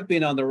I've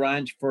been on the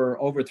ranch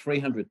for over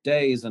 300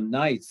 days and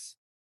nights,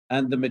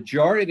 and the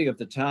majority of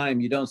the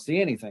time you don't see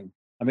anything.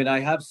 I mean,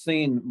 I have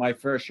seen my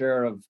fair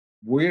share of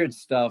weird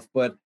stuff,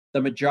 but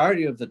the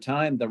majority of the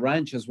time, the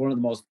ranch is one of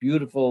the most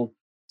beautiful,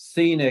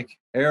 scenic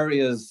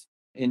areas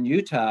in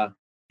Utah.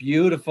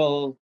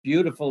 Beautiful,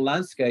 beautiful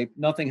landscape.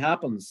 Nothing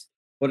happens,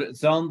 but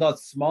it's on that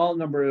small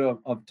number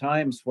of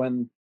times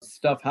when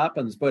stuff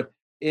happens. But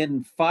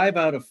in 5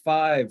 out of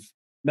 5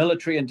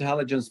 military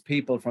intelligence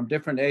people from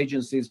different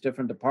agencies,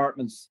 different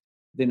departments,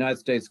 the United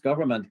States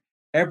government,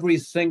 every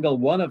single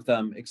one of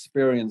them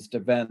experienced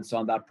events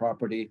on that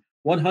property.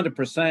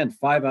 100%,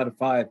 5 out of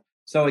 5.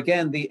 So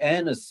again, the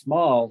N is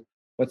small,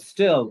 but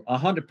still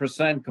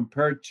 100%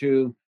 compared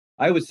to,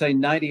 I would say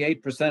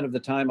 98% of the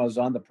time I was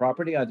on the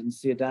property, I didn't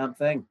see a damn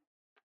thing.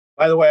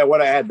 By the way, I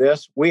want to add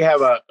this. We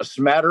have a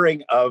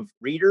smattering of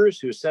readers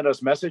who sent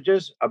us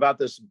messages about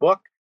this book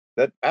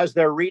that as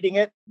they're reading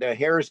it, the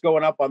hair is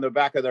going up on the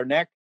back of their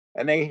neck,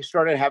 and they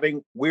started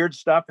having weird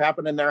stuff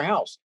happen in their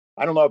house.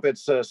 I don't know if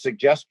it's a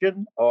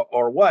suggestion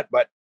or what,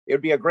 but it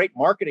would be a great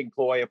marketing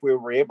ploy if we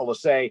were able to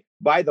say,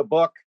 buy the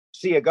book,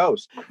 see a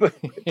ghost.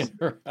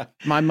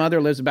 My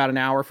mother lives about an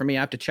hour from me.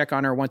 I have to check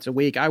on her once a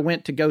week. I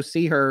went to go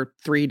see her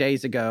 3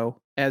 days ago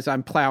as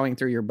I'm plowing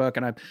through your book,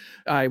 and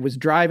I was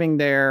driving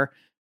there,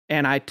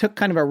 and I took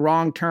kind of a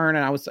wrong turn,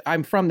 and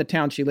I'm from the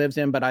town she lives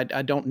in, but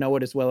I don't know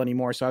it as well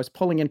anymore. So I was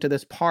pulling into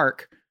this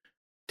park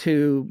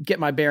to get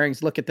my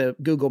bearings, look at the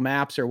Google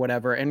Maps or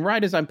whatever. And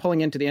right as I'm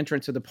pulling into the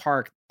entrance of the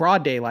park,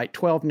 broad daylight,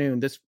 12 noon,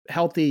 this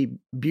healthy,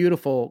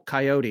 beautiful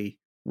coyote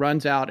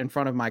runs out in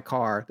front of my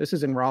car. This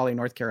is in Raleigh,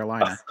 North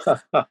Carolina.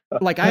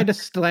 Like I had to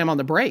slam on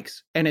the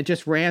brakes and it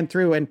just ran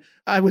through. And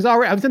I was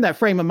in that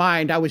frame of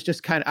mind. I was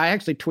just I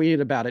actually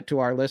tweeted about it to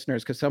our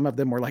listeners because some of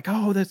them were like,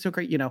 oh, that's so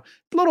great. You know,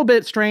 a little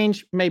bit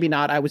strange, maybe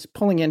not. I was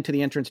pulling into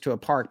the entrance to a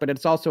park, but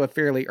it's also a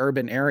fairly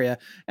urban area.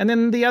 And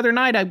then the other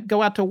night I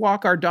go out to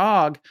walk our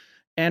dog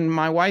and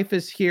my wife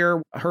is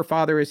here. Her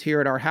father is here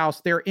at our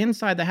house. They're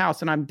inside the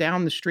house and I'm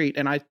down the street.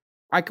 And I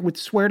would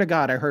swear to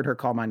God, I heard her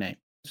call my name.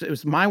 It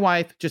was my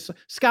wife, just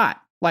Scott,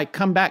 like,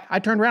 come back. I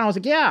turned around. I was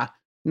like, yeah,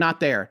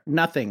 not there.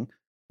 Nothing.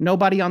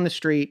 Nobody on the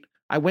street.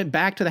 I went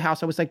back to the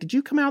house. I was like, did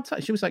you come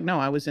outside? She was like, no,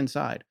 I was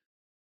inside.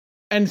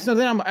 And so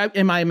then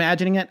am I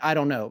imagining it? I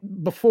don't know.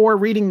 Before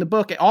reading the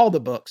book, all the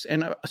books,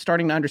 and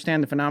starting to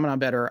understand the phenomenon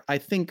better, I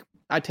think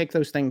I take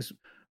those things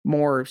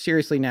more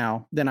seriously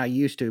now than I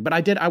used to. But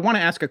I want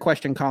to ask a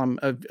question, Colin,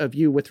 of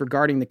you with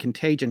regarding the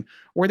contagion.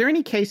 Were there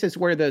any cases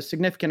where the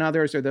significant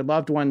others or the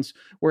loved ones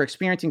were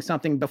experiencing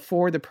something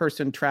before the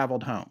person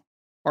traveled home?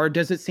 Or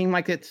does it seem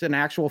like it's an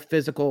actual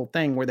physical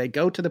thing where they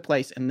go to the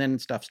place and then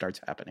stuff starts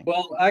happening?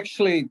 Well,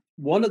 actually,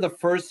 one of the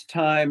first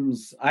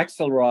times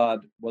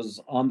Axelrod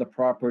was on the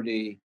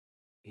property,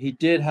 he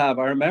did have,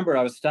 I remember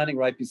I was standing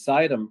right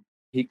beside him.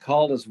 He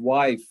called his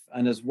wife,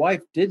 and his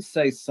wife did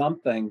say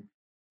something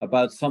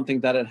about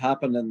something that had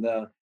happened and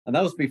that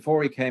was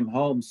before he came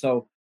home.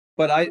 So,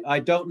 but I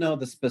don't know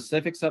the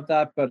specifics of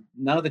that. But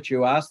now that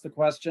you asked the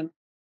question,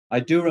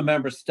 I do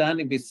remember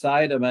standing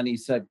beside him and he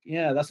said,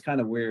 yeah, that's kind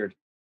of weird,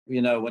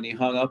 you know, when he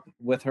hung up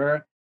with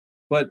her.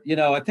 But, you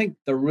know, I think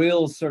the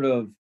real sort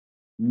of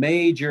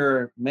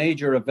major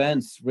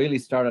events really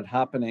started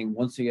happening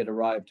once he had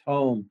arrived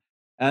home.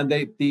 And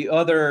the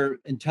other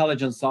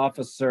intelligence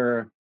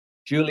officer,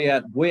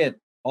 Juliet Witt,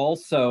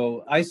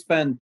 also, I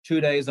spent 2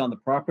 days on the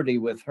property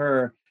with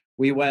her.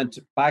 We went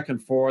back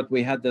and forth.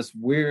 We had this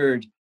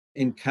weird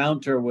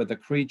encounter with a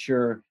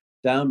creature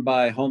down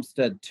by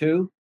Homestead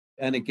 2.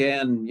 And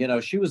again, you know,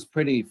 she was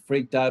pretty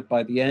freaked out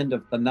by the end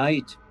of the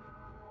night.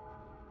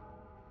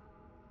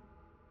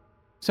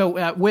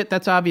 So Witt,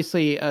 that's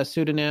obviously a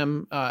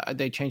pseudonym.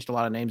 They changed a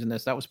lot of names in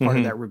this. That was part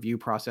of that review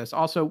process.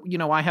 Also, you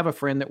know, I have a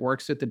friend that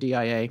works at the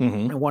DIA.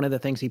 And one of the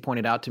things he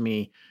pointed out to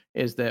me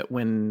is that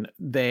when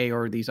they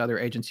or these other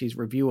agencies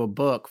review a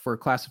book for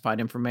classified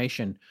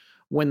information,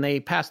 when they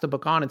pass the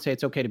book on and say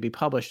it's okay to be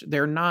published,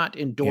 they're not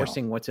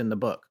endorsing what's in the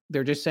book.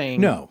 They're just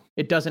saying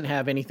it doesn't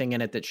have anything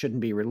in it that shouldn't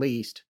be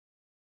released.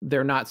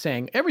 They're not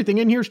saying everything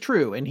in here is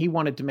true. And he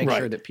wanted to make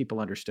sure that people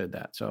understood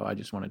that. So I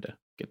just wanted to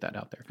get that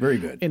out there. Very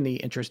good. In the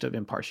interest of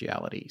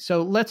impartiality.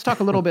 So let's talk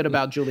a little bit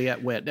about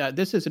Juliette Witt.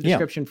 This is a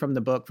description from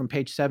the book, from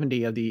page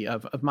 70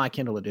 of my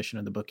Kindle edition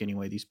of the book.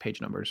 Anyway, these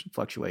page numbers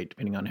fluctuate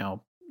depending on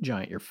how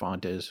giant your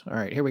font is. All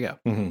right, here we go.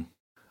 Mm-hmm.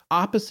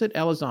 Opposite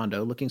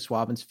Elizondo, looking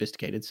suave and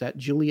sophisticated, sat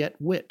Juliette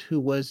Witt, who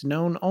was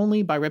known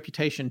only by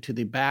reputation to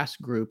the Bass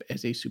Group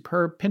as a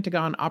superb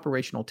Pentagon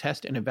operational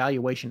test and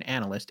evaluation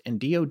analyst and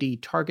DoD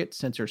target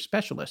sensor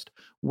specialist,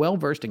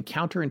 well-versed in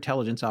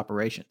counterintelligence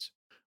operations.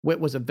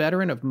 Witt was a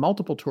veteran of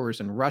multiple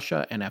tours in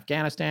Russia and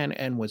Afghanistan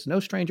and was no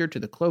stranger to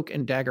the cloak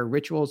and dagger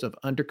rituals of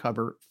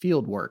undercover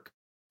field work.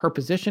 Her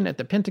position at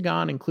the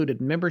Pentagon included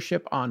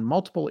membership on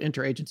multiple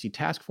interagency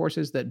task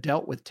forces that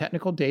dealt with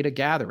technical data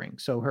gathering,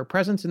 so her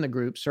presence in the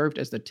group served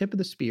as the tip of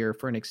the spear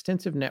for an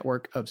extensive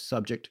network of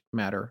subject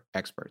matter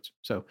experts.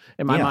 So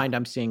in my mind,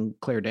 I'm seeing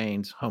Claire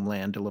Danes'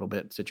 Homeland a little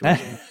bit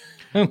situation.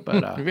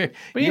 But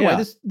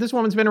anyway, this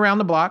woman's been around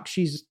the block.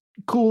 She's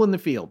cool in the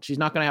field. She's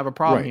not going to have a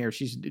problem here.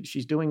 She's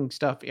doing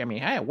stuff. I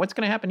mean, hey, what's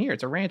going to happen here?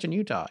 It's a ranch in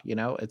Utah, you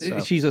know.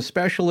 She's a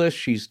specialist.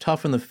 She's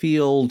tough in the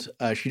field.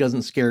 She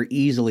doesn't scare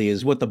easily,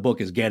 is what the book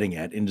is getting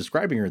at in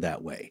describing her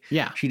that way.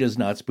 Yeah, she does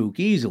not spook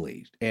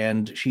easily,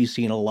 and she's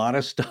seen a lot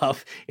of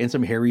stuff in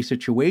some hairy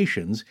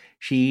situations.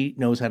 She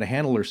knows how to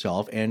handle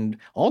herself, and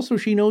also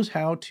she knows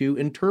how to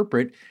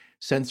interpret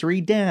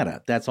sensory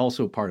data. That's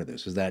also part of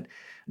this.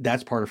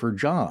 That's part of her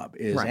job,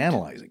 is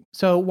analyzing.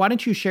 So why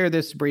don't you share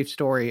this brief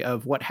story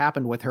of what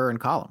happened with her and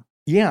Colum?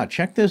 Yeah,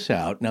 check this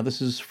out. Now,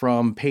 this is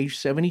from page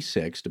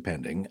 76,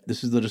 depending.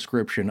 This is the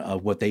description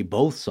of what they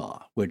both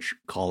saw, which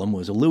Colum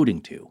was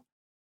alluding to.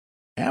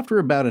 After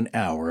about an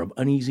hour of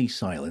uneasy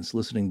silence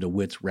listening to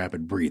Witt's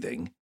rapid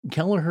breathing,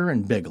 Kelleher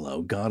and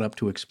Bigelow got up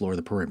to explore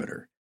the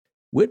perimeter.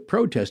 Witt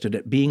protested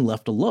at being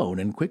left alone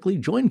and quickly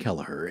joined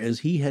Kelleher as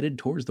he headed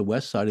towards the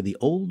west side of the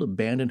old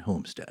abandoned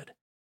homestead.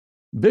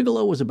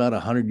 Bigelow was about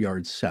 100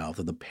 yards south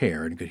of the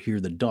pair and could hear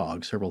the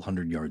dog several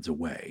hundred yards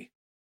away.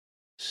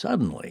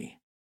 Suddenly,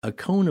 a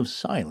cone of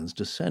silence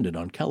descended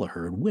on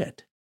Kelleher and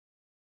Witt.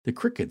 The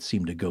crickets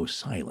seemed to go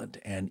silent,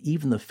 and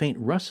even the faint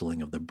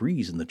rustling of the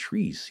breeze in the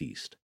trees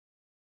ceased.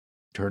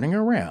 Turning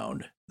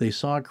around, they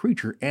saw a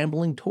creature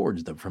ambling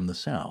towards them from the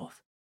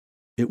south.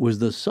 It was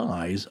the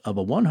size of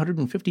a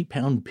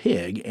 150-pound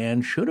pig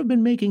and should have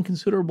been making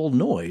considerable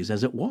noise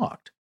as it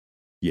walked.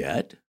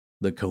 Yet,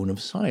 the cone of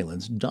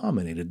silence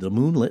dominated the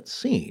moonlit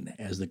scene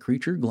as the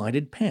creature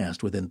glided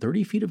past within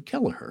 30 feet of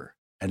Kelleher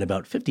and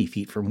about 50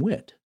 feet from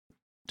Witt.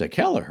 To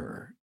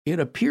Kelleher, it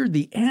appeared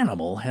the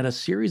animal had a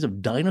series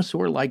of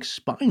dinosaur-like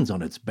spines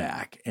on its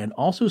back and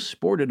also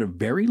sported a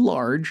very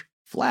large,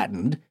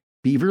 flattened,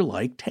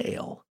 beaver-like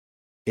tail.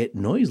 It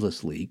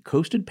noiselessly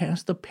coasted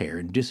past the pair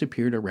and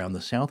disappeared around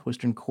the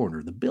southwestern corner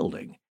of the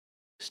building,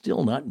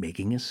 still not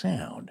making a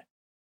sound.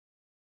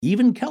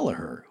 Even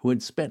Kelleher, who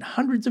had spent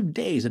hundreds of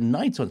days and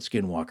nights on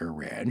Skinwalker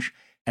Ranch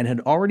and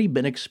had already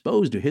been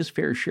exposed to his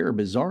fair share of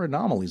bizarre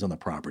anomalies on the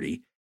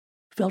property,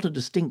 felt a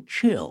distinct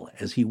chill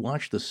as he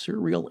watched the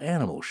surreal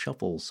animal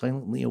shuffle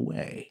silently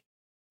away.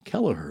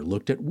 Kelleher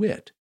looked at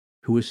Witt,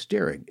 who was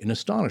staring in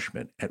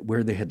astonishment at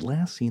where they had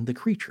last seen the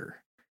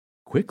creature.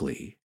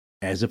 Quickly,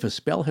 as if a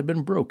spell had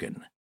been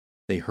broken,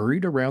 they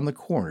hurried around the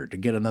corner to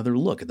get another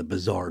look at the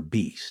bizarre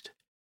beast.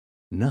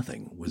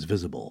 Nothing was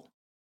visible.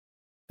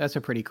 That's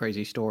a pretty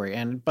crazy story,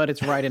 but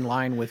it's right in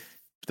line with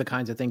the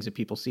kinds of things that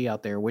people see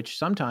out there, which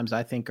sometimes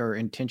I think are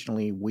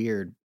intentionally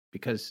weird,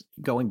 because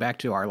going back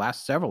to our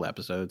last several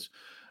episodes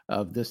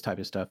of this type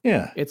of stuff,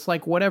 it's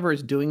like whatever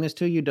is doing this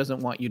to you doesn't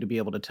want you to be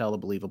able to tell a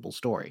believable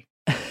story.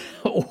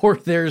 Or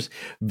there's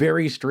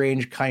very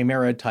strange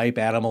chimera-type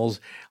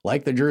animals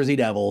like the Jersey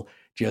Devil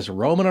just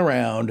roaming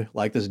around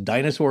like this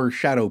dinosaur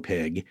shadow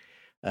pig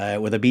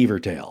with a beaver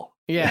tail.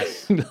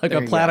 Yes. Like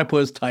a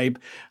platypus type,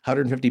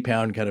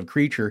 150-pound kind of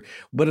creature.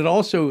 But it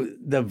also,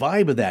 the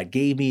vibe of that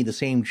gave me the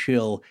same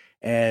chill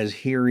as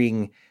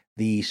hearing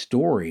the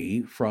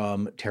story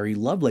from Terry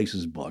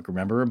Lovelace's book.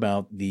 Remember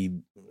about the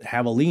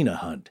javelina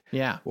hunt?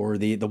 Yeah. Or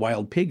the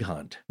wild pig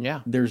hunt.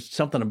 Yeah. There's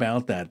something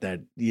about that,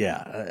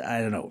 I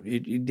don't know.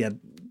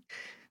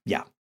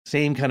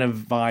 Same kind of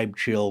vibe,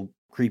 chill,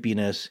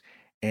 creepiness.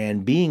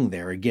 And being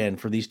there, again,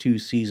 for these two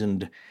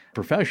seasoned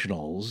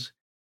professionals,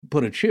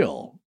 put a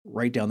chill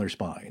right down their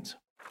spines.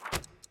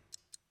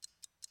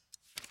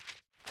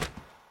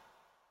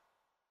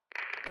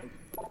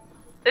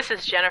 This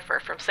is Jennifer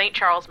from St.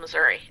 Charles,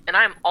 Missouri, and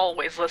I'm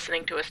always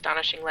listening to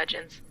Astonishing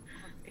Legends.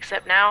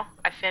 Except now,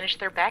 I've finished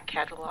their back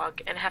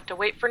catalog and have to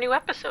wait for new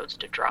episodes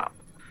to drop.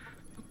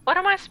 What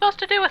am I supposed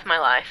to do with my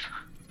life?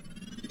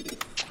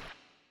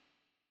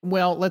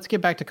 Well, let's get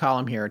back to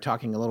Colum here,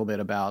 talking a little bit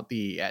about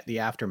the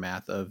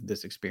aftermath of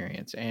this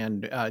experience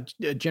and a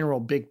general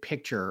big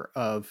picture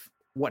of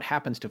what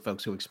happens to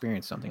folks who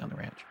experience something on the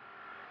ranch.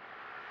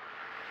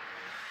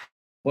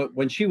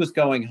 When she was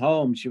going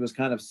home, she was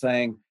kind of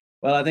saying,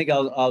 Well, I think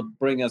I'll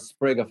bring a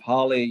sprig of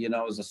holly,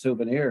 as a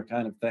souvenir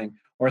kind of thing,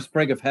 or a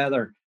sprig of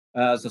heather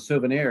as a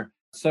souvenir.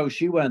 So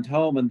she went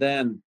home, and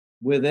then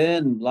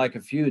within like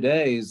a few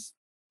days,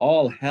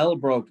 all hell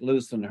broke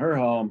loose in her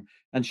home,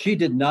 and she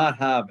did not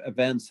have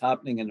events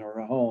happening in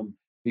her home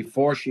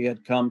before she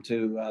had come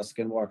to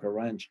Skinwalker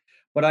Ranch.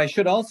 But I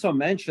should also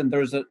mention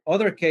there's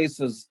other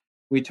cases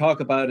we talk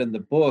about in the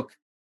book.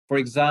 For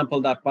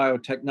example, that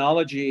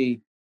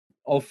biotechnology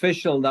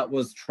official that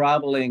was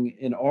traveling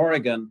in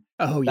Oregon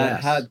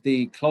that had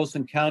the close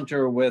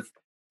encounter with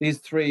these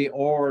three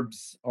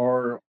orbs,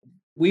 or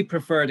we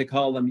prefer to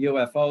call them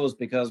UFOs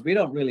because we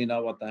don't really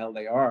know what the hell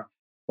they are.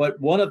 But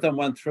one of them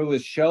went through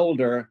his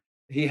shoulder.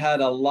 He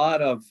had a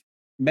lot of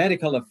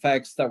medical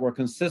effects that were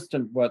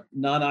consistent with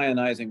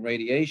non-ionizing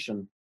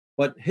radiation.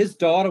 But his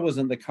daughter was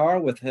in the car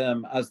with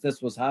him as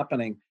this was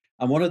happening.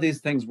 And one of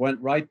these things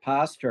went right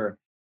past her.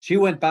 She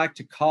went back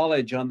to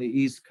college on the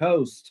East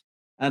Coast,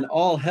 and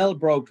all hell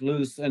broke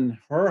loose in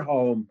her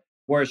home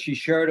where she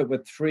shared it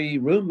with three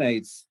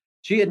roommates.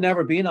 She had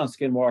never been on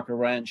Skinwalker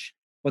Ranch,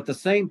 but the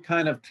same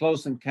kind of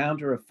close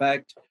encounter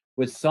effect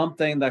with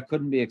something that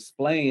couldn't be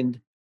explained,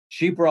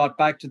 she brought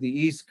back to the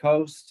East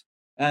Coast,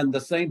 and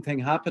the same thing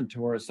happened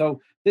to her.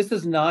 So this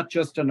is not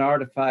just an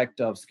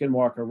artifact of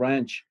Skinwalker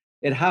Ranch.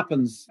 It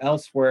happens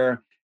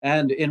elsewhere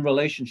and in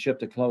relationship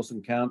to close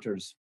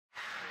encounters.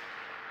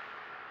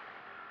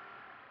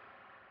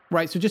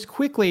 Right. So just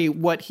quickly,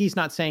 what he's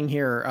not saying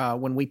here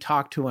when we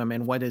talk to him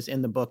and what is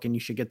in the book, and you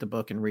should get the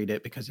book and read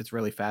it because it's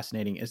really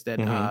fascinating, is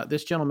that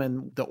this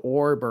gentleman, the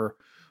orb or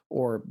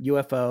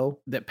UFO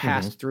that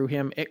passed through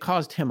him, it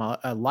caused him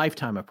a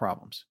lifetime of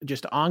problems,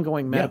 just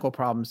ongoing medical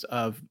problems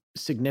of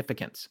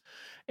significance.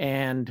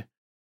 And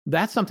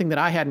that's something that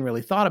I hadn't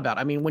really thought about.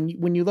 I mean,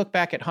 when you look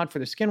back at Hunt for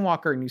the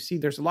Skinwalker and you see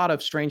there's a lot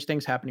of strange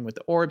things happening with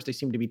the orbs, they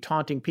seem to be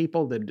taunting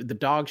people. The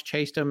dogs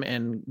chased them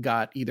and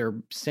got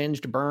either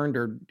singed, burned,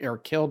 or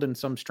killed in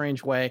some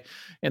strange way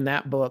in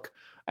that book.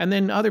 And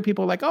then other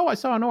people are like, oh, I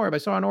saw an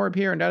orb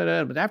here, and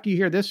da-da-da. But after you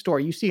hear this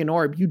story, you see an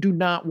orb, you do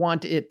not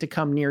want it to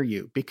come near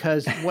you,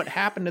 because what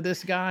happened to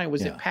this guy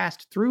was it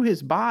passed through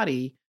his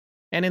body,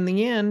 and in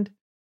the end,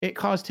 it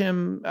caused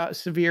him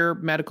severe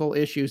medical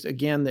issues,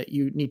 again, that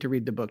you need to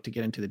read the book to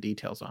get into the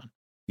details on.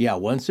 Yeah,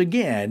 once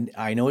again,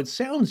 I know it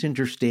sounds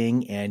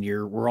interesting, and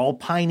we're all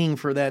pining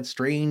for that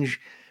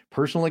strange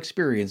personal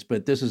experience,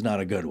 but this is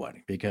not a good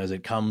one because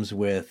it comes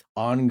with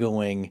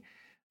ongoing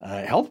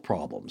health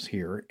problems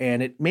here.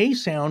 And it may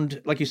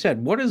sound, like you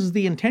said, what is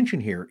the intention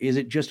here? Is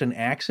it just an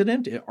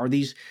accident? Are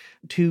these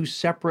two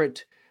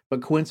separate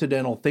but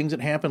coincidental things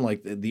that happen,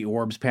 like the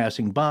orb's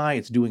passing by,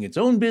 it's doing its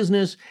own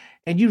business,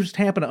 and you just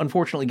happen to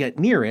unfortunately get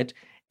near it,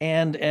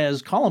 and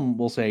as Colin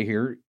will say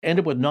here, end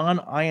up with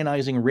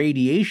non-ionizing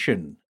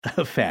radiation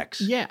effects.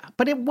 Yeah,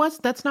 but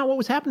that's not what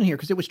was happening here,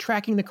 because it was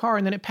tracking the car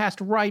and then it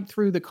passed right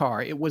through the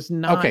car. It was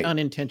not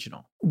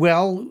unintentional.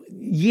 Well,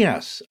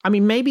 yes. I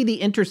mean, maybe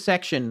the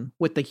intersection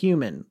with the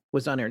human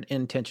was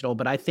unintentional,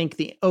 but I think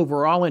the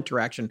overall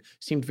interaction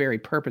seemed very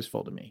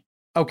purposeful to me.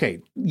 Okay.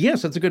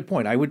 Yes, that's a good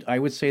point. I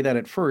would say that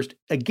at first.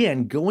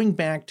 Again, going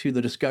back to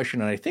the discussion,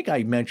 and I think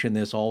I mentioned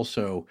this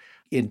also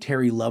in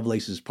Terry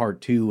Lovelace's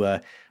part 2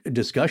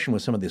 discussion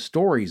with some of the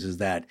stories, is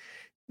that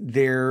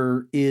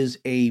there is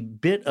a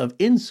bit of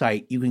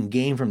insight you can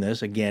gain from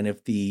this. Again,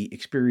 if the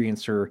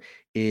experiencer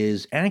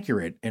is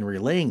accurate in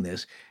relaying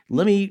this.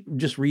 Let me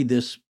just read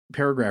this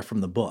paragraph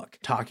from the book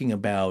talking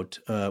about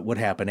what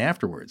happened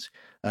afterwards.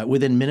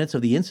 Within minutes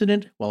of the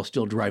incident, while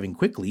still driving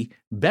quickly,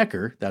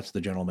 Becker, that's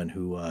the gentleman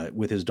who,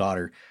 with his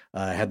daughter,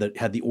 had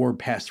the orb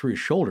pass through his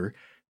shoulder,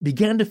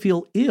 began to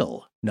feel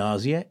ill,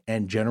 nausea,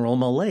 and general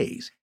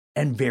malaise,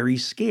 and very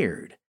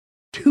scared,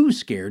 too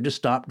scared to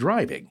stop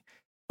driving.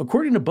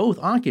 According to both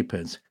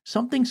occupants,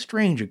 something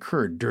strange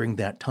occurred during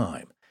that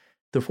time.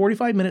 The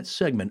 45-minute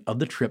segment of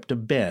the trip to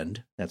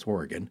Bend, that's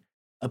Oregon,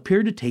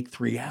 appeared to take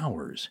 3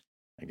 hours.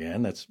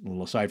 Again, that's a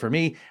little aside for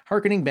me,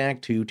 hearkening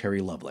back to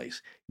Terry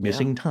Lovelace,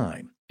 Missing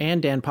Time.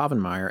 And Dan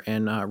Povenmire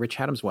and Rich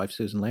Haddam's wife,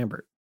 Susan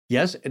Lambert.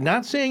 Yes,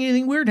 not saying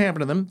anything weird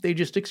happened to them. They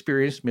just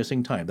experienced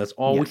missing time. That's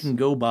all we can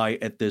go by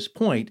at this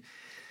point.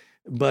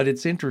 But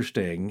it's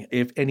interesting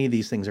if any of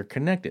these things are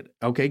connected.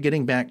 Okay,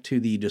 getting back to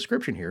the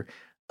description here.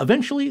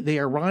 Eventually, they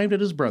arrived at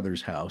his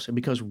brother's house, and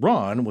because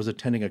Ron was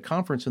attending a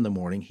conference in the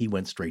morning, he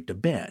went straight to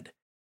bed.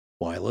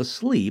 While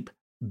asleep,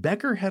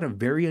 Becker had a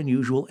very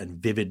unusual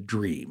and vivid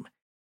dream.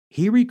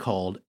 He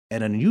recalled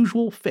an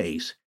unusual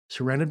face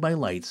surrounded by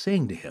light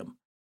saying to him,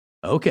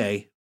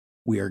 "Okay,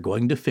 we are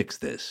going to fix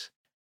this,"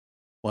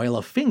 while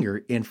a finger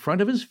in front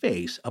of his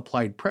face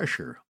applied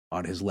pressure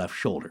on his left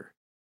shoulder.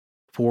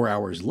 4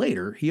 hours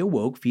later, he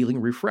awoke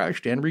feeling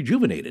refreshed and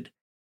rejuvenated.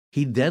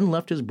 He then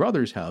left his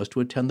brother's house to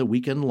attend the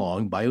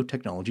weekend-long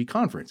biotechnology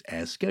conference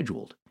as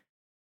scheduled.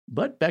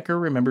 But Becker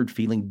remembered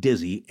feeling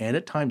dizzy and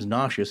at times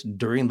nauseous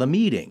during the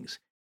meetings.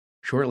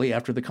 Shortly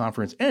after the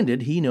conference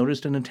ended, he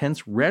noticed an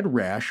intense red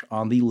rash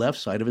on the left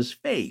side of his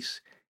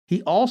face.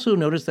 He also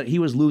noticed that he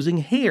was losing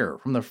hair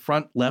from the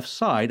front left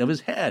side of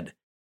his head,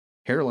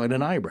 hairline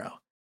and eyebrow.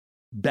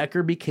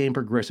 Becker became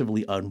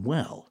progressively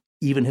unwell.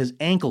 Even his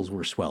ankles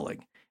were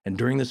swelling. And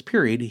during this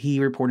period, he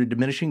reported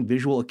diminishing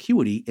visual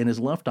acuity in his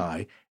left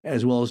eye,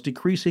 as well as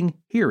decreasing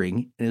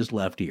hearing in his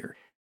left ear.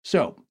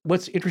 So,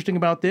 what's interesting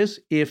about this,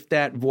 if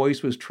that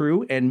voice was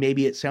true, and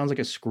maybe it sounds like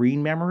a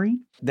screen memory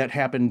that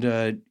happened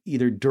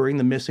either during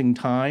the missing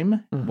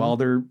time while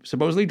they're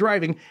supposedly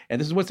driving, and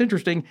this is what's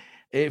interesting,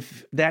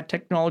 if that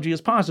technology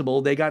is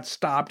possible, they got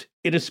stopped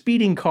in a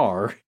speeding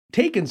car,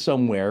 taken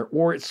somewhere,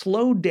 or it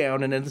slowed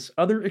down and then this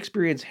other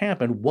experience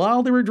happened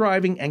while they were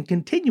driving and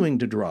continuing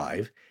to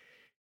drive,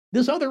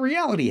 this other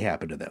reality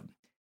happened to them.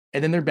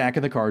 And then they're back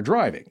in the car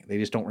driving. They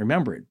just don't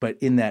remember it. But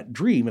in that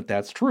dream, if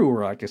that's true,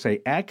 or like I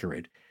say,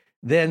 accurate,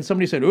 then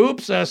somebody said,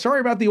 oops,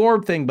 sorry about the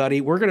orb thing, buddy.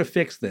 We're going to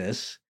fix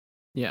this.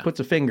 Yeah. Puts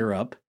a finger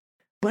up.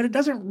 But it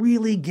doesn't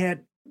really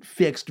get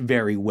fixed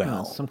very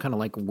well. Some kind of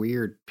like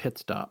weird pit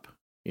stop.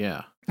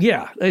 Yeah.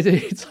 Yeah.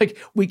 It's like,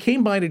 we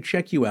came by to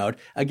check you out.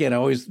 Again, I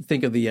always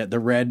think of the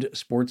red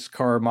sports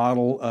car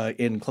model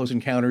in Close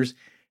Encounters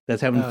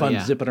that's having fun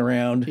zipping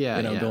around,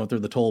 going through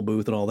the toll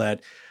booth and all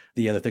that.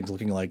 The other things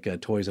looking like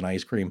toys and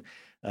ice cream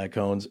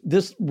cones.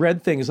 This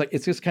red thing is like,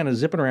 it's just kind of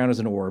zipping around as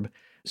an orb.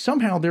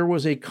 Somehow there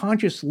was a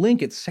conscious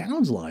link, it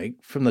sounds like,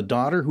 from the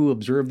daughter who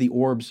observed the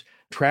orbs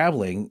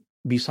traveling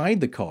beside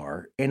the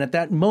car. And at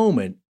that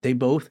moment, they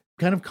both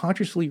kind of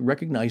consciously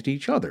recognized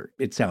each other,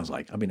 it sounds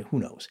like. I mean, who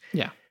knows?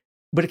 Yeah.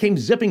 But it came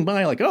zipping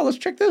by like, oh, let's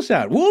check this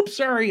out. Whoops,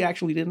 sorry,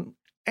 actually didn't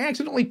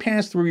accidentally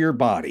pass through your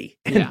body.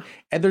 And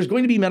there's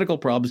going to be medical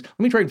problems.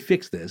 Let me try and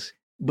fix this.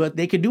 But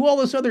they could do all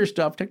this other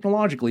stuff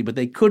technologically, but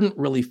they couldn't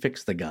really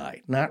fix the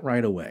guy, not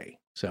right away.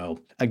 So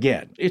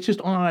again, it's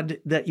just odd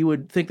that you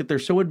would think that they're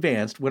so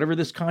advanced, whatever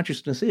this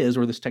consciousness is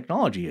or this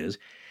technology is,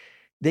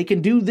 they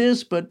can do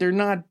this, but they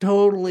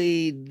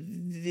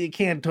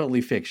can't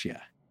totally fix you.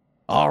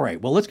 All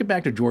right, well, let's get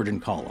back to George and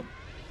Colum.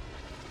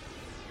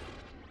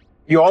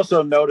 You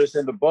also notice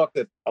in the book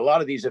that a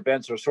lot of these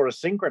events are sort of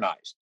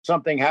synchronized.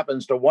 Something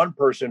happens to one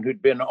person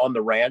who'd been on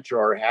the ranch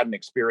or had an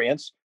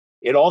experience.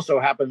 It also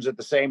happens at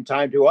the same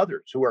time to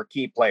others who are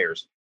key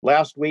players.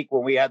 Last week,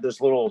 when we had this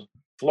little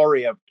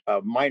flurry of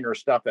minor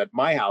stuff at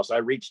my house, I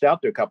reached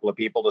out to a couple of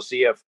people to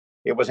see if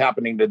it was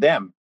happening to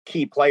them,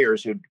 key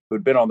players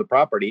who'd been on the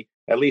property.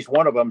 At least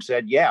one of them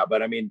said, yeah.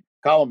 But I mean,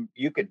 Colum,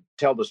 you could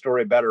tell the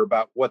story better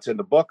about what's in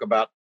the book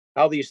about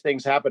how these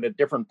things happen at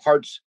different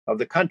parts of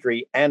the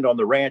country and on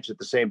the ranch at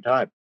the same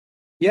time.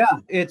 Yeah,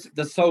 it's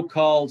the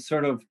so-called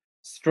sort of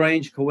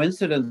strange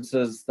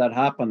coincidences that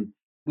happen.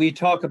 We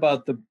talk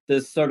about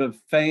this sort of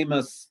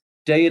famous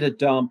data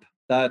dump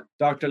that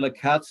Dr.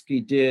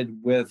 Lekatsky did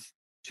with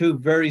two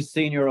very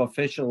senior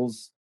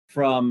officials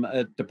from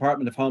a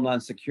Department of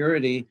Homeland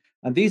Security.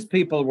 And these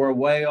people were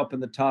way up in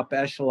the top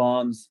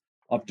echelons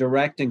of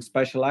directing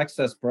special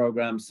access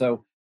programs.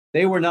 So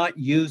they were not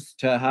used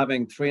to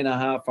having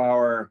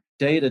 3.5-hour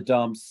data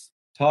dumps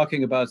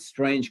talking about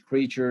strange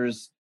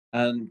creatures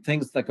and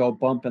things that go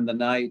bump in the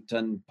night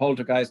and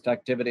poltergeist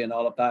activity and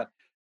all of that.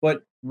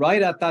 But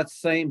right at that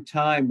same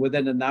time,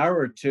 within an hour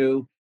or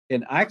two,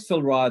 in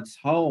Axelrod's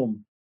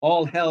home,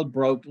 all hell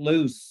broke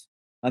loose.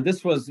 And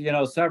this was,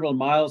 several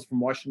miles from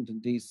Washington,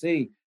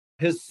 D.C.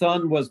 His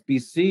son was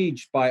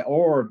besieged by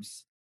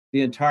orbs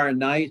the entire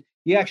night.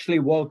 He actually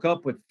woke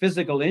up with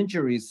physical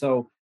injuries.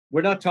 So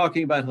we're not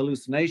talking about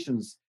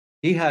hallucinations.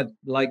 He had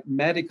like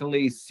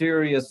medically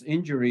serious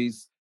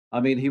injuries. I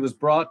mean, he was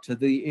brought to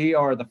the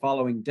ER the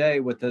following day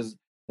with his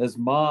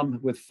mom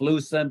with flu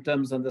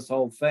symptoms and this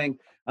whole thing.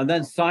 And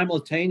then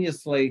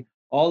simultaneously,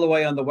 all the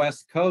way on the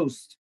West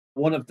Coast,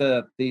 one of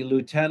the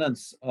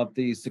lieutenants of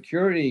the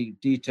security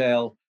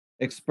detail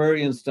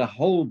experienced a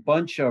whole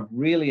bunch of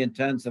really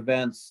intense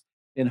events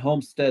in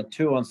Homestead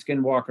 2 on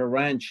Skinwalker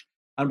Ranch.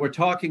 And we're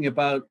talking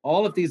about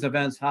all of these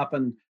events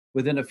happened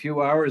within a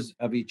few hours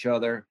of each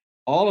other.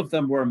 All of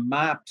them were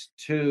mapped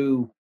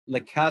to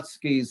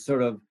Lekatsky's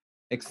sort of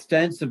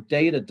extensive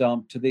data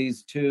dump to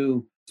these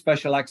two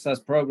special access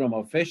program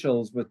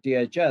officials with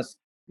DHS.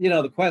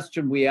 The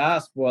question we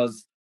asked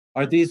was,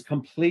 are these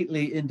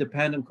completely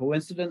independent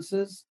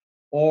coincidences,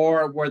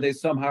 or were they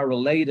somehow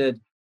related,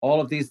 all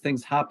of these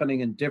things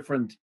happening in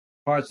different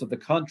parts of the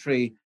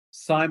country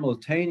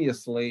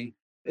simultaneously?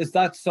 Is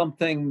that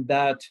something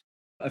that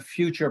a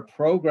future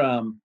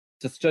program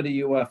to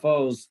study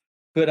UFOs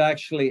could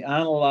actually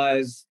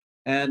analyze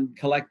and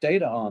collect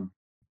data on?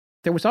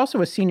 There was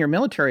also a senior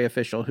military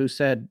official who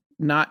said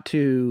not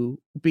to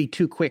be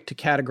too quick to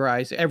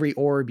categorize every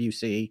orb you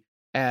see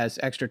as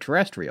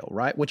extraterrestrial,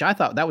 right? Which I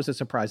thought that was a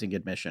surprising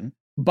admission.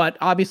 But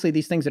obviously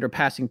these things that are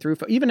passing through,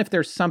 even if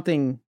there's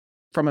something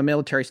from a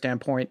military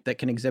standpoint that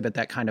can exhibit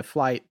that kind of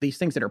flight, these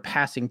things that are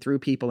passing through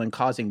people and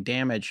causing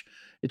damage,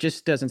 it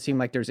just doesn't seem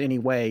like there's any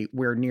way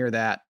we're near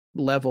that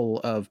level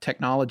of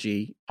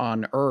technology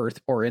on Earth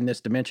or in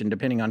this dimension,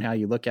 depending on how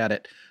you look at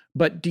it.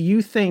 But do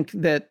you think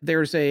that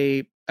there's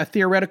a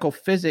theoretical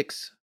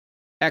physics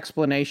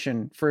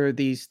explanation for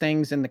these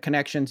things and the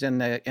connections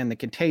and the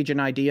contagion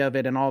idea of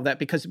it and all of that?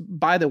 Because,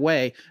 by the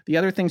way, the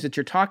other things that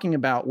you're talking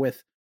about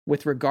with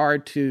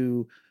regard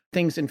to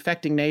things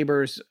infecting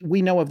neighbors.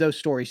 We know of those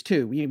stories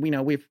too. We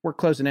know we're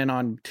closing in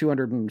on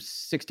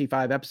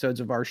 265 episodes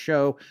of our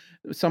show.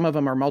 Some of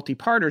them are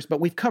multi-parters, but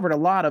we've covered a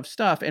lot of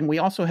stuff. And we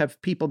also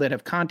have people that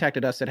have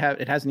contacted us that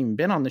it hasn't even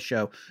been on the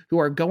show, who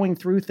are going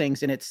through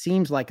things. And it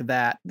seems like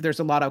that there's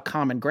a lot of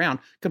common ground,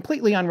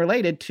 completely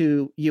unrelated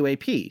to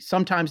UAP.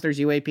 Sometimes there's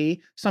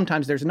UAP,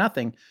 sometimes there's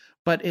nothing.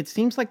 But it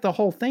seems like the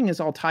whole thing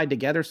is all tied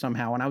together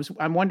somehow. And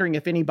I'm wondering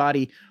if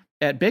anybody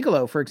at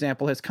Bigelow, for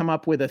example, has come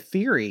up with a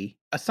theory,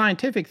 a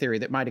scientific theory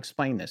that might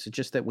explain this. It's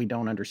just that we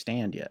don't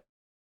understand yet.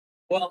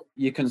 Well,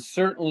 you can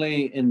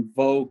certainly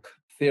invoke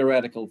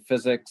theoretical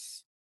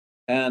physics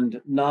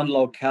and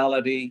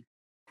non-locality,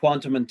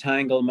 quantum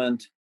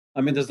entanglement.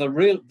 I mean, there's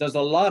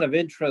a lot of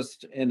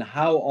interest in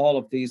how all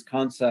of these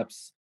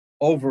concepts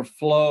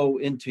overflow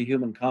into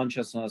human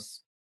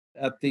consciousness.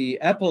 At the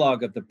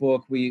epilogue of the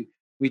book, we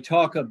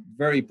talk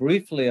very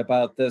briefly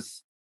about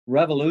this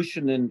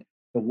revolution in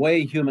the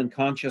way human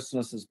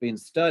consciousness has been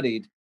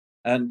studied,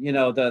 and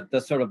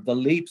the sort of the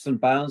leaps and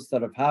bounds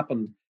that have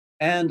happened.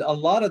 And a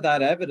lot of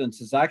that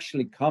evidence is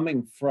actually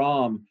coming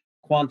from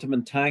quantum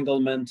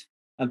entanglement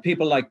and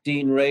people like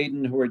Dean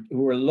Radin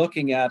who are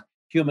looking at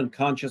human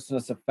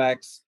consciousness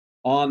effects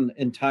on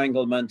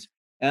entanglement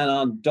and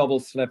on double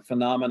slit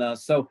phenomena.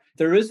 So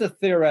there is a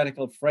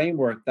theoretical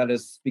framework that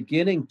is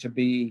beginning to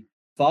be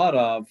thought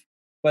of.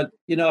 But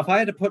if I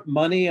had to put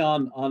money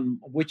on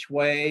which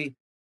way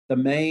the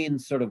main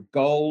sort of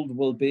gold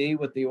will be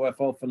with the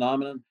UFO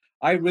phenomenon,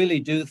 I really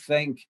do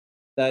think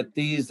that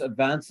these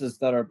advances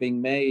that are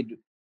being made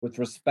with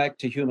respect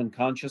to human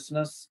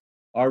consciousness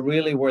are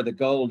really where the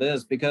gold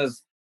is,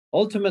 because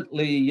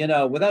ultimately,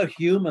 without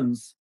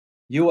humans,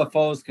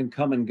 UFOs can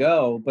come and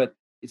go, but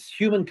it's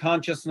human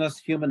consciousness,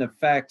 human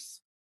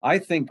effects, I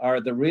think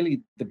are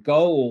the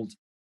gold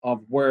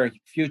of where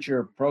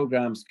future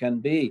programs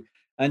can be.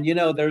 And,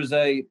 there's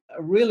a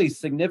really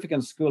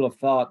significant school of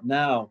thought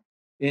now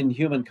in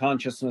human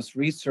consciousness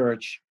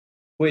research,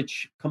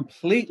 which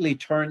completely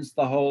turns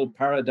the whole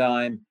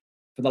paradigm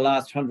for the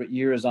last 100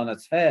 years on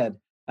its head.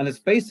 And it's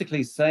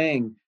basically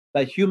saying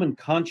that human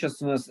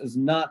consciousness is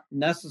not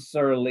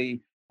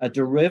necessarily a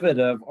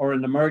derivative or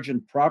an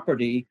emergent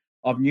property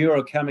of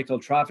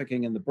neurochemical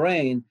trafficking in the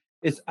brain.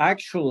 It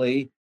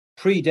actually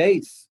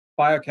predates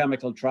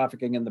biochemical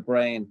trafficking in the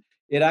brain.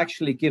 It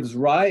actually gives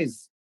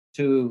rise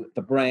to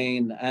the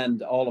brain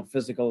and all of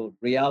physical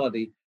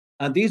reality.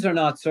 And these are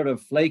not sort of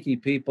flaky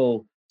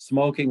people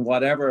smoking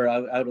whatever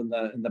out in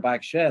the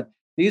back shed.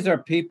 These are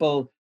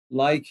people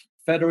like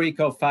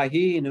Federico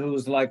Fahim,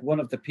 who's like one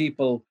of the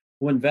people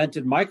who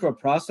invented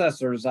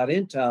microprocessors at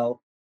Intel.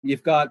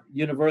 You've got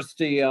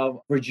University of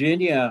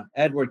Virginia,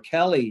 Edward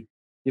Kelly.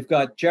 You've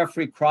got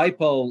Jeffrey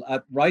Kripal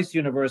at Rice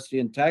University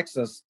in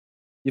Texas.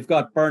 You've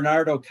got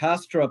Bernardo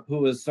Kastrup,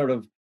 who is sort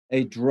of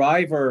a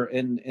driver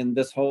in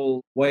this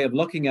whole way of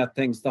looking at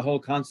things, the whole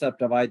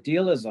concept of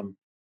idealism.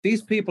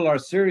 These people are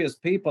serious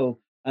people,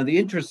 and the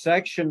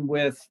intersection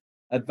with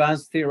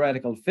advanced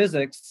theoretical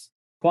physics,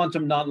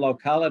 quantum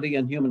non-locality,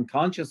 and human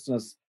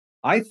consciousness,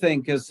 I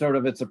think it's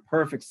a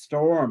perfect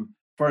storm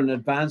for an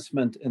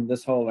advancement in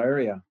this whole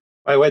area.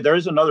 By the way, there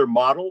is another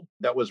model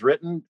that was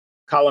written,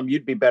 Colin,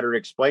 you'd be better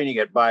explaining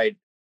it, by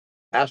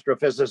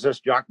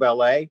astrophysicist Jacques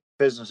Vallée,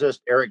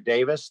 physicist Eric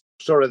Davis,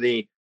 sort of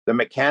the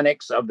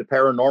mechanics of the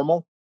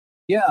paranormal.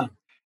 Yeah,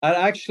 and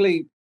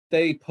actually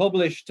they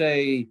published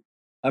a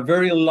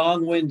very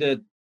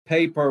long-winded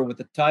paper with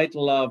the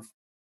title of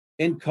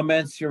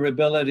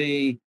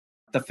Incommensurability,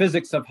 the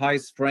Physics of High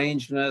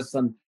Strangeness.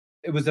 And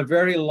it was a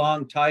very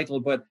long title,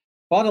 but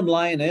bottom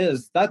line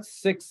is that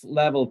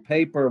 6-level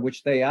paper,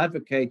 which they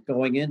advocate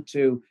going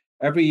into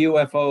every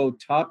UFO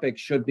topic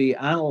should be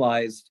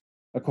analyzed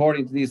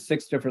according to these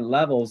 6 different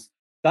levels.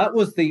 That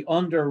was the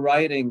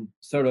underwriting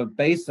sort of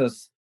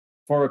basis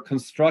for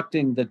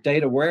constructing the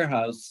data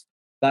warehouse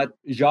that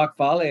Jacques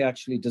Vallée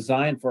actually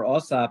designed for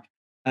OSAP,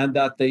 and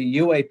that the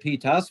UAP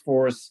task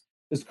force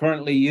is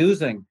currently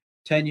using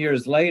 10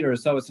 years later.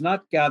 So it's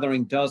not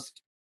gathering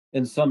dust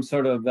in some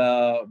sort of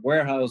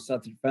warehouse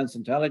at the Defense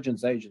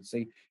Intelligence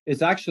Agency.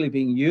 It's actually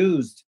being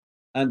used.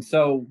 And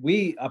so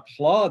we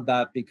applaud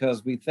that,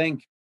 because we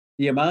think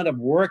the amount of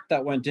work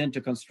that went into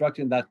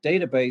constructing that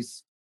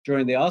database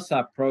during the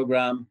OSAP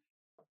program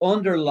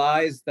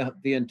underlies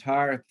the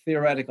entire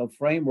theoretical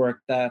framework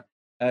that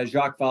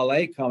Jacques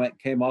Vallée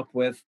came up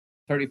with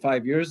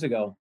 35 years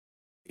ago.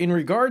 In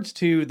regards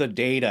to the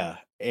data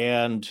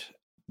and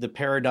the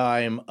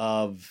paradigm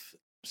of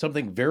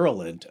something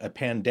virulent, a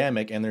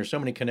pandemic, and there's so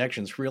many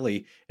connections,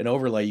 really an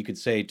overlay, you could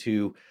say,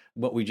 to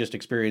what we just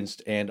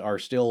experienced and are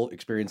still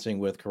experiencing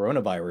with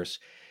coronavirus,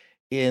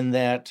 in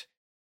that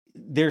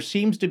there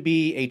seems to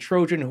be a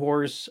Trojan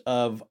horse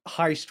of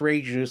high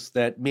strangeness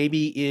that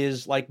maybe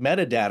is like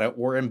metadata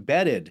or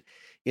embedded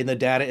in the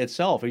data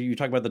itself. You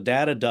talk about the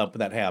data dump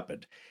that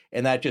happened,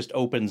 and that just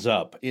opens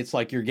up. It's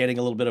like you're getting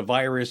a little bit of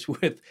virus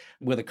with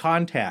a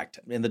contact,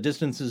 and the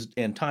distances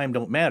and time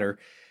don't matter.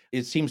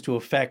 It seems to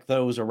affect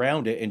those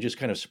around it and just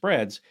kind of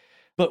spreads.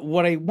 But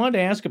what I wanted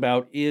to ask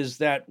about is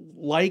that,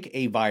 like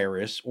a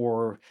virus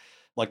or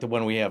like the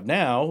one we have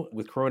now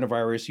with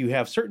coronavirus, you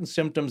have certain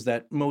symptoms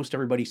that most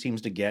everybody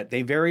seems to get.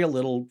 They vary a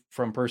little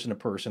from person to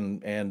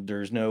person, and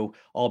there's no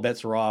all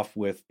bets are off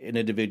with an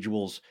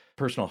individual's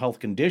personal health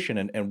condition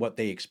and what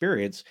they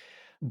experience.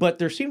 But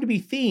there seem to be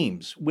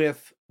themes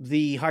with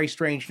the high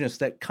strangeness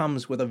that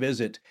comes with a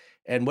visit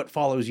and what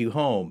follows you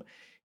home,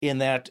 in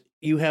that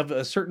you have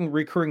a certain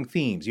recurring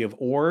themes. You have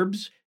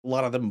orbs, a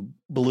lot of them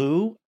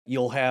blue.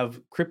 You'll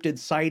have cryptid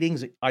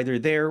sightings either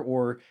there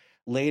or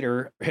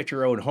later at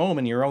your own home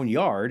in your own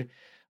yard.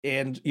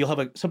 And you'll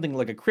have something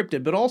like a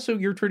cryptid, but also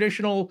your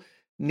traditional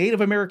Native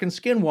American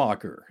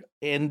skinwalker.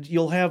 And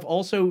you'll have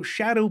also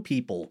shadow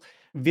people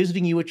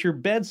visiting you at your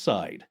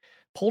bedside,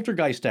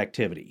 poltergeist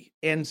activity.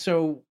 And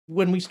so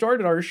when we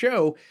started our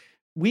show,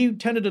 we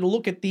tended to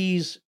look at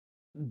these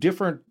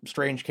different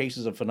strange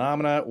cases of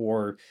phenomena,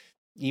 or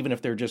even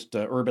if they're just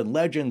urban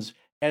legends,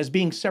 as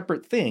being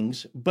separate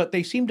things, but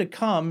they seem to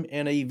come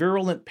in a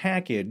virulent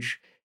package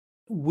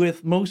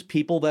with most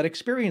people that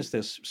experience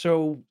this.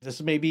 So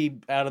this may be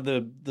out of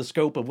the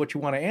scope of what you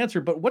want to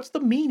answer, but what's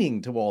the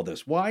meaning to all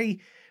this? Why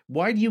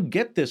do you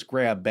get this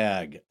grab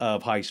bag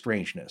of high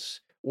strangeness?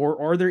 Or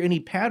are there any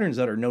patterns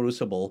that are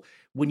noticeable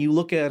when you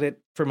look at it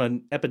from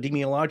an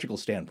epidemiological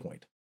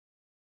standpoint?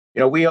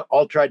 We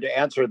all tried to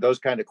answer those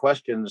kind of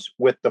questions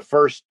with the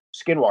first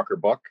Skinwalker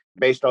book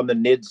based on the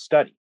NIDS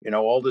study,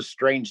 all this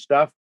strange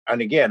stuff. And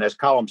again, as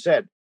Colm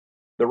said,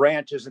 the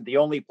ranch isn't the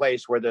only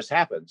place where this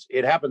happens.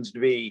 It happens to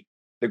be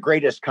the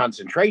greatest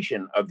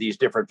concentration of these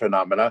different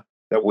phenomena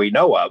that we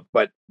know of,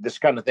 but this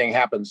kind of thing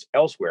happens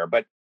elsewhere.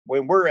 But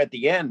when we're at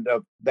the end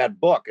of that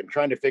book and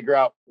trying to figure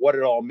out what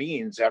it all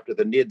means after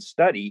the NIDS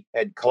study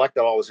had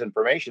collected all this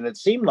information, it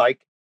seemed like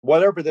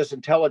whatever this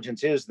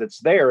intelligence is that's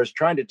there is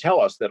trying to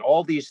tell us that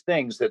all these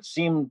things that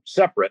seem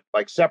separate,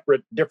 like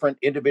separate, different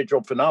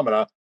individual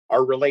phenomena,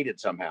 are related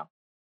somehow.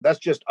 That's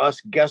just us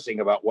guessing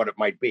about what it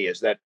might be, is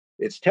that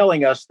it's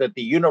telling us that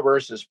the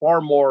universe is far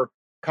more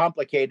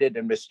complicated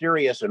and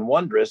mysterious and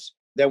wondrous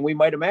than we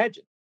might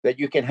imagine. That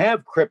you can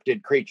have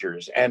cryptid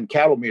creatures and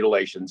cattle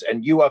mutilations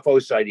and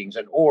UFO sightings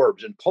and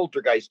orbs and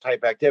poltergeist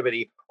type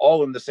activity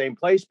all in the same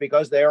place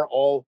because they are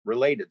all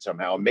related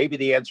somehow. Maybe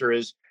the answer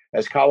is,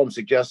 as Colm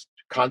suggests,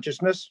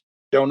 consciousness.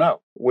 Don't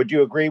know. Would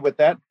you agree with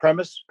that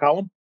premise,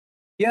 Colm?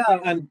 Yeah,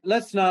 and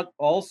let's not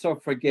also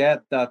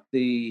forget that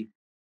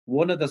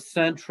one of the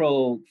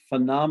central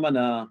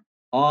phenomena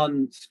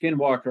on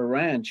Skinwalker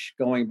Ranch,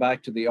 going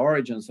back to the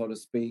origin, so to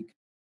speak,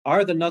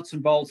 are the nuts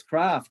and bolts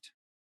craft.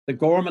 The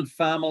Gorman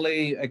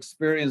family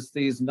experienced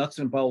these nuts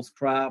and bolts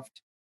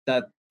craft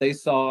that they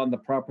saw on the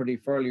property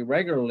fairly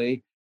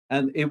regularly,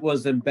 and it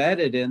was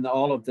embedded in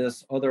all of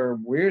this other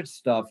weird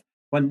stuff.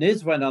 When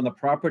NIDS went on the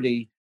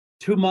property,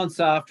 2 months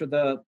after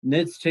the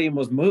NIDS team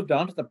was moved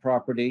onto the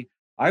property,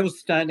 I was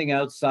standing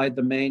outside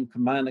the main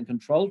command and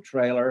control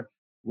trailer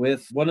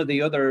with one of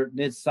the other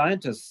NIDS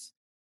scientists.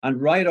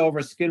 And right over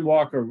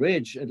Skinwalker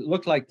Ridge, it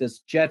looked like this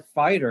jet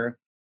fighter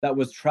that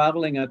was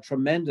traveling at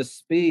tremendous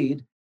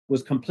speed,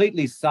 was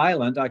completely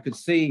silent. I could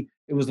see,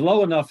 it was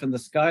low enough in the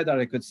sky that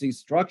I could see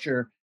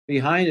structure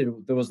behind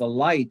it. There was a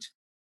light,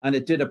 and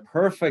it did a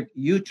perfect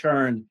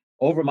U-turn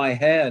over my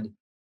head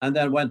and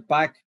then went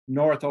back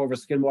north over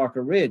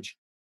Skinwalker Ridge.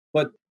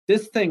 But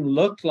this thing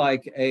looked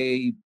like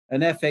an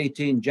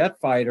F-18 jet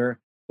fighter,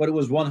 but it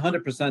was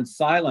 100%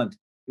 silent.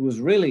 It was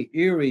really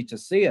eerie to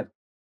see it.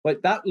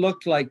 But that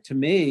looked like, to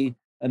me,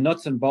 a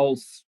nuts and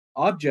bolts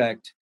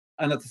object.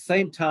 And at the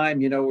same time,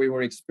 we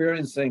were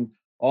experiencing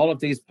all of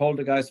these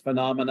poltergeist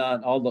phenomena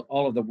and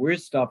all of the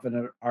weird stuff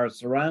in our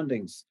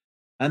surroundings.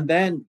 And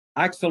then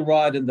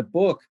Axelrod in the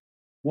book,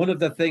 one of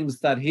the things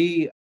that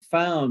he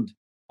found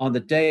on the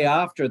day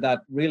after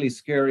that really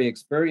scary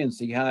experience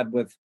he had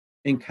with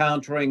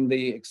encountering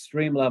the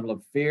extreme level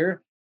of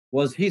fear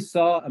was he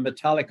saw a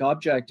metallic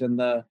object in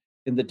the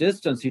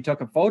distance. He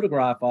took a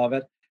photograph of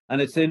it, and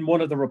it's in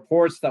one of the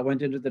reports that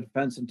went into the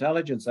Defense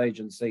Intelligence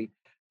Agency.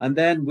 And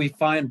then we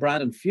find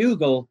Brandon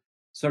Fugel,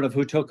 sort of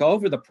who took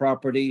over the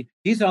property.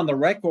 He's on the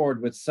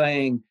record with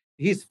saying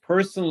he's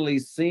personally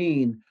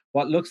seen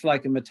what looks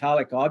like a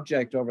metallic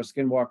object over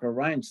Skinwalker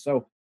Ranch.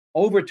 So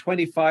over a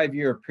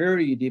 25-year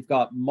period, you've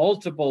got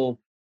multiple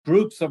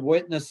groups of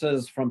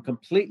witnesses from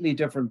completely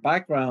different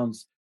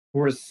backgrounds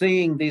who are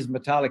seeing these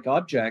metallic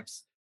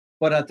objects,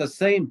 but at the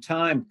same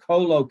time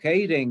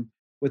co-locating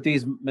with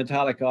these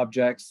metallic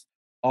objects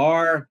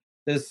are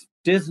this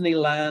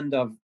Disneyland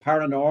of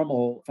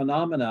paranormal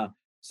phenomena.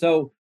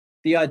 So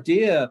the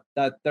idea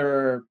that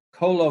they're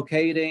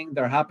co-locating,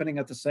 they're happening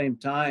at the same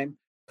time,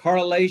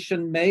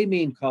 correlation may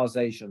mean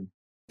causation.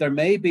 There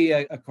may be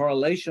a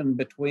correlation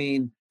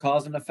between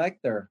cause and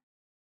effect there.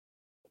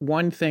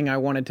 One thing I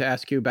wanted to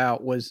ask you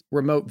about was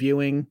remote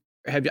viewing.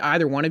 Have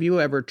either one of you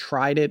ever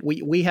tried it?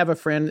 We have a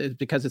friend,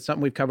 because it's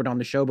something we've covered on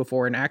the show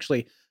before, and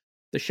actually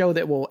the show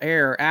that will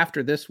air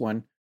after this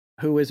one,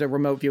 who is a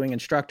remote viewing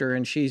instructor,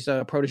 and she's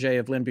a protege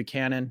of Lynn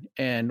Buchanan.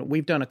 And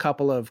we've done a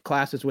couple of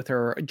classes with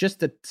her, just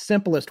the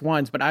simplest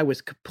ones, but I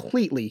was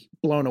completely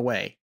blown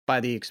away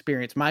by the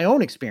experience, my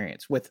own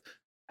experience with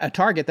a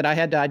target that I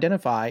had to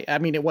identify. I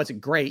mean, it wasn't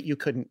great. You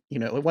couldn't,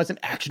 it wasn't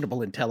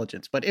actionable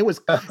intelligence, but it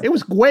was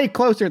way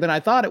closer than I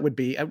thought it would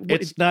be.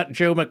 It's not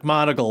Joe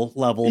McMoneagle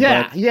level.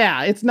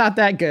 Yeah, it's not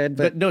that good.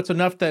 But no, it's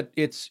enough that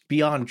it's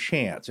beyond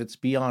chance. It's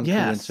beyond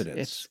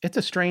coincidence. It's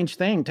a strange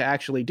thing to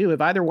actually do.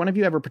 Have either one of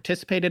you ever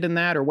participated in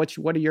that, or what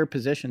are your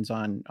positions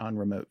on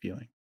remote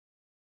viewing?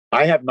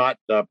 I have not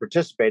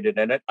participated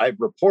in it. I've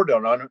reported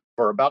on it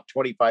for about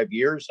 25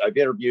 years. I've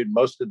interviewed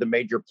most of the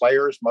major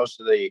players, most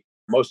of the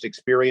most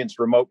experienced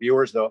remote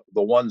viewers, the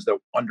ones that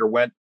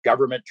underwent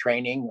government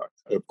training.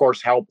 Of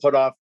course, Hal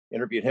Puthoff,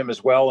 interviewed him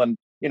as well. And,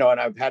 and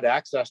I've had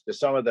access to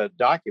some of the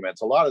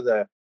documents. A lot of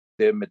the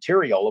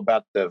material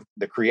about the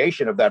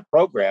creation of that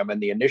program and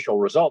the initial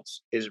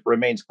results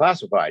remains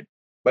classified,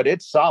 but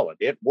it's solid.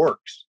 It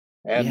works.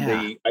 And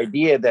the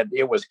idea that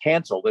it was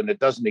canceled and it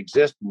doesn't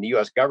exist in the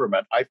U.S.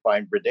 government, I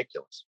find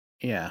ridiculous.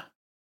 Yeah.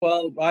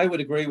 Well, I would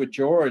agree with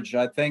George.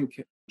 I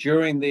think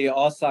during the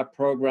OSAP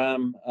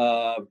program,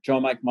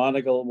 Joe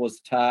McMoneagle was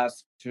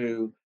tasked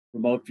to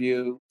remote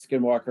view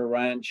Skinwalker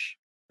Ranch.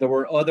 There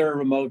were other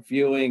remote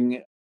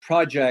viewing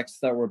projects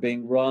that were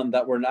being run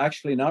that were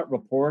actually not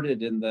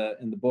reported in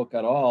the book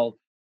at all.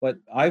 But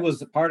I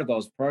was a part of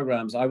those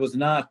programs. I was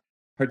not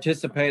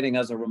participating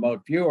as a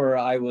remote viewer.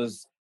 I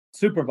was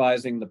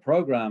supervising the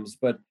programs,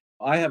 but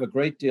I have a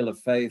great deal of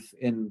faith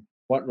in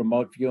what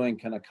remote viewing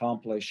can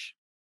accomplish.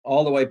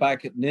 All the way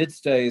back at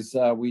NIDS days,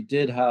 we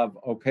did have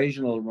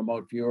occasional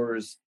remote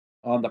viewers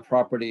on the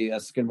property at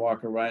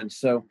Skinwalker Ranch.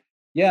 So,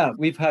 yeah,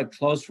 we've had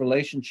close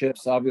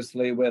relationships,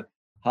 obviously, with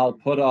Hal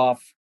Puthoff,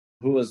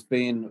 who has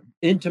been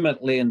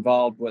intimately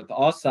involved with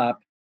OSAP.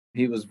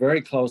 He was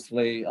very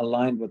closely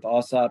aligned with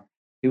OSAP.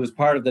 He was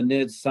part of the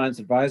NIDS Science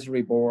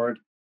Advisory Board.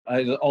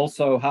 He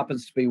also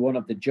happens to be one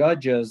of the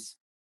judges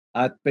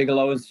at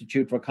Bigelow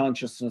Institute for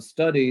Consciousness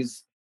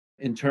Studies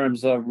in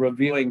terms of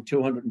reviewing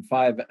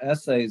 205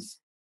 essays,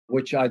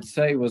 which I'd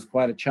say was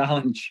quite a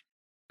challenge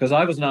because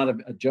I was not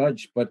a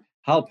judge, but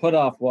Hal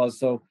Puthoff was.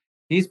 So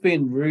he's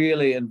been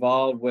really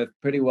involved with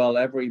pretty well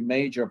every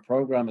major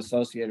program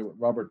associated with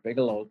Robert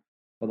Bigelow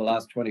for the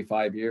last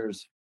 25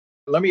 years.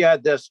 Let me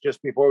add this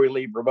just before we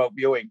leave remote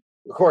viewing.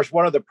 Of course,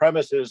 one of the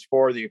premises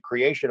for the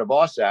creation of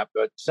OSAP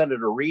that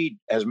Senator Reid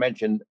has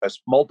mentioned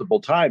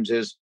multiple times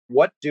is,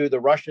 what do the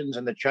Russians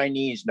and the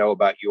Chinese know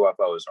about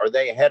UFOs? Are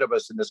they ahead of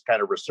us in this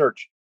kind of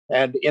research?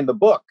 And in the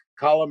book,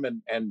 Colum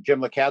and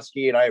Jim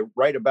Lukatsky and I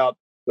write about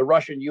the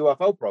Russian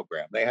UFO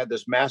program. They had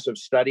this massive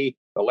study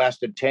that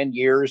lasted 10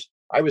 years.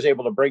 I was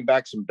able to bring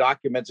back some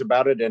documents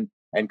about it,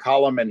 and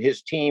Colum and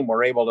his team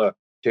were able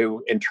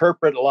to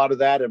interpret a lot of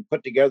that and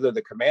put together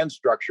the command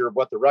structure of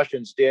what the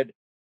Russians did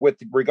with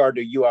regard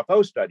to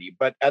UFO study.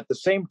 But at the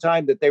same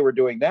time that they were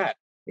doing that,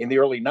 in the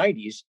early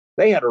 90s,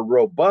 they had a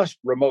robust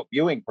remote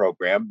viewing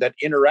program that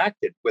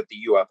interacted with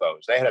the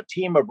UFOs. They had a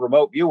team of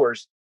remote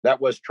viewers that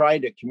was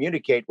trying to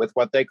communicate with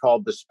what they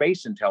called the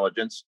space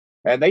intelligence,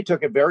 and they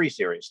took it very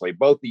seriously,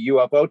 both the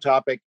UFO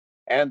topic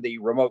and the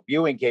remote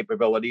viewing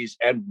capabilities,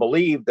 and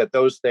believed that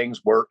those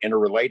things were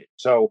interrelated.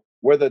 So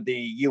whether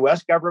the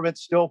U.S. government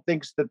still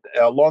thinks that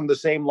along the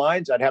same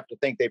lines, I'd have to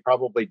think they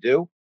probably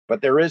do,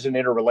 but there is an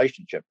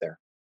interrelationship there.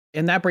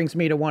 And that brings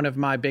me to one of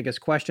my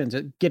biggest questions,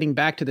 getting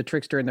back to the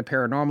trickster and the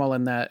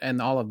paranormal and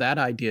all of that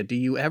idea. Do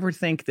you ever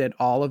think that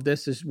all of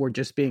this we're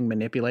just being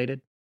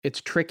manipulated?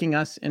 It's tricking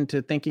us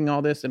into thinking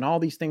all this, and all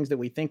these things that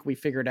we think we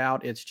figured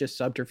out, it's just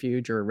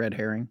subterfuge or a red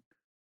herring?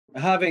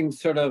 Having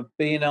sort of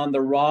been on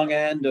the wrong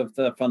end of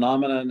the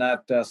phenomenon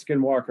at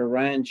Skinwalker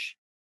Ranch,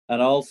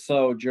 and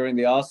also during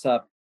the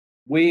OSAP,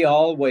 we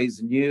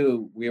always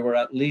knew we were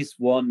at least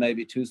one,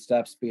 maybe two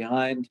steps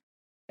behind.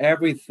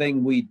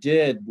 Everything we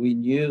did, we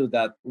knew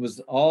that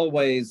was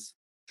always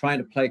trying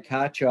to play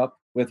catch up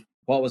with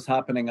what was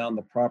happening on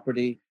the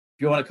property.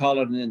 If you want to call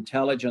it an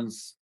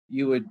intelligence,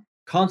 you would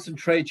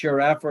concentrate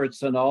your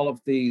efforts on all of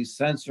the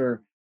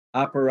sensor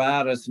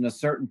apparatus in a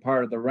certain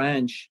part of the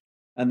ranch.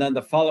 And then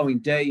the following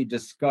day, you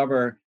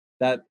discover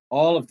that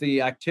all of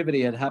the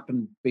activity had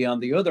happened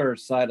beyond the other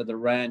side of the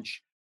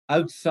ranch,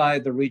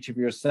 outside the reach of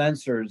your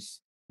sensors.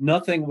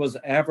 Nothing was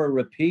ever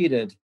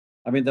repeated.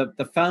 I mean,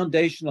 the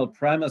foundational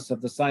premise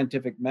of the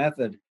scientific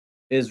method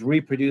is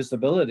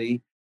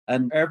reproducibility.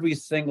 And every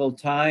single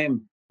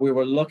time we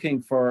were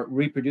looking for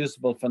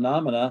reproducible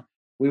phenomena,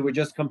 we were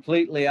just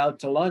completely out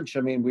to lunch.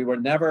 I mean, we were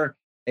never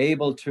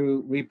able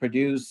to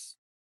reproduce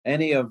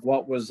any of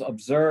what was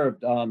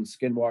observed on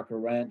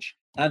Skinwalker Ranch.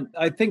 And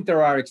I think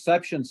there are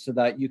exceptions to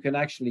that. You can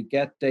actually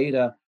get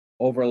data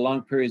over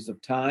long periods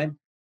of time.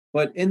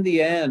 But in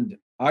the end,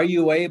 are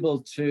you able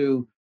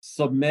to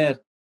submit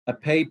a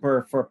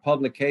paper for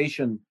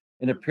publication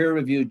in a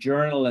peer-reviewed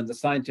journal in the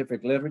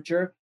scientific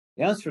literature?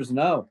 The answer is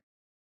no.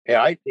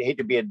 Yeah, I hate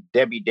to be a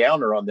Debbie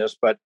Downer on this,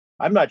 but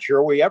I'm not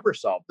sure we ever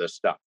solved this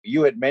stuff.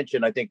 You had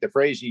mentioned, I think the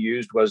phrase you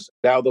used was,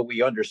 now that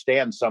we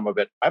understand some of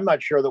it. I'm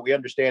not sure that we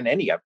understand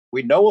any of it.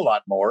 We know a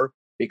lot more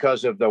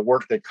because of the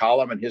work that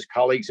Colum and his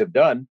colleagues have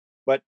done.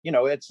 But,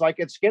 it's like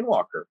at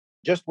Skinwalker.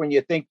 Just when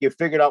you think you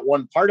figured out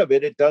one part of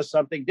it, it does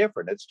something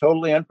different. It's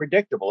totally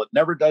unpredictable. It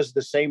never does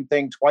the same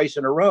thing twice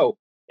in a row.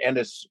 and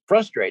it's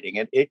frustrating.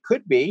 And it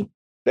could be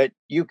that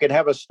you could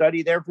have a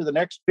study there for the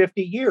next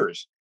 50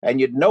 years and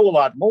you'd know a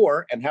lot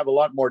more and have a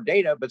lot more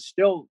data, but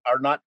still are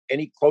not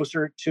any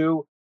closer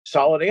to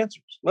solid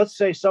answers. Let's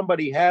say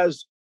somebody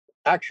has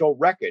actual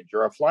wreckage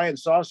or a flying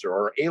saucer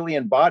or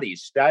alien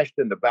bodies stashed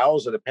in the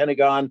bowels of the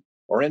Pentagon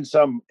or in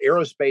some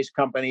aerospace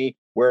company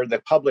where the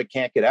public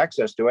can't get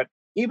access to it.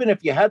 Even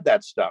if you had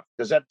that stuff,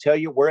 does that tell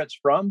you where it's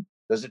from?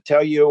 Does it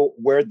tell you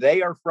where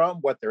they are from,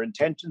 what their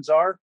intentions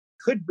are?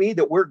 Could be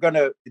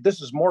that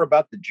this is more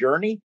about the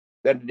journey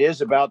than it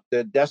is about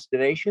the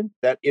destination,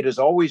 that it is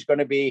always going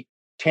to be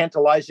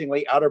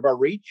tantalizingly out of our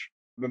reach.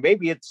 I mean,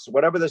 maybe it's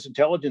whatever this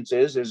intelligence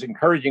is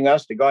encouraging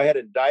us to go ahead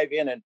and dive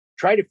in and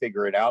try to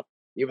figure it out,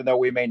 even though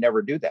we may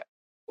never do that.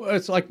 Well,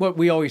 it's like what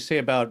we always say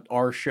about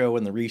our show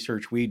and the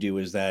research we do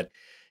is that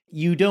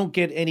you don't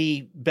get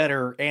any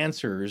better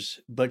answers,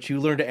 but you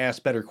learn to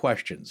ask better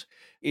questions.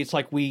 It's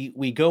like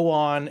we go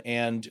on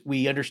and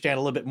we understand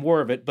a little bit more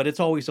of it, but it's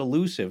always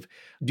elusive.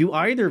 Do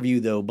either of you,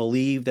 though,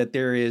 believe that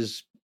there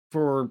is,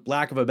 for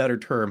lack of a better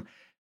term,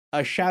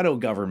 a shadow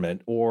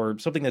government or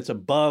something that's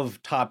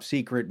above top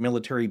secret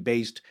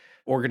military-based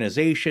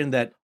organization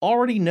that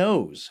already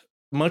knows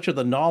much of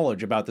the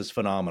knowledge about this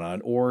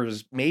phenomenon or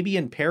is maybe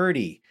in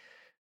parity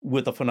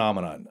with the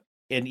phenomenon,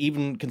 and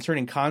even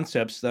concerning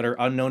concepts that are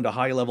unknown to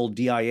high-level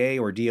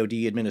DIA or DoD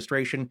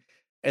administration,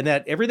 and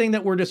that everything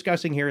that we're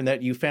discussing here and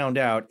that you found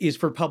out is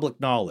for public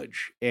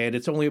knowledge, and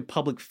it's only a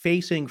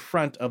public-facing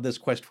front of this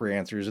quest for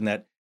answers, and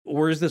that,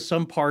 or is this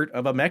some part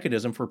of a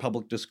mechanism for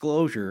public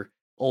disclosure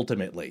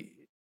ultimately?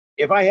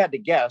 If I had to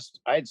guess,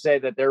 I'd say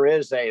that there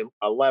is a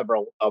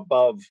level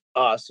above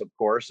us, of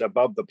course,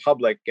 above the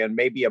public and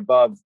maybe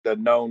above the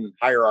known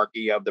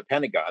hierarchy of the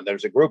Pentagon.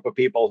 There's a group of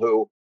people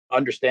who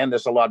understand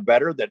this a lot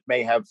better, that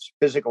may have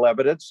physical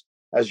evidence.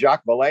 As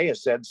Jacques Vallée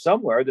has said,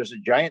 somewhere there's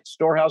a giant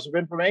storehouse of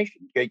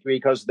information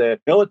because the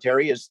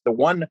military is the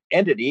one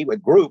entity, a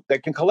group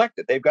that can collect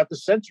it. They've got the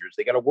sensors.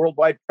 They got a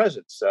worldwide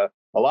presence.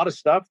 A lot of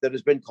stuff that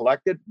has been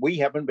collected, we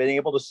haven't been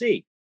able to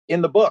see.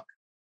 In the book,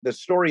 the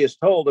story is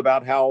told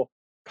about how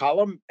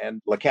Collum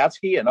and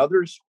Lakatsky and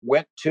others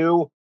went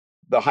to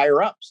the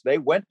higher ups. They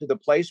went to the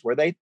place where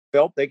they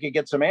felt they could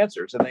get some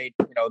answers, and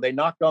they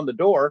knocked on the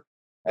door,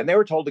 and they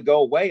were told to go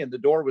away, and the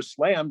door was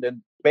slammed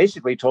and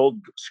basically told,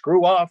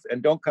 screw off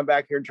and don't come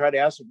back here and try to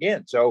ask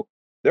again. So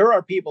there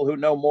are people who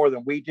know more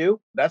than we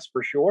do. That's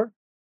for sure.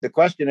 The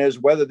question is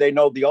whether they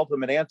know the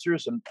ultimate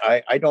answers. And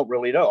I don't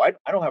really know.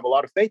 I don't have a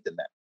lot of faith in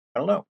that. I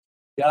don't know.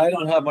 Yeah, I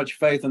don't have much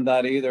faith in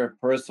that either,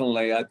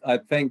 personally. I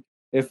think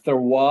if there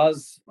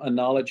was a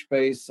knowledge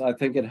base, I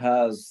think it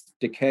has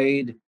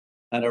decayed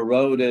and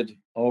eroded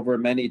over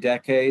many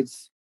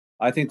decades.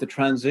 I think the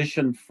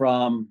transition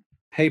from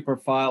paper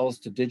files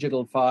to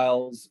digital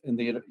files in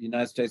the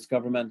United States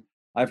government,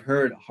 I've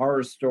heard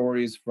horror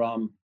stories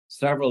from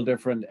several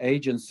different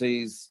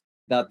agencies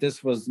that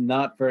this was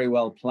not very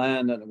well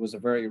planned and it was a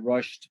very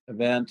rushed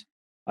event.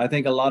 I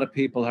think a lot of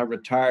people have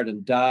retired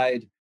and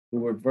died who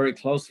were very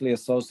closely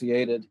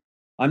associated.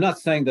 I'm not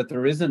saying that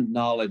there isn't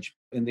knowledge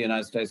in the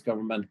United States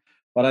government,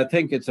 but I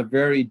think it's a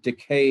very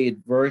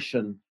decayed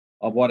version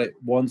of what it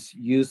once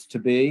used to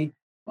be.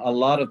 A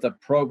lot of the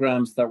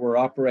programs that were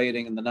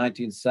operating in the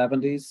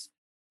 1970s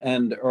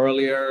and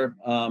earlier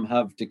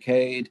have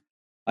decayed.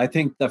 I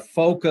think the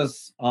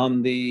focus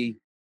on the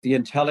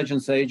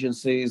intelligence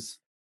agencies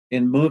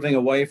in moving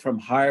away from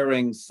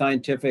hiring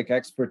scientific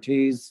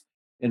expertise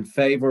in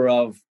favor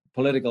of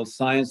political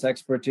science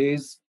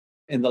expertise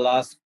in the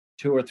last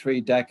 2 or 3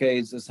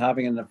 decades is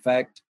having an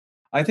effect.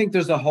 I think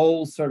there's a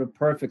whole sort of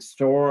perfect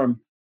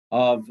storm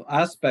of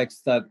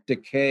aspects that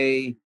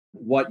decay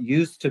what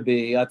used to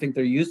be. I think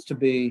there used to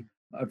be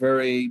a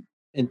very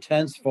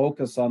intense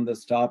focus on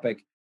this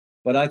topic,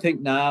 but I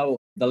think now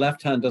the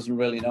left hand doesn't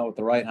really know what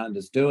the right hand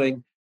is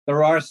doing.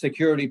 There are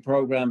security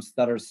programs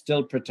that are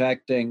still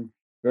protecting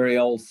very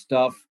old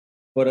stuff,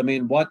 but I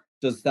mean, what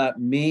does that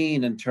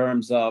mean in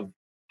terms of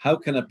how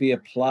can it be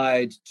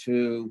applied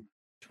to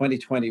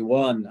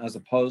 2021 as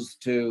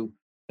opposed to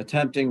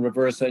attempting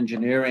reverse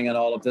engineering and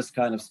all of this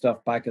kind of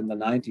stuff back in the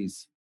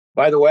 90s?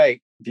 By the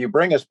way, if you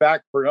bring us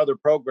back for another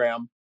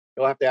program,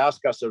 you'll have to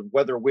ask us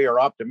whether we are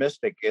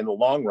optimistic in the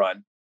long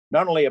run,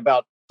 not only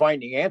about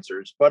finding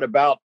answers, but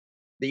about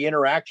the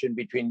interaction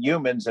between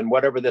humans and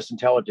whatever this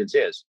intelligence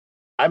is.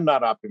 I'm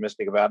not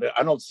optimistic about it.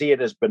 I don't see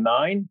it as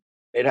benign.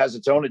 It has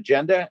its own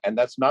agenda, and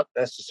that's not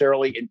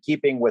necessarily in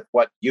keeping with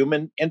what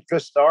human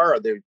interests are or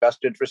the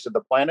best interests of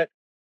the planet.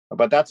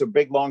 But that's a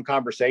big, long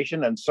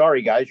conversation. And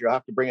sorry, guys, you'll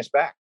have to bring us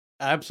back.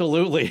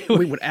 Absolutely.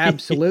 We would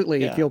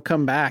absolutely, Yeah. if you'll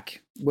come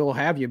back, we'll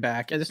have you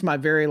back. And this is my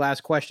very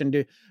last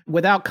question.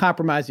 Without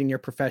compromising your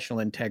professional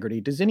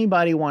integrity, does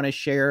anybody want to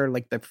share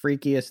like the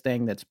freakiest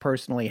thing that's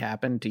personally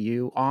happened to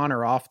you on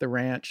or off the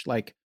ranch?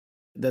 Like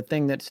the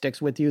thing that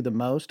sticks with you the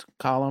most,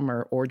 Colum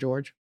or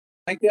George?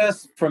 I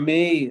guess for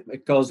me,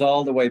 it goes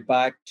all the way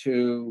back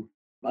to,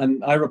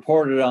 and I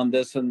reported on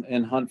this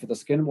in Hunt for the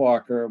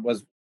Skinwalker,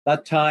 was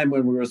that time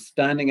when we were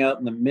standing out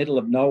in the middle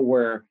of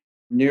nowhere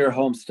near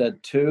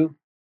Homestead 2.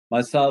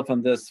 Myself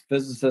and this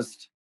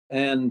physicist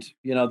And,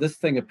 this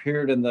thing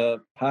appeared in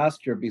the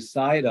pasture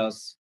beside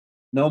us,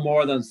 no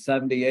more than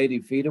 70, 80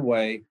 feet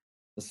away,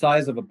 the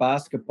size of a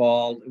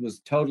basketball. It was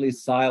totally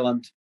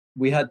silent.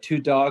 We had 2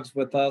 dogs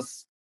with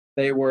us.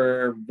 They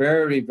were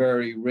very,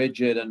 very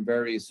rigid and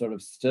very sort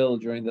of still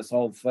during this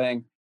whole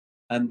thing.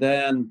 And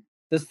then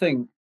this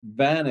thing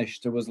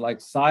vanished. It was like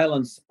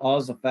silence,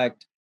 Oz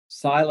effect,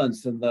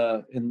 silence in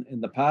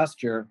the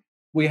pasture.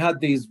 We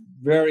had these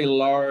very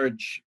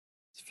large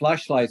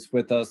flashlights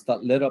with us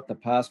that lit up the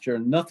pasture.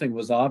 Nothing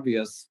was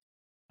obvious.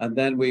 And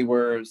then we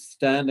were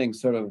standing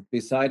sort of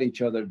beside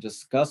each other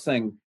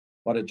discussing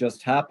what had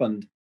just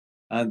happened.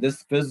 And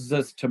this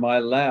physicist to my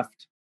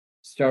left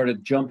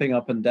started jumping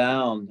up and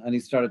down, and he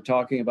started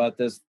talking about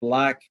this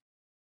black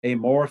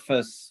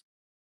amorphous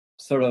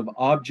sort of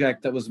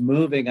object that was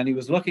moving, and he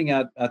was looking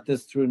at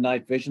this through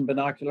night vision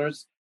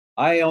binoculars.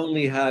 I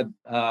only had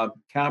a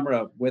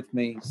camera with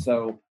me,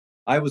 so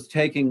I was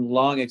taking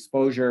long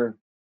exposure.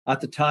 At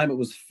the time, it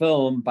was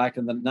film back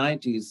in the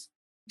 90s,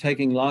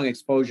 taking long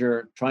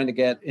exposure, trying to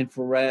get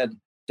infrared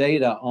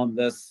data on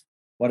this,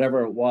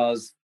 whatever it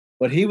was.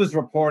 But he was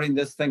reporting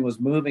this thing was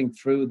moving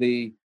through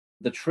the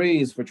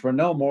trees, which were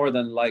no more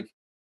than like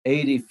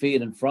 80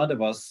 feet in front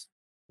of us.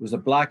 It was a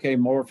black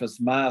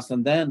amorphous mass.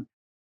 And then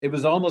it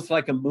was almost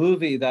like a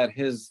movie that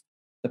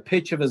the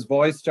pitch of his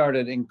voice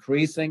started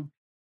increasing.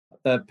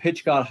 The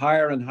pitch got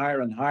higher and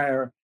higher and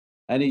higher.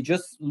 And he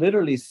just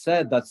literally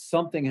said that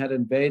something had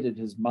invaded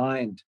his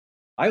mind.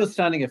 I was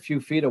standing a few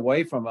feet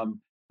away from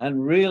him,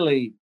 and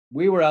really,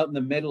 we were out in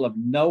the middle of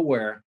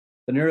nowhere.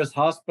 The nearest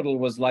hospital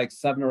was like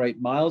 7 or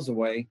 8 miles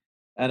away.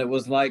 And it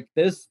was like,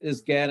 this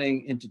is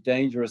getting into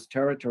dangerous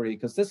territory,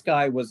 because this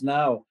guy was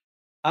now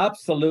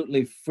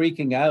absolutely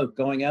freaking out,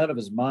 going out of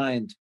his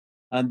mind.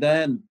 And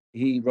then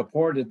he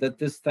reported that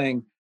this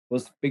thing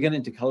was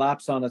beginning to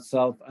collapse on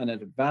itself and it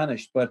had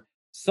vanished. But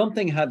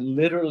something had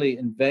literally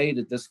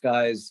invaded this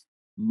guy's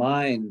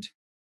mind.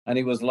 And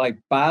he was like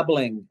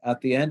babbling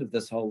at the end of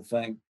this whole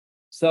thing.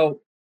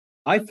 So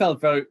I felt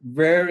very,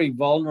 very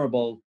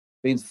vulnerable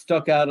being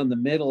stuck out in the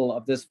middle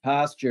of this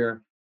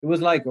pasture. It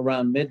was like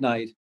around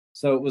midnight.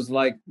 So it was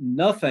like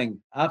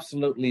nothing,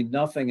 absolutely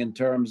nothing in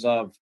terms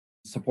of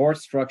support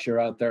structure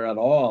out there at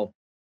all.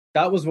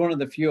 That was one of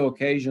the few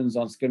occasions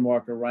on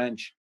Skinwalker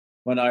Ranch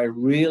when I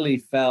really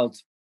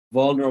felt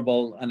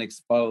vulnerable and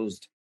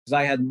exposed, because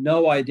I had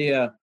no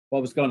idea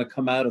what was going to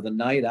come out of the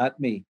night at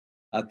me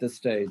at this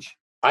stage.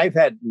 I've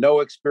had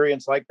no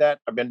experience like that.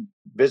 I've been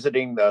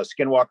visiting the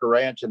Skinwalker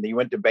Ranch in the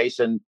Uinta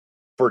Basin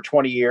for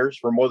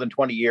more than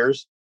 20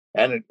 years.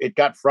 And it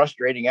got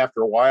frustrating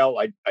after a while.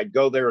 I'd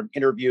go there and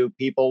interview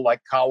people like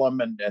Colum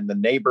and the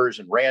neighbors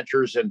and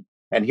ranchers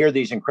and hear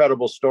these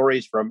incredible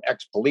stories from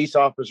ex-police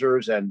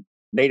officers and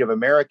Native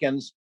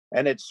Americans.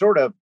 And it sort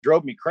of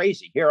drove me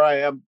crazy. Here I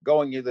am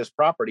going to this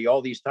property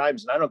all these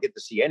times and I don't get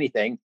to see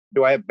anything.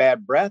 Do I have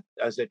bad breath?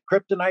 Is it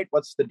kryptonite?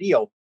 What's the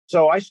deal?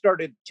 So I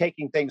started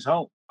taking things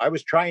home. I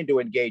was trying to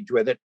engage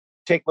with it,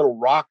 take little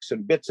rocks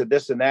and bits of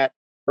this and that,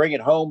 bring it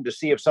home to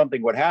see if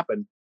something would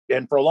happen.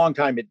 And for a long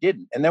time, it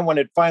didn't. And then when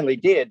it finally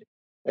did,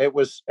 it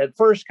was at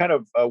first kind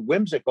of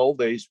whimsical,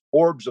 these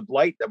orbs of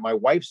light that my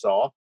wife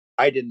saw.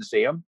 I didn't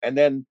see them. And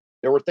then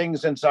there were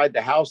things inside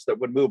the house that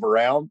would move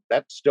around.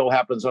 That still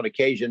happens on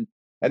occasion.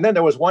 And then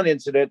there was one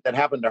incident that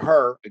happened to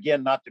her,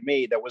 again, not to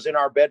me, that was in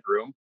our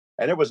bedroom.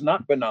 And it was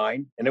not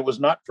benign and it was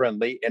not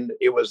friendly. And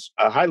it was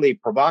highly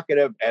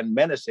provocative and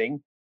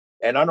menacing.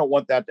 And I don't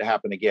want that to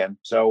happen again.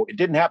 So it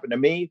didn't happen to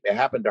me. It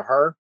happened to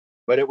her.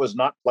 But it was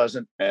not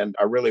pleasant, and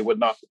I really would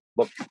not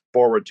look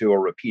forward to a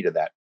repeat of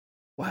that.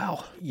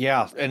 Wow.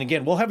 Yeah. And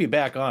again, we'll have you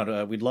back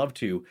on. We'd love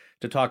to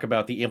talk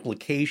about the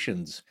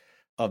implications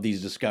of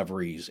these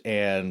discoveries.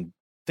 And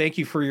thank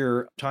you for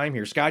your time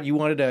here. Scott, you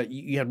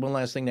had one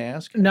last thing to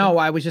ask? No,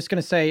 I was just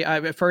going to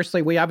say,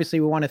 firstly, we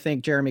want to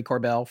thank Jeremy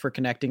Corbell for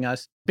connecting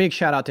us. Big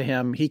shout out to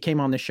him. He came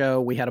on the show.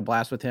 We had a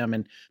blast with him,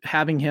 and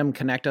having him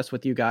connect us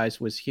with you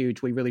guys was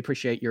huge. We really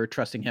appreciate your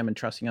trusting him and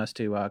trusting us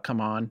to come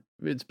on.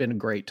 It's been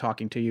great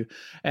talking to you.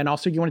 And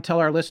also, you want to tell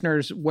our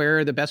listeners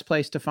where the best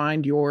place to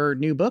find your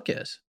new book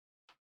is?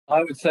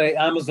 I would say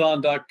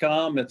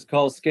Amazon.com. It's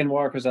called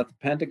Skinwalkers at the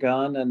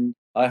Pentagon, and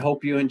I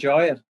hope you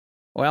enjoy it.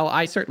 Well,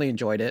 I certainly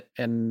enjoyed it,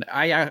 and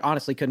I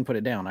honestly couldn't put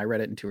it down. I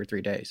read it in 2 or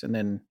 3 days, and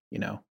then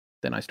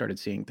I started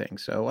seeing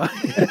things. So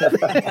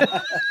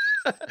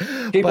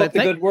keep up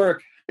the good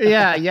work.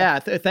 Yeah.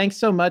 Thanks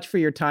so much for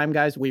your time,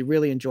 guys. We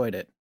really enjoyed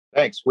it.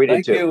 Thanks. We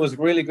did too. Thank you. It was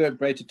really good.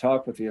 Great to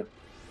talk with you.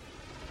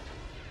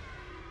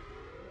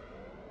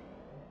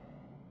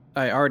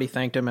 I already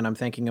thanked him, and I'm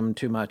thanking him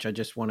too much. I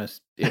just want to,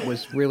 it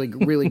was really,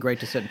 really great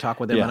to sit and talk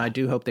with them. Yeah. And I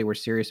do hope they were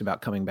serious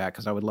about coming back,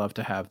 because I would love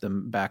to have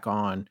them back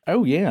on.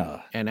 Oh,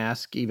 yeah. And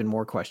ask even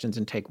more questions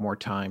and take more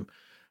time.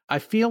 I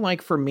feel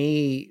like for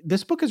me,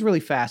 this book is really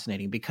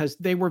fascinating because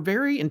they were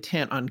very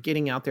intent on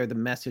getting out there the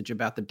message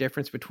about the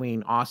difference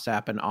between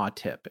OSAP and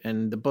OTIP.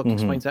 And the book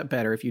explains that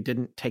better if you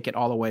didn't take it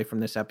all away from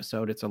this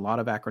episode. It's a lot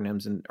of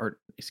acronyms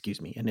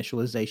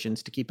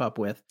initializations to keep up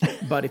with.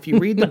 But if you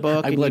read the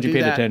book, I'm glad you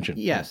paid attention.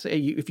 Yes.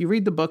 If you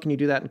read the book and you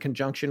do that in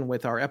conjunction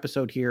with our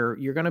episode here,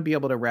 you're going to be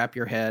able to wrap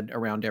your head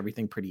around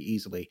everything pretty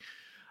easily.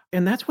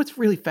 And that's what's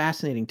really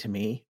fascinating to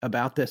me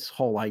about this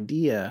whole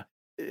idea.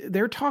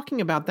 They're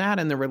talking about that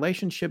and the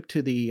relationship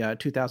to the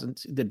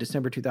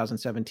December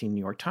 2017 New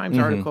York Times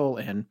article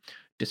and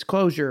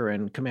disclosure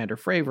and Commander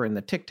Fravor and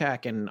the Tic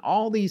Tac and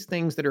all these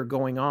things that are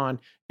going on.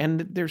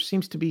 And there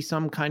seems to be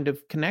some kind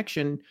of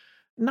connection,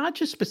 not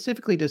just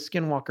specifically to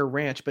Skinwalker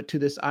Ranch, but to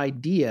this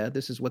idea,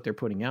 this is what they're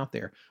putting out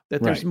there,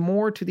 that there's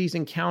more to these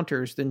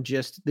encounters than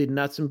just the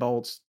nuts and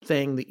bolts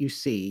thing that you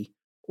see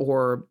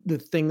or the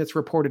thing that's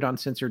reported on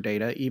sensor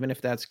data, even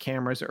if that's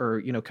cameras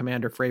or,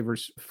 Commander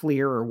Fravor's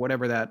FLIR or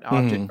whatever that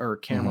object or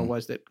camera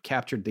was that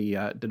captured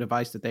the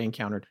device that they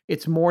encountered.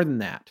 It's more than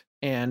that.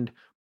 And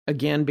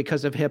again,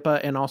 because of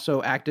HIPAA and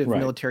also active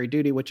military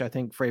duty, which I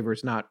think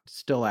Fravor's not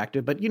still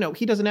active, but,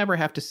 he doesn't ever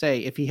have to say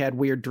if he had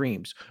weird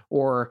dreams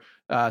or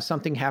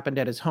something happened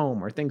at his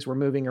home or things were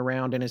moving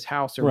around in his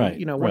house or,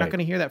 we're not going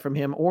to hear that from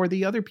him or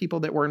the other people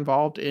that were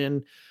involved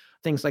in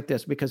things like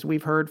this, because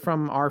we've heard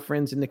from our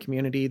friends in the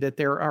community that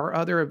there are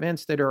other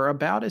events that are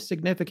about as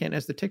significant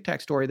as the Tic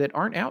Tac story that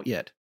aren't out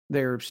yet.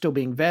 They're still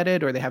being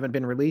vetted or they haven't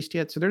been released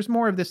yet. So there's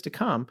more of this to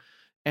come.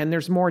 And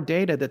there's more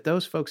data that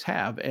those folks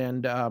have.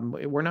 And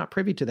we're not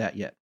privy to that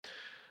yet.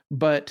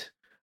 But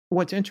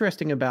what's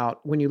interesting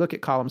about when you look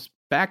at Colum's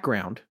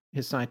background,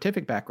 his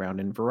scientific background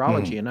in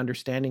virology and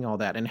understanding all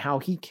that and how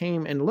he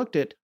came and looked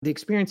at the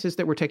experiences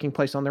that were taking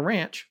place on the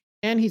ranch,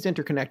 and he's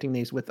interconnecting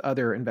these with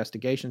other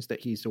investigations that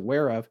he's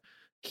aware of,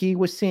 he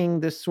was seeing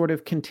this sort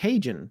of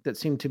contagion that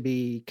seemed to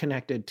be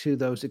connected to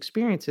those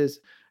experiences,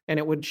 and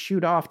it would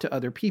shoot off to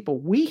other people.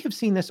 We have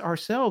seen this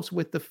ourselves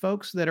with the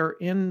folks that are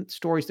in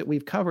stories that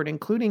we've covered,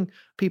 including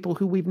people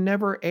who we've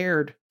never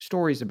aired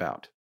stories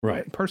about.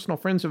 Right. Personal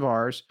friends of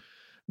ours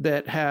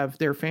that have,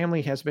 their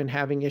family has been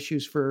having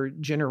issues for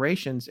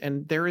generations,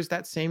 and there is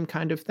that same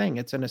kind of thing.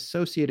 It's an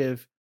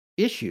associative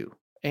issue,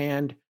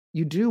 and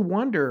you do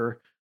wonder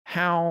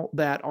how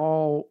that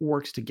all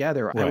works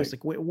together. I was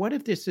like, what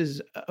if this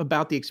is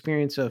about the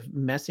experience of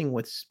messing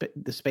with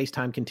the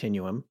space-time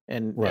continuum?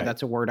 And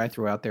that's a word I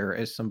threw out there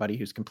as somebody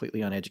who's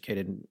completely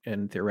uneducated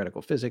in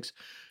theoretical physics.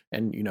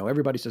 And,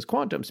 everybody says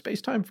quantum,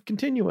 space-time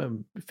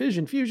continuum,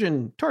 fission,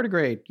 fusion,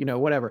 tardigrade,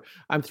 whatever.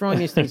 I'm throwing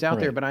these things out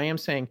there, but I am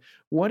saying,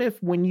 what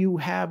if when you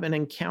have an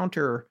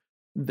encounter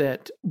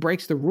that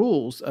breaks the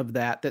rules of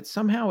that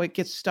somehow it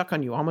gets stuck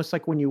on you, almost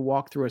like when you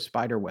walk through a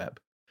spider web?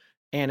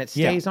 And it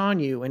stays on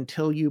you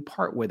until you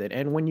part with it.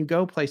 And when you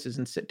go places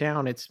and sit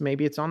down,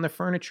 maybe it's on the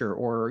furniture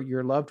or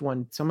your loved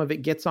one, some of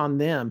it gets on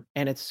them.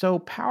 And it's so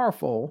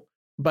powerful,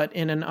 but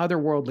in an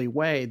otherworldly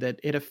way that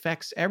it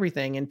affects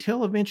everything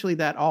until eventually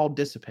that all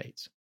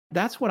dissipates.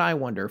 That's what I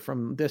wonder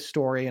from this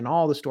story and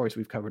all the stories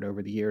we've covered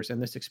over the years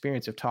and this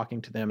experience of talking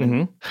to them.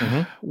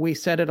 And we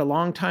said it a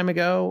long time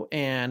ago,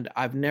 and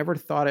I've never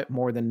thought it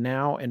more than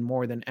now and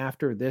more than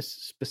after this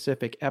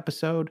specific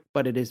episode,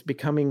 but it is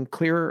becoming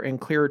clearer and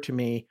clearer to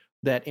me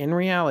that in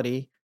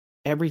reality,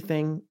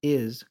 everything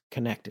is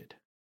connected.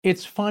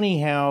 It's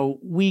funny how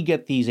we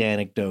get these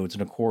anecdotes,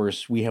 and of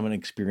course, we haven't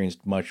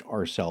experienced much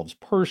ourselves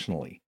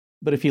personally.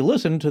 But if you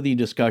listen to the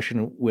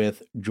discussion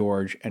with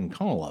George and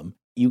Colum,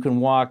 you can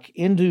walk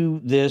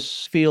into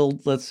this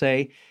field, let's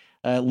say,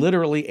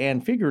 literally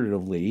and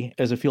figuratively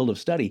as a field of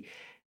study,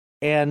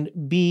 and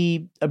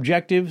be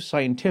objective,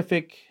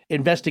 scientific,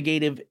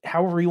 investigative,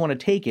 however you want to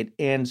take it,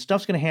 and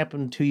stuff's going to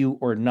happen to you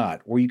or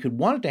not. Or you could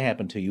want it to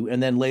happen to you,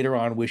 and then later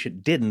on wish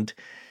it didn't.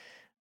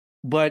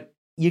 But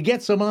you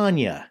get some on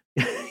you.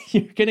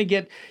 You're gonna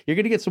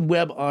get some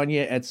web on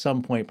you at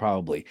some point,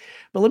 probably.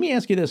 But let me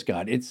ask you this,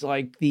 God. It's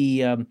like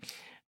the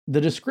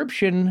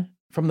description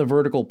from the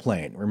vertical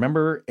plane,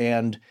 remember?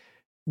 And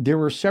there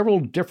were several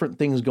different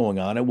things going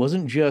on. It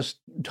wasn't just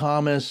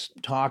Thomas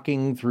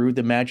talking through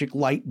the magic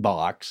light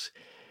box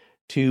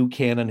to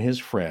Ken and his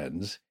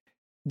friends.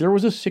 There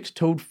was a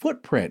 6-toed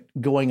footprint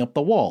going up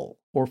the wall,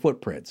 or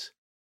footprints.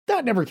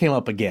 That never came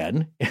up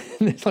again.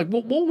 And it's like,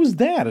 what was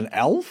that? An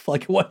elf?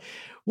 Like,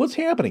 what's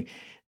happening?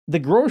 The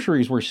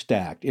groceries were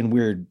stacked in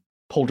weird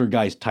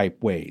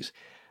poltergeist-type ways.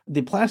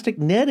 The plastic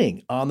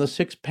netting on the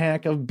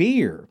 6-pack of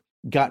beer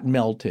got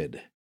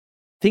melted.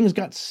 Things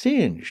got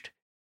singed.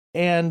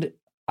 And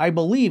I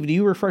believe, do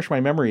you refresh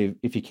my memory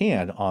if you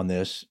can on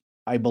this?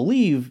 I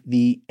believe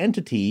the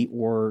entity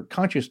or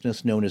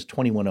consciousness known as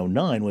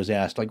 2109 was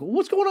asked, like,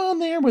 what's going on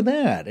there with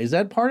that? Is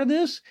that part of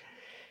this?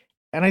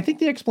 And I think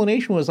the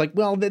explanation was like,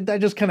 well,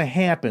 that just kind of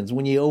happens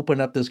when you open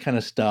up this kind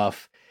of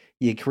stuff.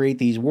 You create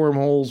these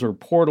wormholes or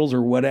portals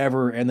or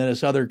whatever, and then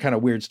this other kind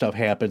of weird stuff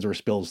happens or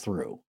spills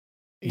through.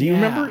 Do you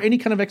remember any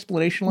kind of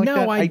explanation like that?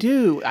 No, I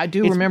do. I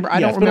do remember. I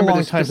don't it's remember been a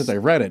long time since I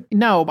read it.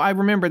 No, I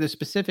remember the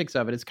specifics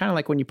of it. It's kind of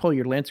like when you pull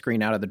your lint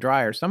screen out of the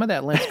dryer. Some of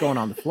that lint's going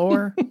on the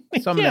floor.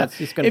 Some of that's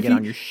just going to get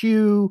on your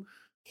shoe,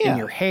 in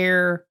your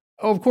hair.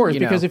 Oh, of course,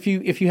 because if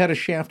you had a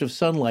shaft of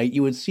sunlight,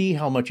 you would see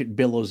how much it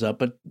billows up,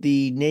 but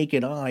the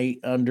naked eye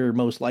under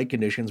most light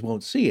conditions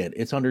won't see it.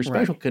 It's under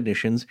special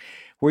conditions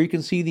where you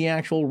can see the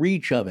actual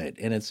reach of it.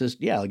 And it's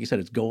just, like you said,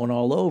 it's going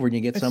all over and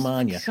you get some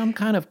on you. Some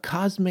kind of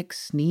cosmic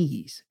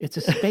sneeze. It's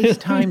a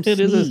space-time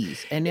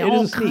sneeze. And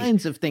all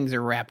kinds of things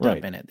are wrapped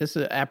up in it. This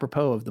is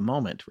apropos of the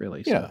moment,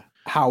 really. So. Yeah.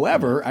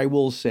 However, I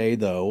will say,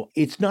 though,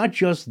 it's not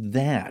just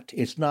that.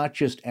 It's not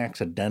just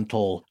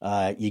accidental,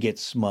 you get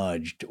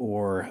smudged,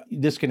 or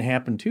this can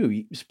happen too.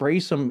 You spray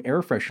some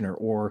air freshener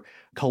or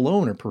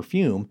cologne or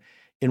perfume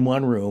in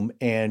one room,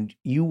 and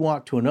you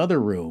walk to another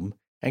room,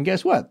 and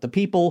guess what? The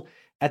people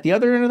at the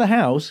other end of the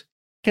house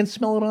can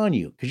smell it on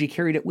you because you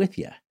carried it with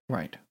you.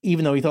 Right.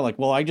 Even though you thought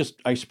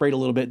I sprayed a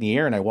little bit in the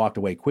air and I walked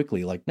away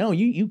quickly. Like, no,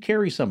 you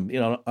carry some,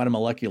 on a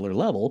molecular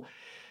level.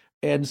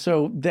 And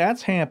so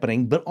that's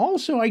happening. But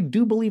also, I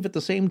do believe at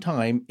the same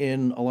time,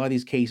 in a lot of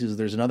these cases,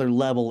 there's another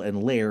level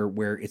and layer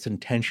where it's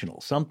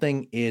intentional.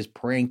 Something is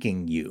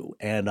pranking you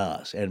and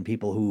us and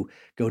people who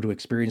go to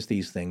experience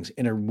these things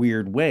in a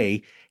weird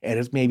way. And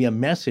it's maybe a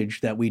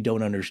message that we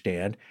don't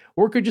understand,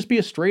 or it could just be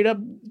a straight up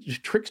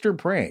trickster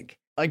prank.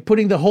 Like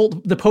putting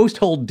the post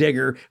hole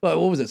digger, what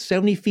was it,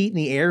 70 feet in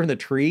the air in the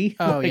tree?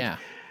 Oh, yeah.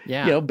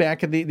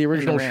 Back in the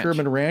original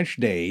Sherman Ranch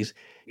days.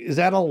 Is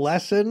that a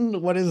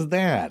lesson? What is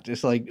that?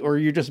 It's like, or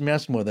you're just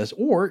messing with us,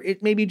 or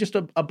it may be just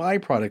a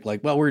byproduct.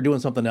 Like, well, we're doing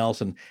something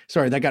else, and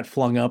sorry, that got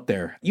flung up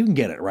there. You can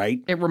get it,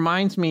 right? It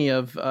reminds me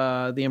of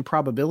the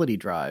improbability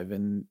drive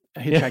in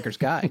Hitchhiker's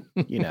Guide.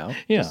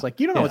 Just like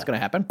you don't know what's going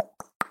to happen.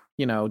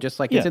 Just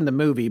like it's in the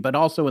movie, but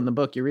also in the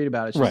book you read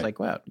about it. It's just like,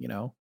 well,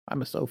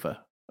 I'm a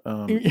sofa.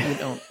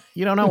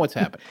 You don't know what's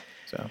happening.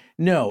 So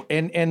no,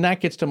 and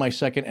that gets to my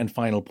second and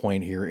final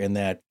point here, in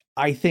that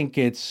I think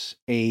it's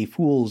a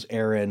fool's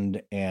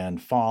errand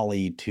and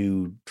folly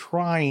to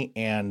try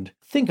and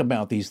think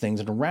about these things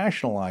and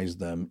rationalize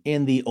them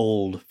in the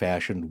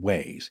old-fashioned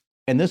ways.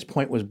 And this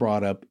point was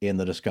brought up in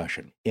the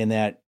discussion, in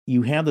that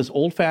you have this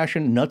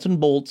old-fashioned nuts and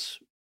bolts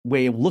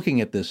way of looking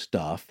at this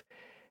stuff,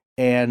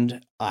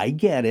 and I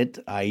get it.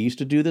 I used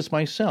to do this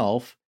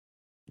myself,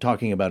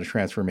 talking about a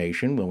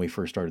transformation when we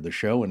first started the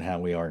show and how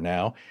we are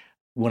now.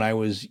 When I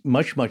was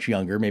much, much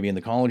younger, maybe in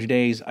the college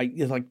days,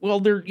 it's like, well,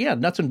 they're,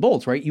 nuts and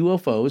bolts, right?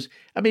 UFOs.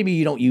 Maybe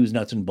you don't use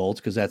nuts and bolts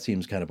because that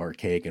seems kind of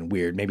archaic and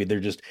weird. Maybe they're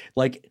just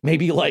like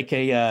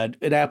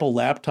an Apple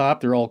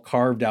laptop. They're all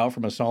carved out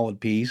from a solid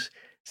piece.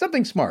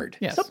 Something smart.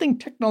 Yes. Something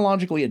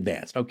technologically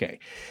advanced. Okay.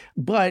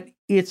 But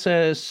it's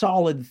a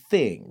solid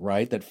thing,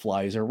 right, that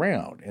flies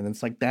around. And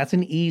it's like, that's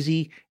an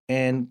easy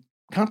and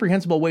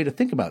comprehensible way to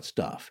think about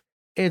stuff.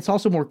 It's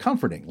also more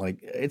comforting. Like,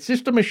 it's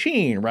just a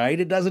machine, right?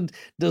 It doesn't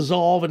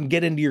dissolve and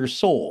get into your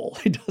soul.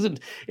 It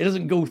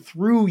doesn't go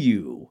through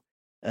you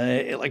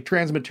like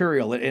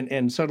transmaterial.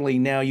 And suddenly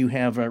now you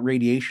have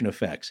radiation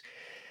effects.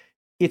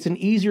 It's an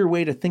easier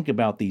way to think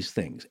about these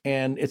things.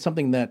 And it's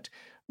something that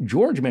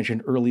George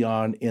mentioned early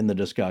on in the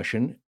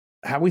discussion,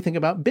 how we think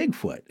about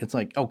Bigfoot. It's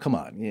like, oh, come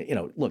on.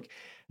 Look,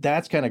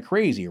 that's kind of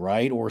crazy,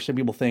 right? Or some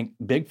people think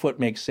Bigfoot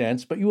makes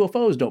sense, but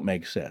UFOs don't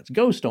make sense.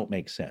 Ghosts don't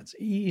make sense.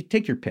 You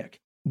take your pick.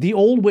 The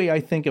old way, I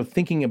think, of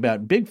thinking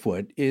about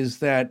Bigfoot is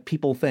that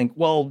people think,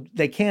 well,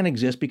 they can't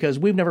exist because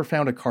we've never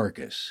found a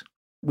carcass.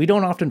 We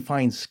don't often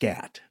find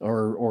scat,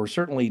 or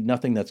certainly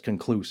nothing that's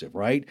conclusive,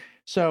 right?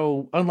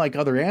 So unlike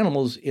other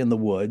animals in the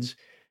woods,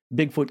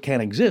 Bigfoot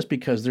can't exist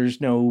because there's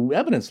no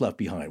evidence left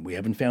behind. We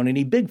haven't found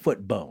any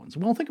Bigfoot bones.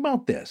 Well, think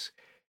about this.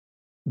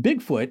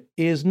 Bigfoot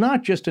is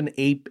not just an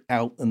ape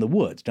out in the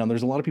woods. Now,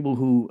 there's a lot of people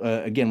who,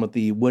 again, with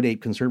the Wood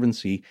Ape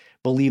Conservancy,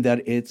 believe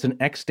that it's an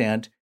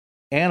extant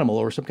animal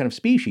or some kind of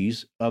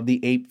species of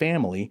the ape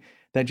family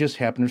that just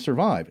happened to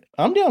survive.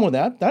 I'm down with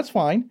that. That's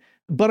fine.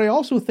 But I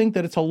also think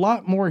that it's a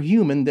lot more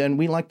human than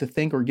we like to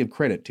think or give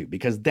credit to,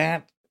 because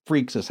that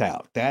freaks us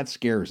out. That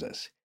scares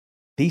us.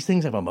 These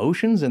things have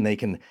emotions, and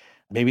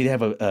maybe they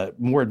have a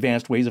more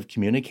advanced ways of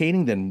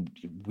communicating than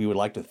we would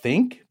like to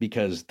think,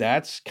 because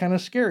that's kind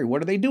of scary.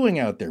 What are they doing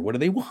out there? What do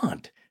they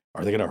want?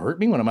 Are they going to hurt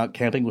me when I'm out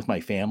camping with my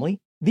family?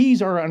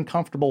 These are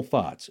uncomfortable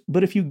thoughts,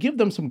 but if you give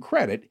them some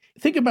credit,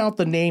 think about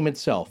the name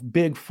itself,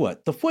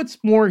 Bigfoot. The foot's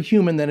more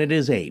human than it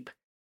is ape.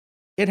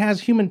 It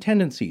has human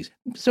tendencies,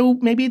 so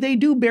maybe they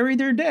do bury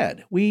their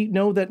dead. We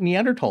know that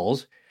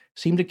Neanderthals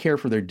seem to care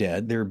for their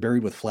dead. They're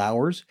buried with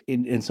flowers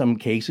in some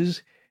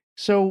cases.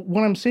 So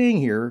what I'm saying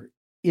here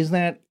is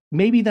that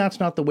maybe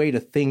that's not the way to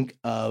think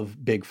of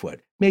Bigfoot.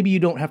 Maybe you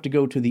don't have to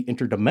go to the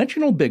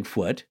interdimensional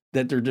Bigfoot,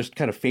 that they're just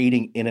kind of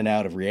fading in and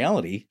out of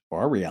reality,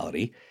 or our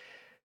reality,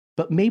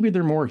 but maybe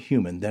they're more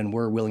human than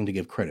we're willing to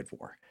give credit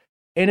for.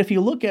 And if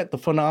you look at the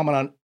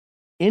phenomenon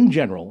in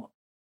general,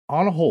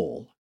 on a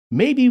whole,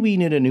 maybe we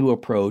need a new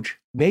approach.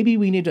 Maybe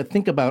we need to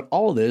think about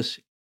all of this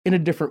in a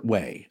different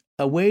way,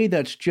 a way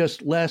that's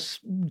just less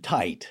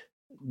tight,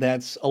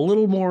 that's a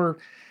little more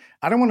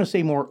I don't want to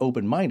say more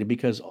open-minded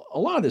because a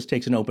lot of this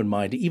takes an open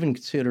mind to even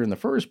consider in the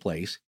first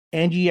place.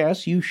 And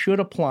yes, you should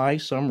apply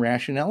some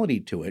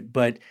rationality to it,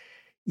 but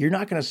you're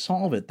not going to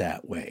solve it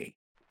that way.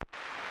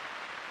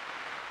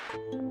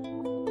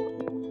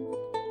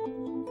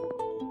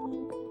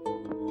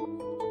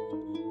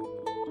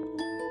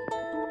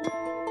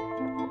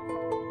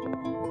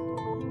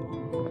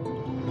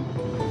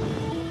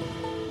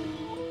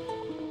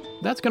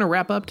 That's going to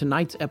wrap up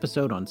tonight's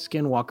episode on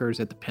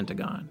Skinwalkers at the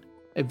Pentagon.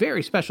 A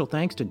very special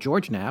thanks to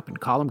George Knapp and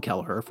Colin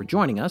Kelleher for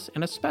joining us,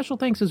 and a special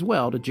thanks as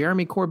well to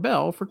Jeremy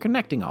Corbell for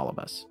connecting all of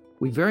us.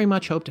 We very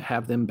much hope to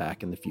have them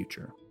back in the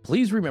future.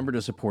 Please remember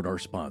to support our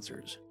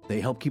sponsors. They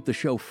help keep the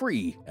show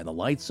free and the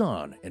lights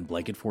on in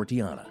Blanket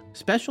Fortiana.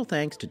 Special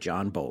thanks to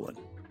John Bolin.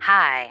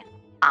 Hi,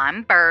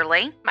 I'm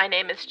Burley. My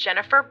name is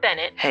Jennifer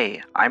Bennett.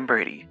 Hey, I'm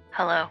Brady.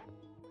 Hello,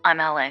 I'm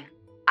LA.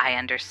 I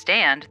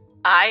understand.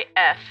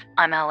 IF.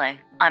 I'm LA.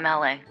 I'm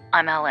LA.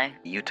 I'm LA.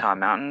 Utah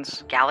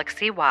Mountains.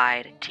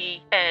 Galaxy-wide.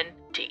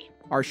 TNT.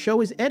 Our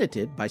show is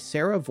edited by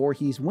Sarah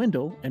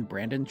Voorhees-Wendell and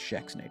Brandon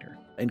Schexnader,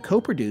 and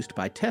co-produced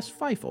by Tess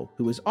Feifel,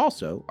 who is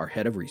also our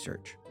head of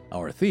research.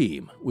 Our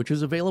theme, which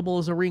is available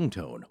as a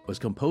ringtone, was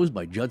composed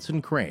by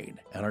Judson Crane,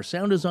 and our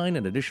sound design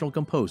and additional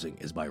composing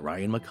is by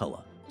Ryan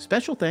McCullough.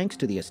 Special thanks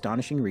to the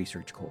Astonishing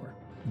Research Corps.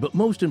 But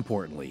most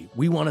importantly,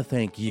 we want to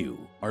thank you,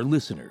 our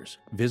listeners.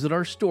 Visit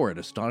our store at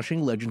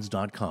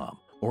astonishinglegends.com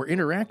or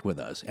interact with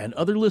us and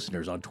other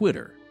listeners on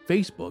Twitter,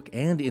 Facebook,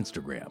 and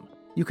Instagram.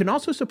 You can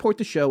also support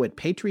the show at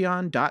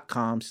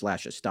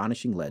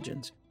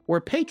patreon.com/astonishinglegends,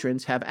 where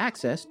patrons have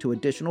access to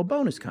additional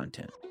bonus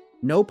content.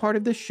 No part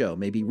of this show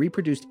may be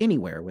reproduced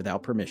anywhere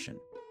without permission.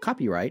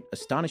 Copyright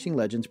Astonishing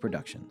Legends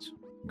Productions.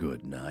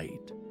 Good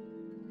night.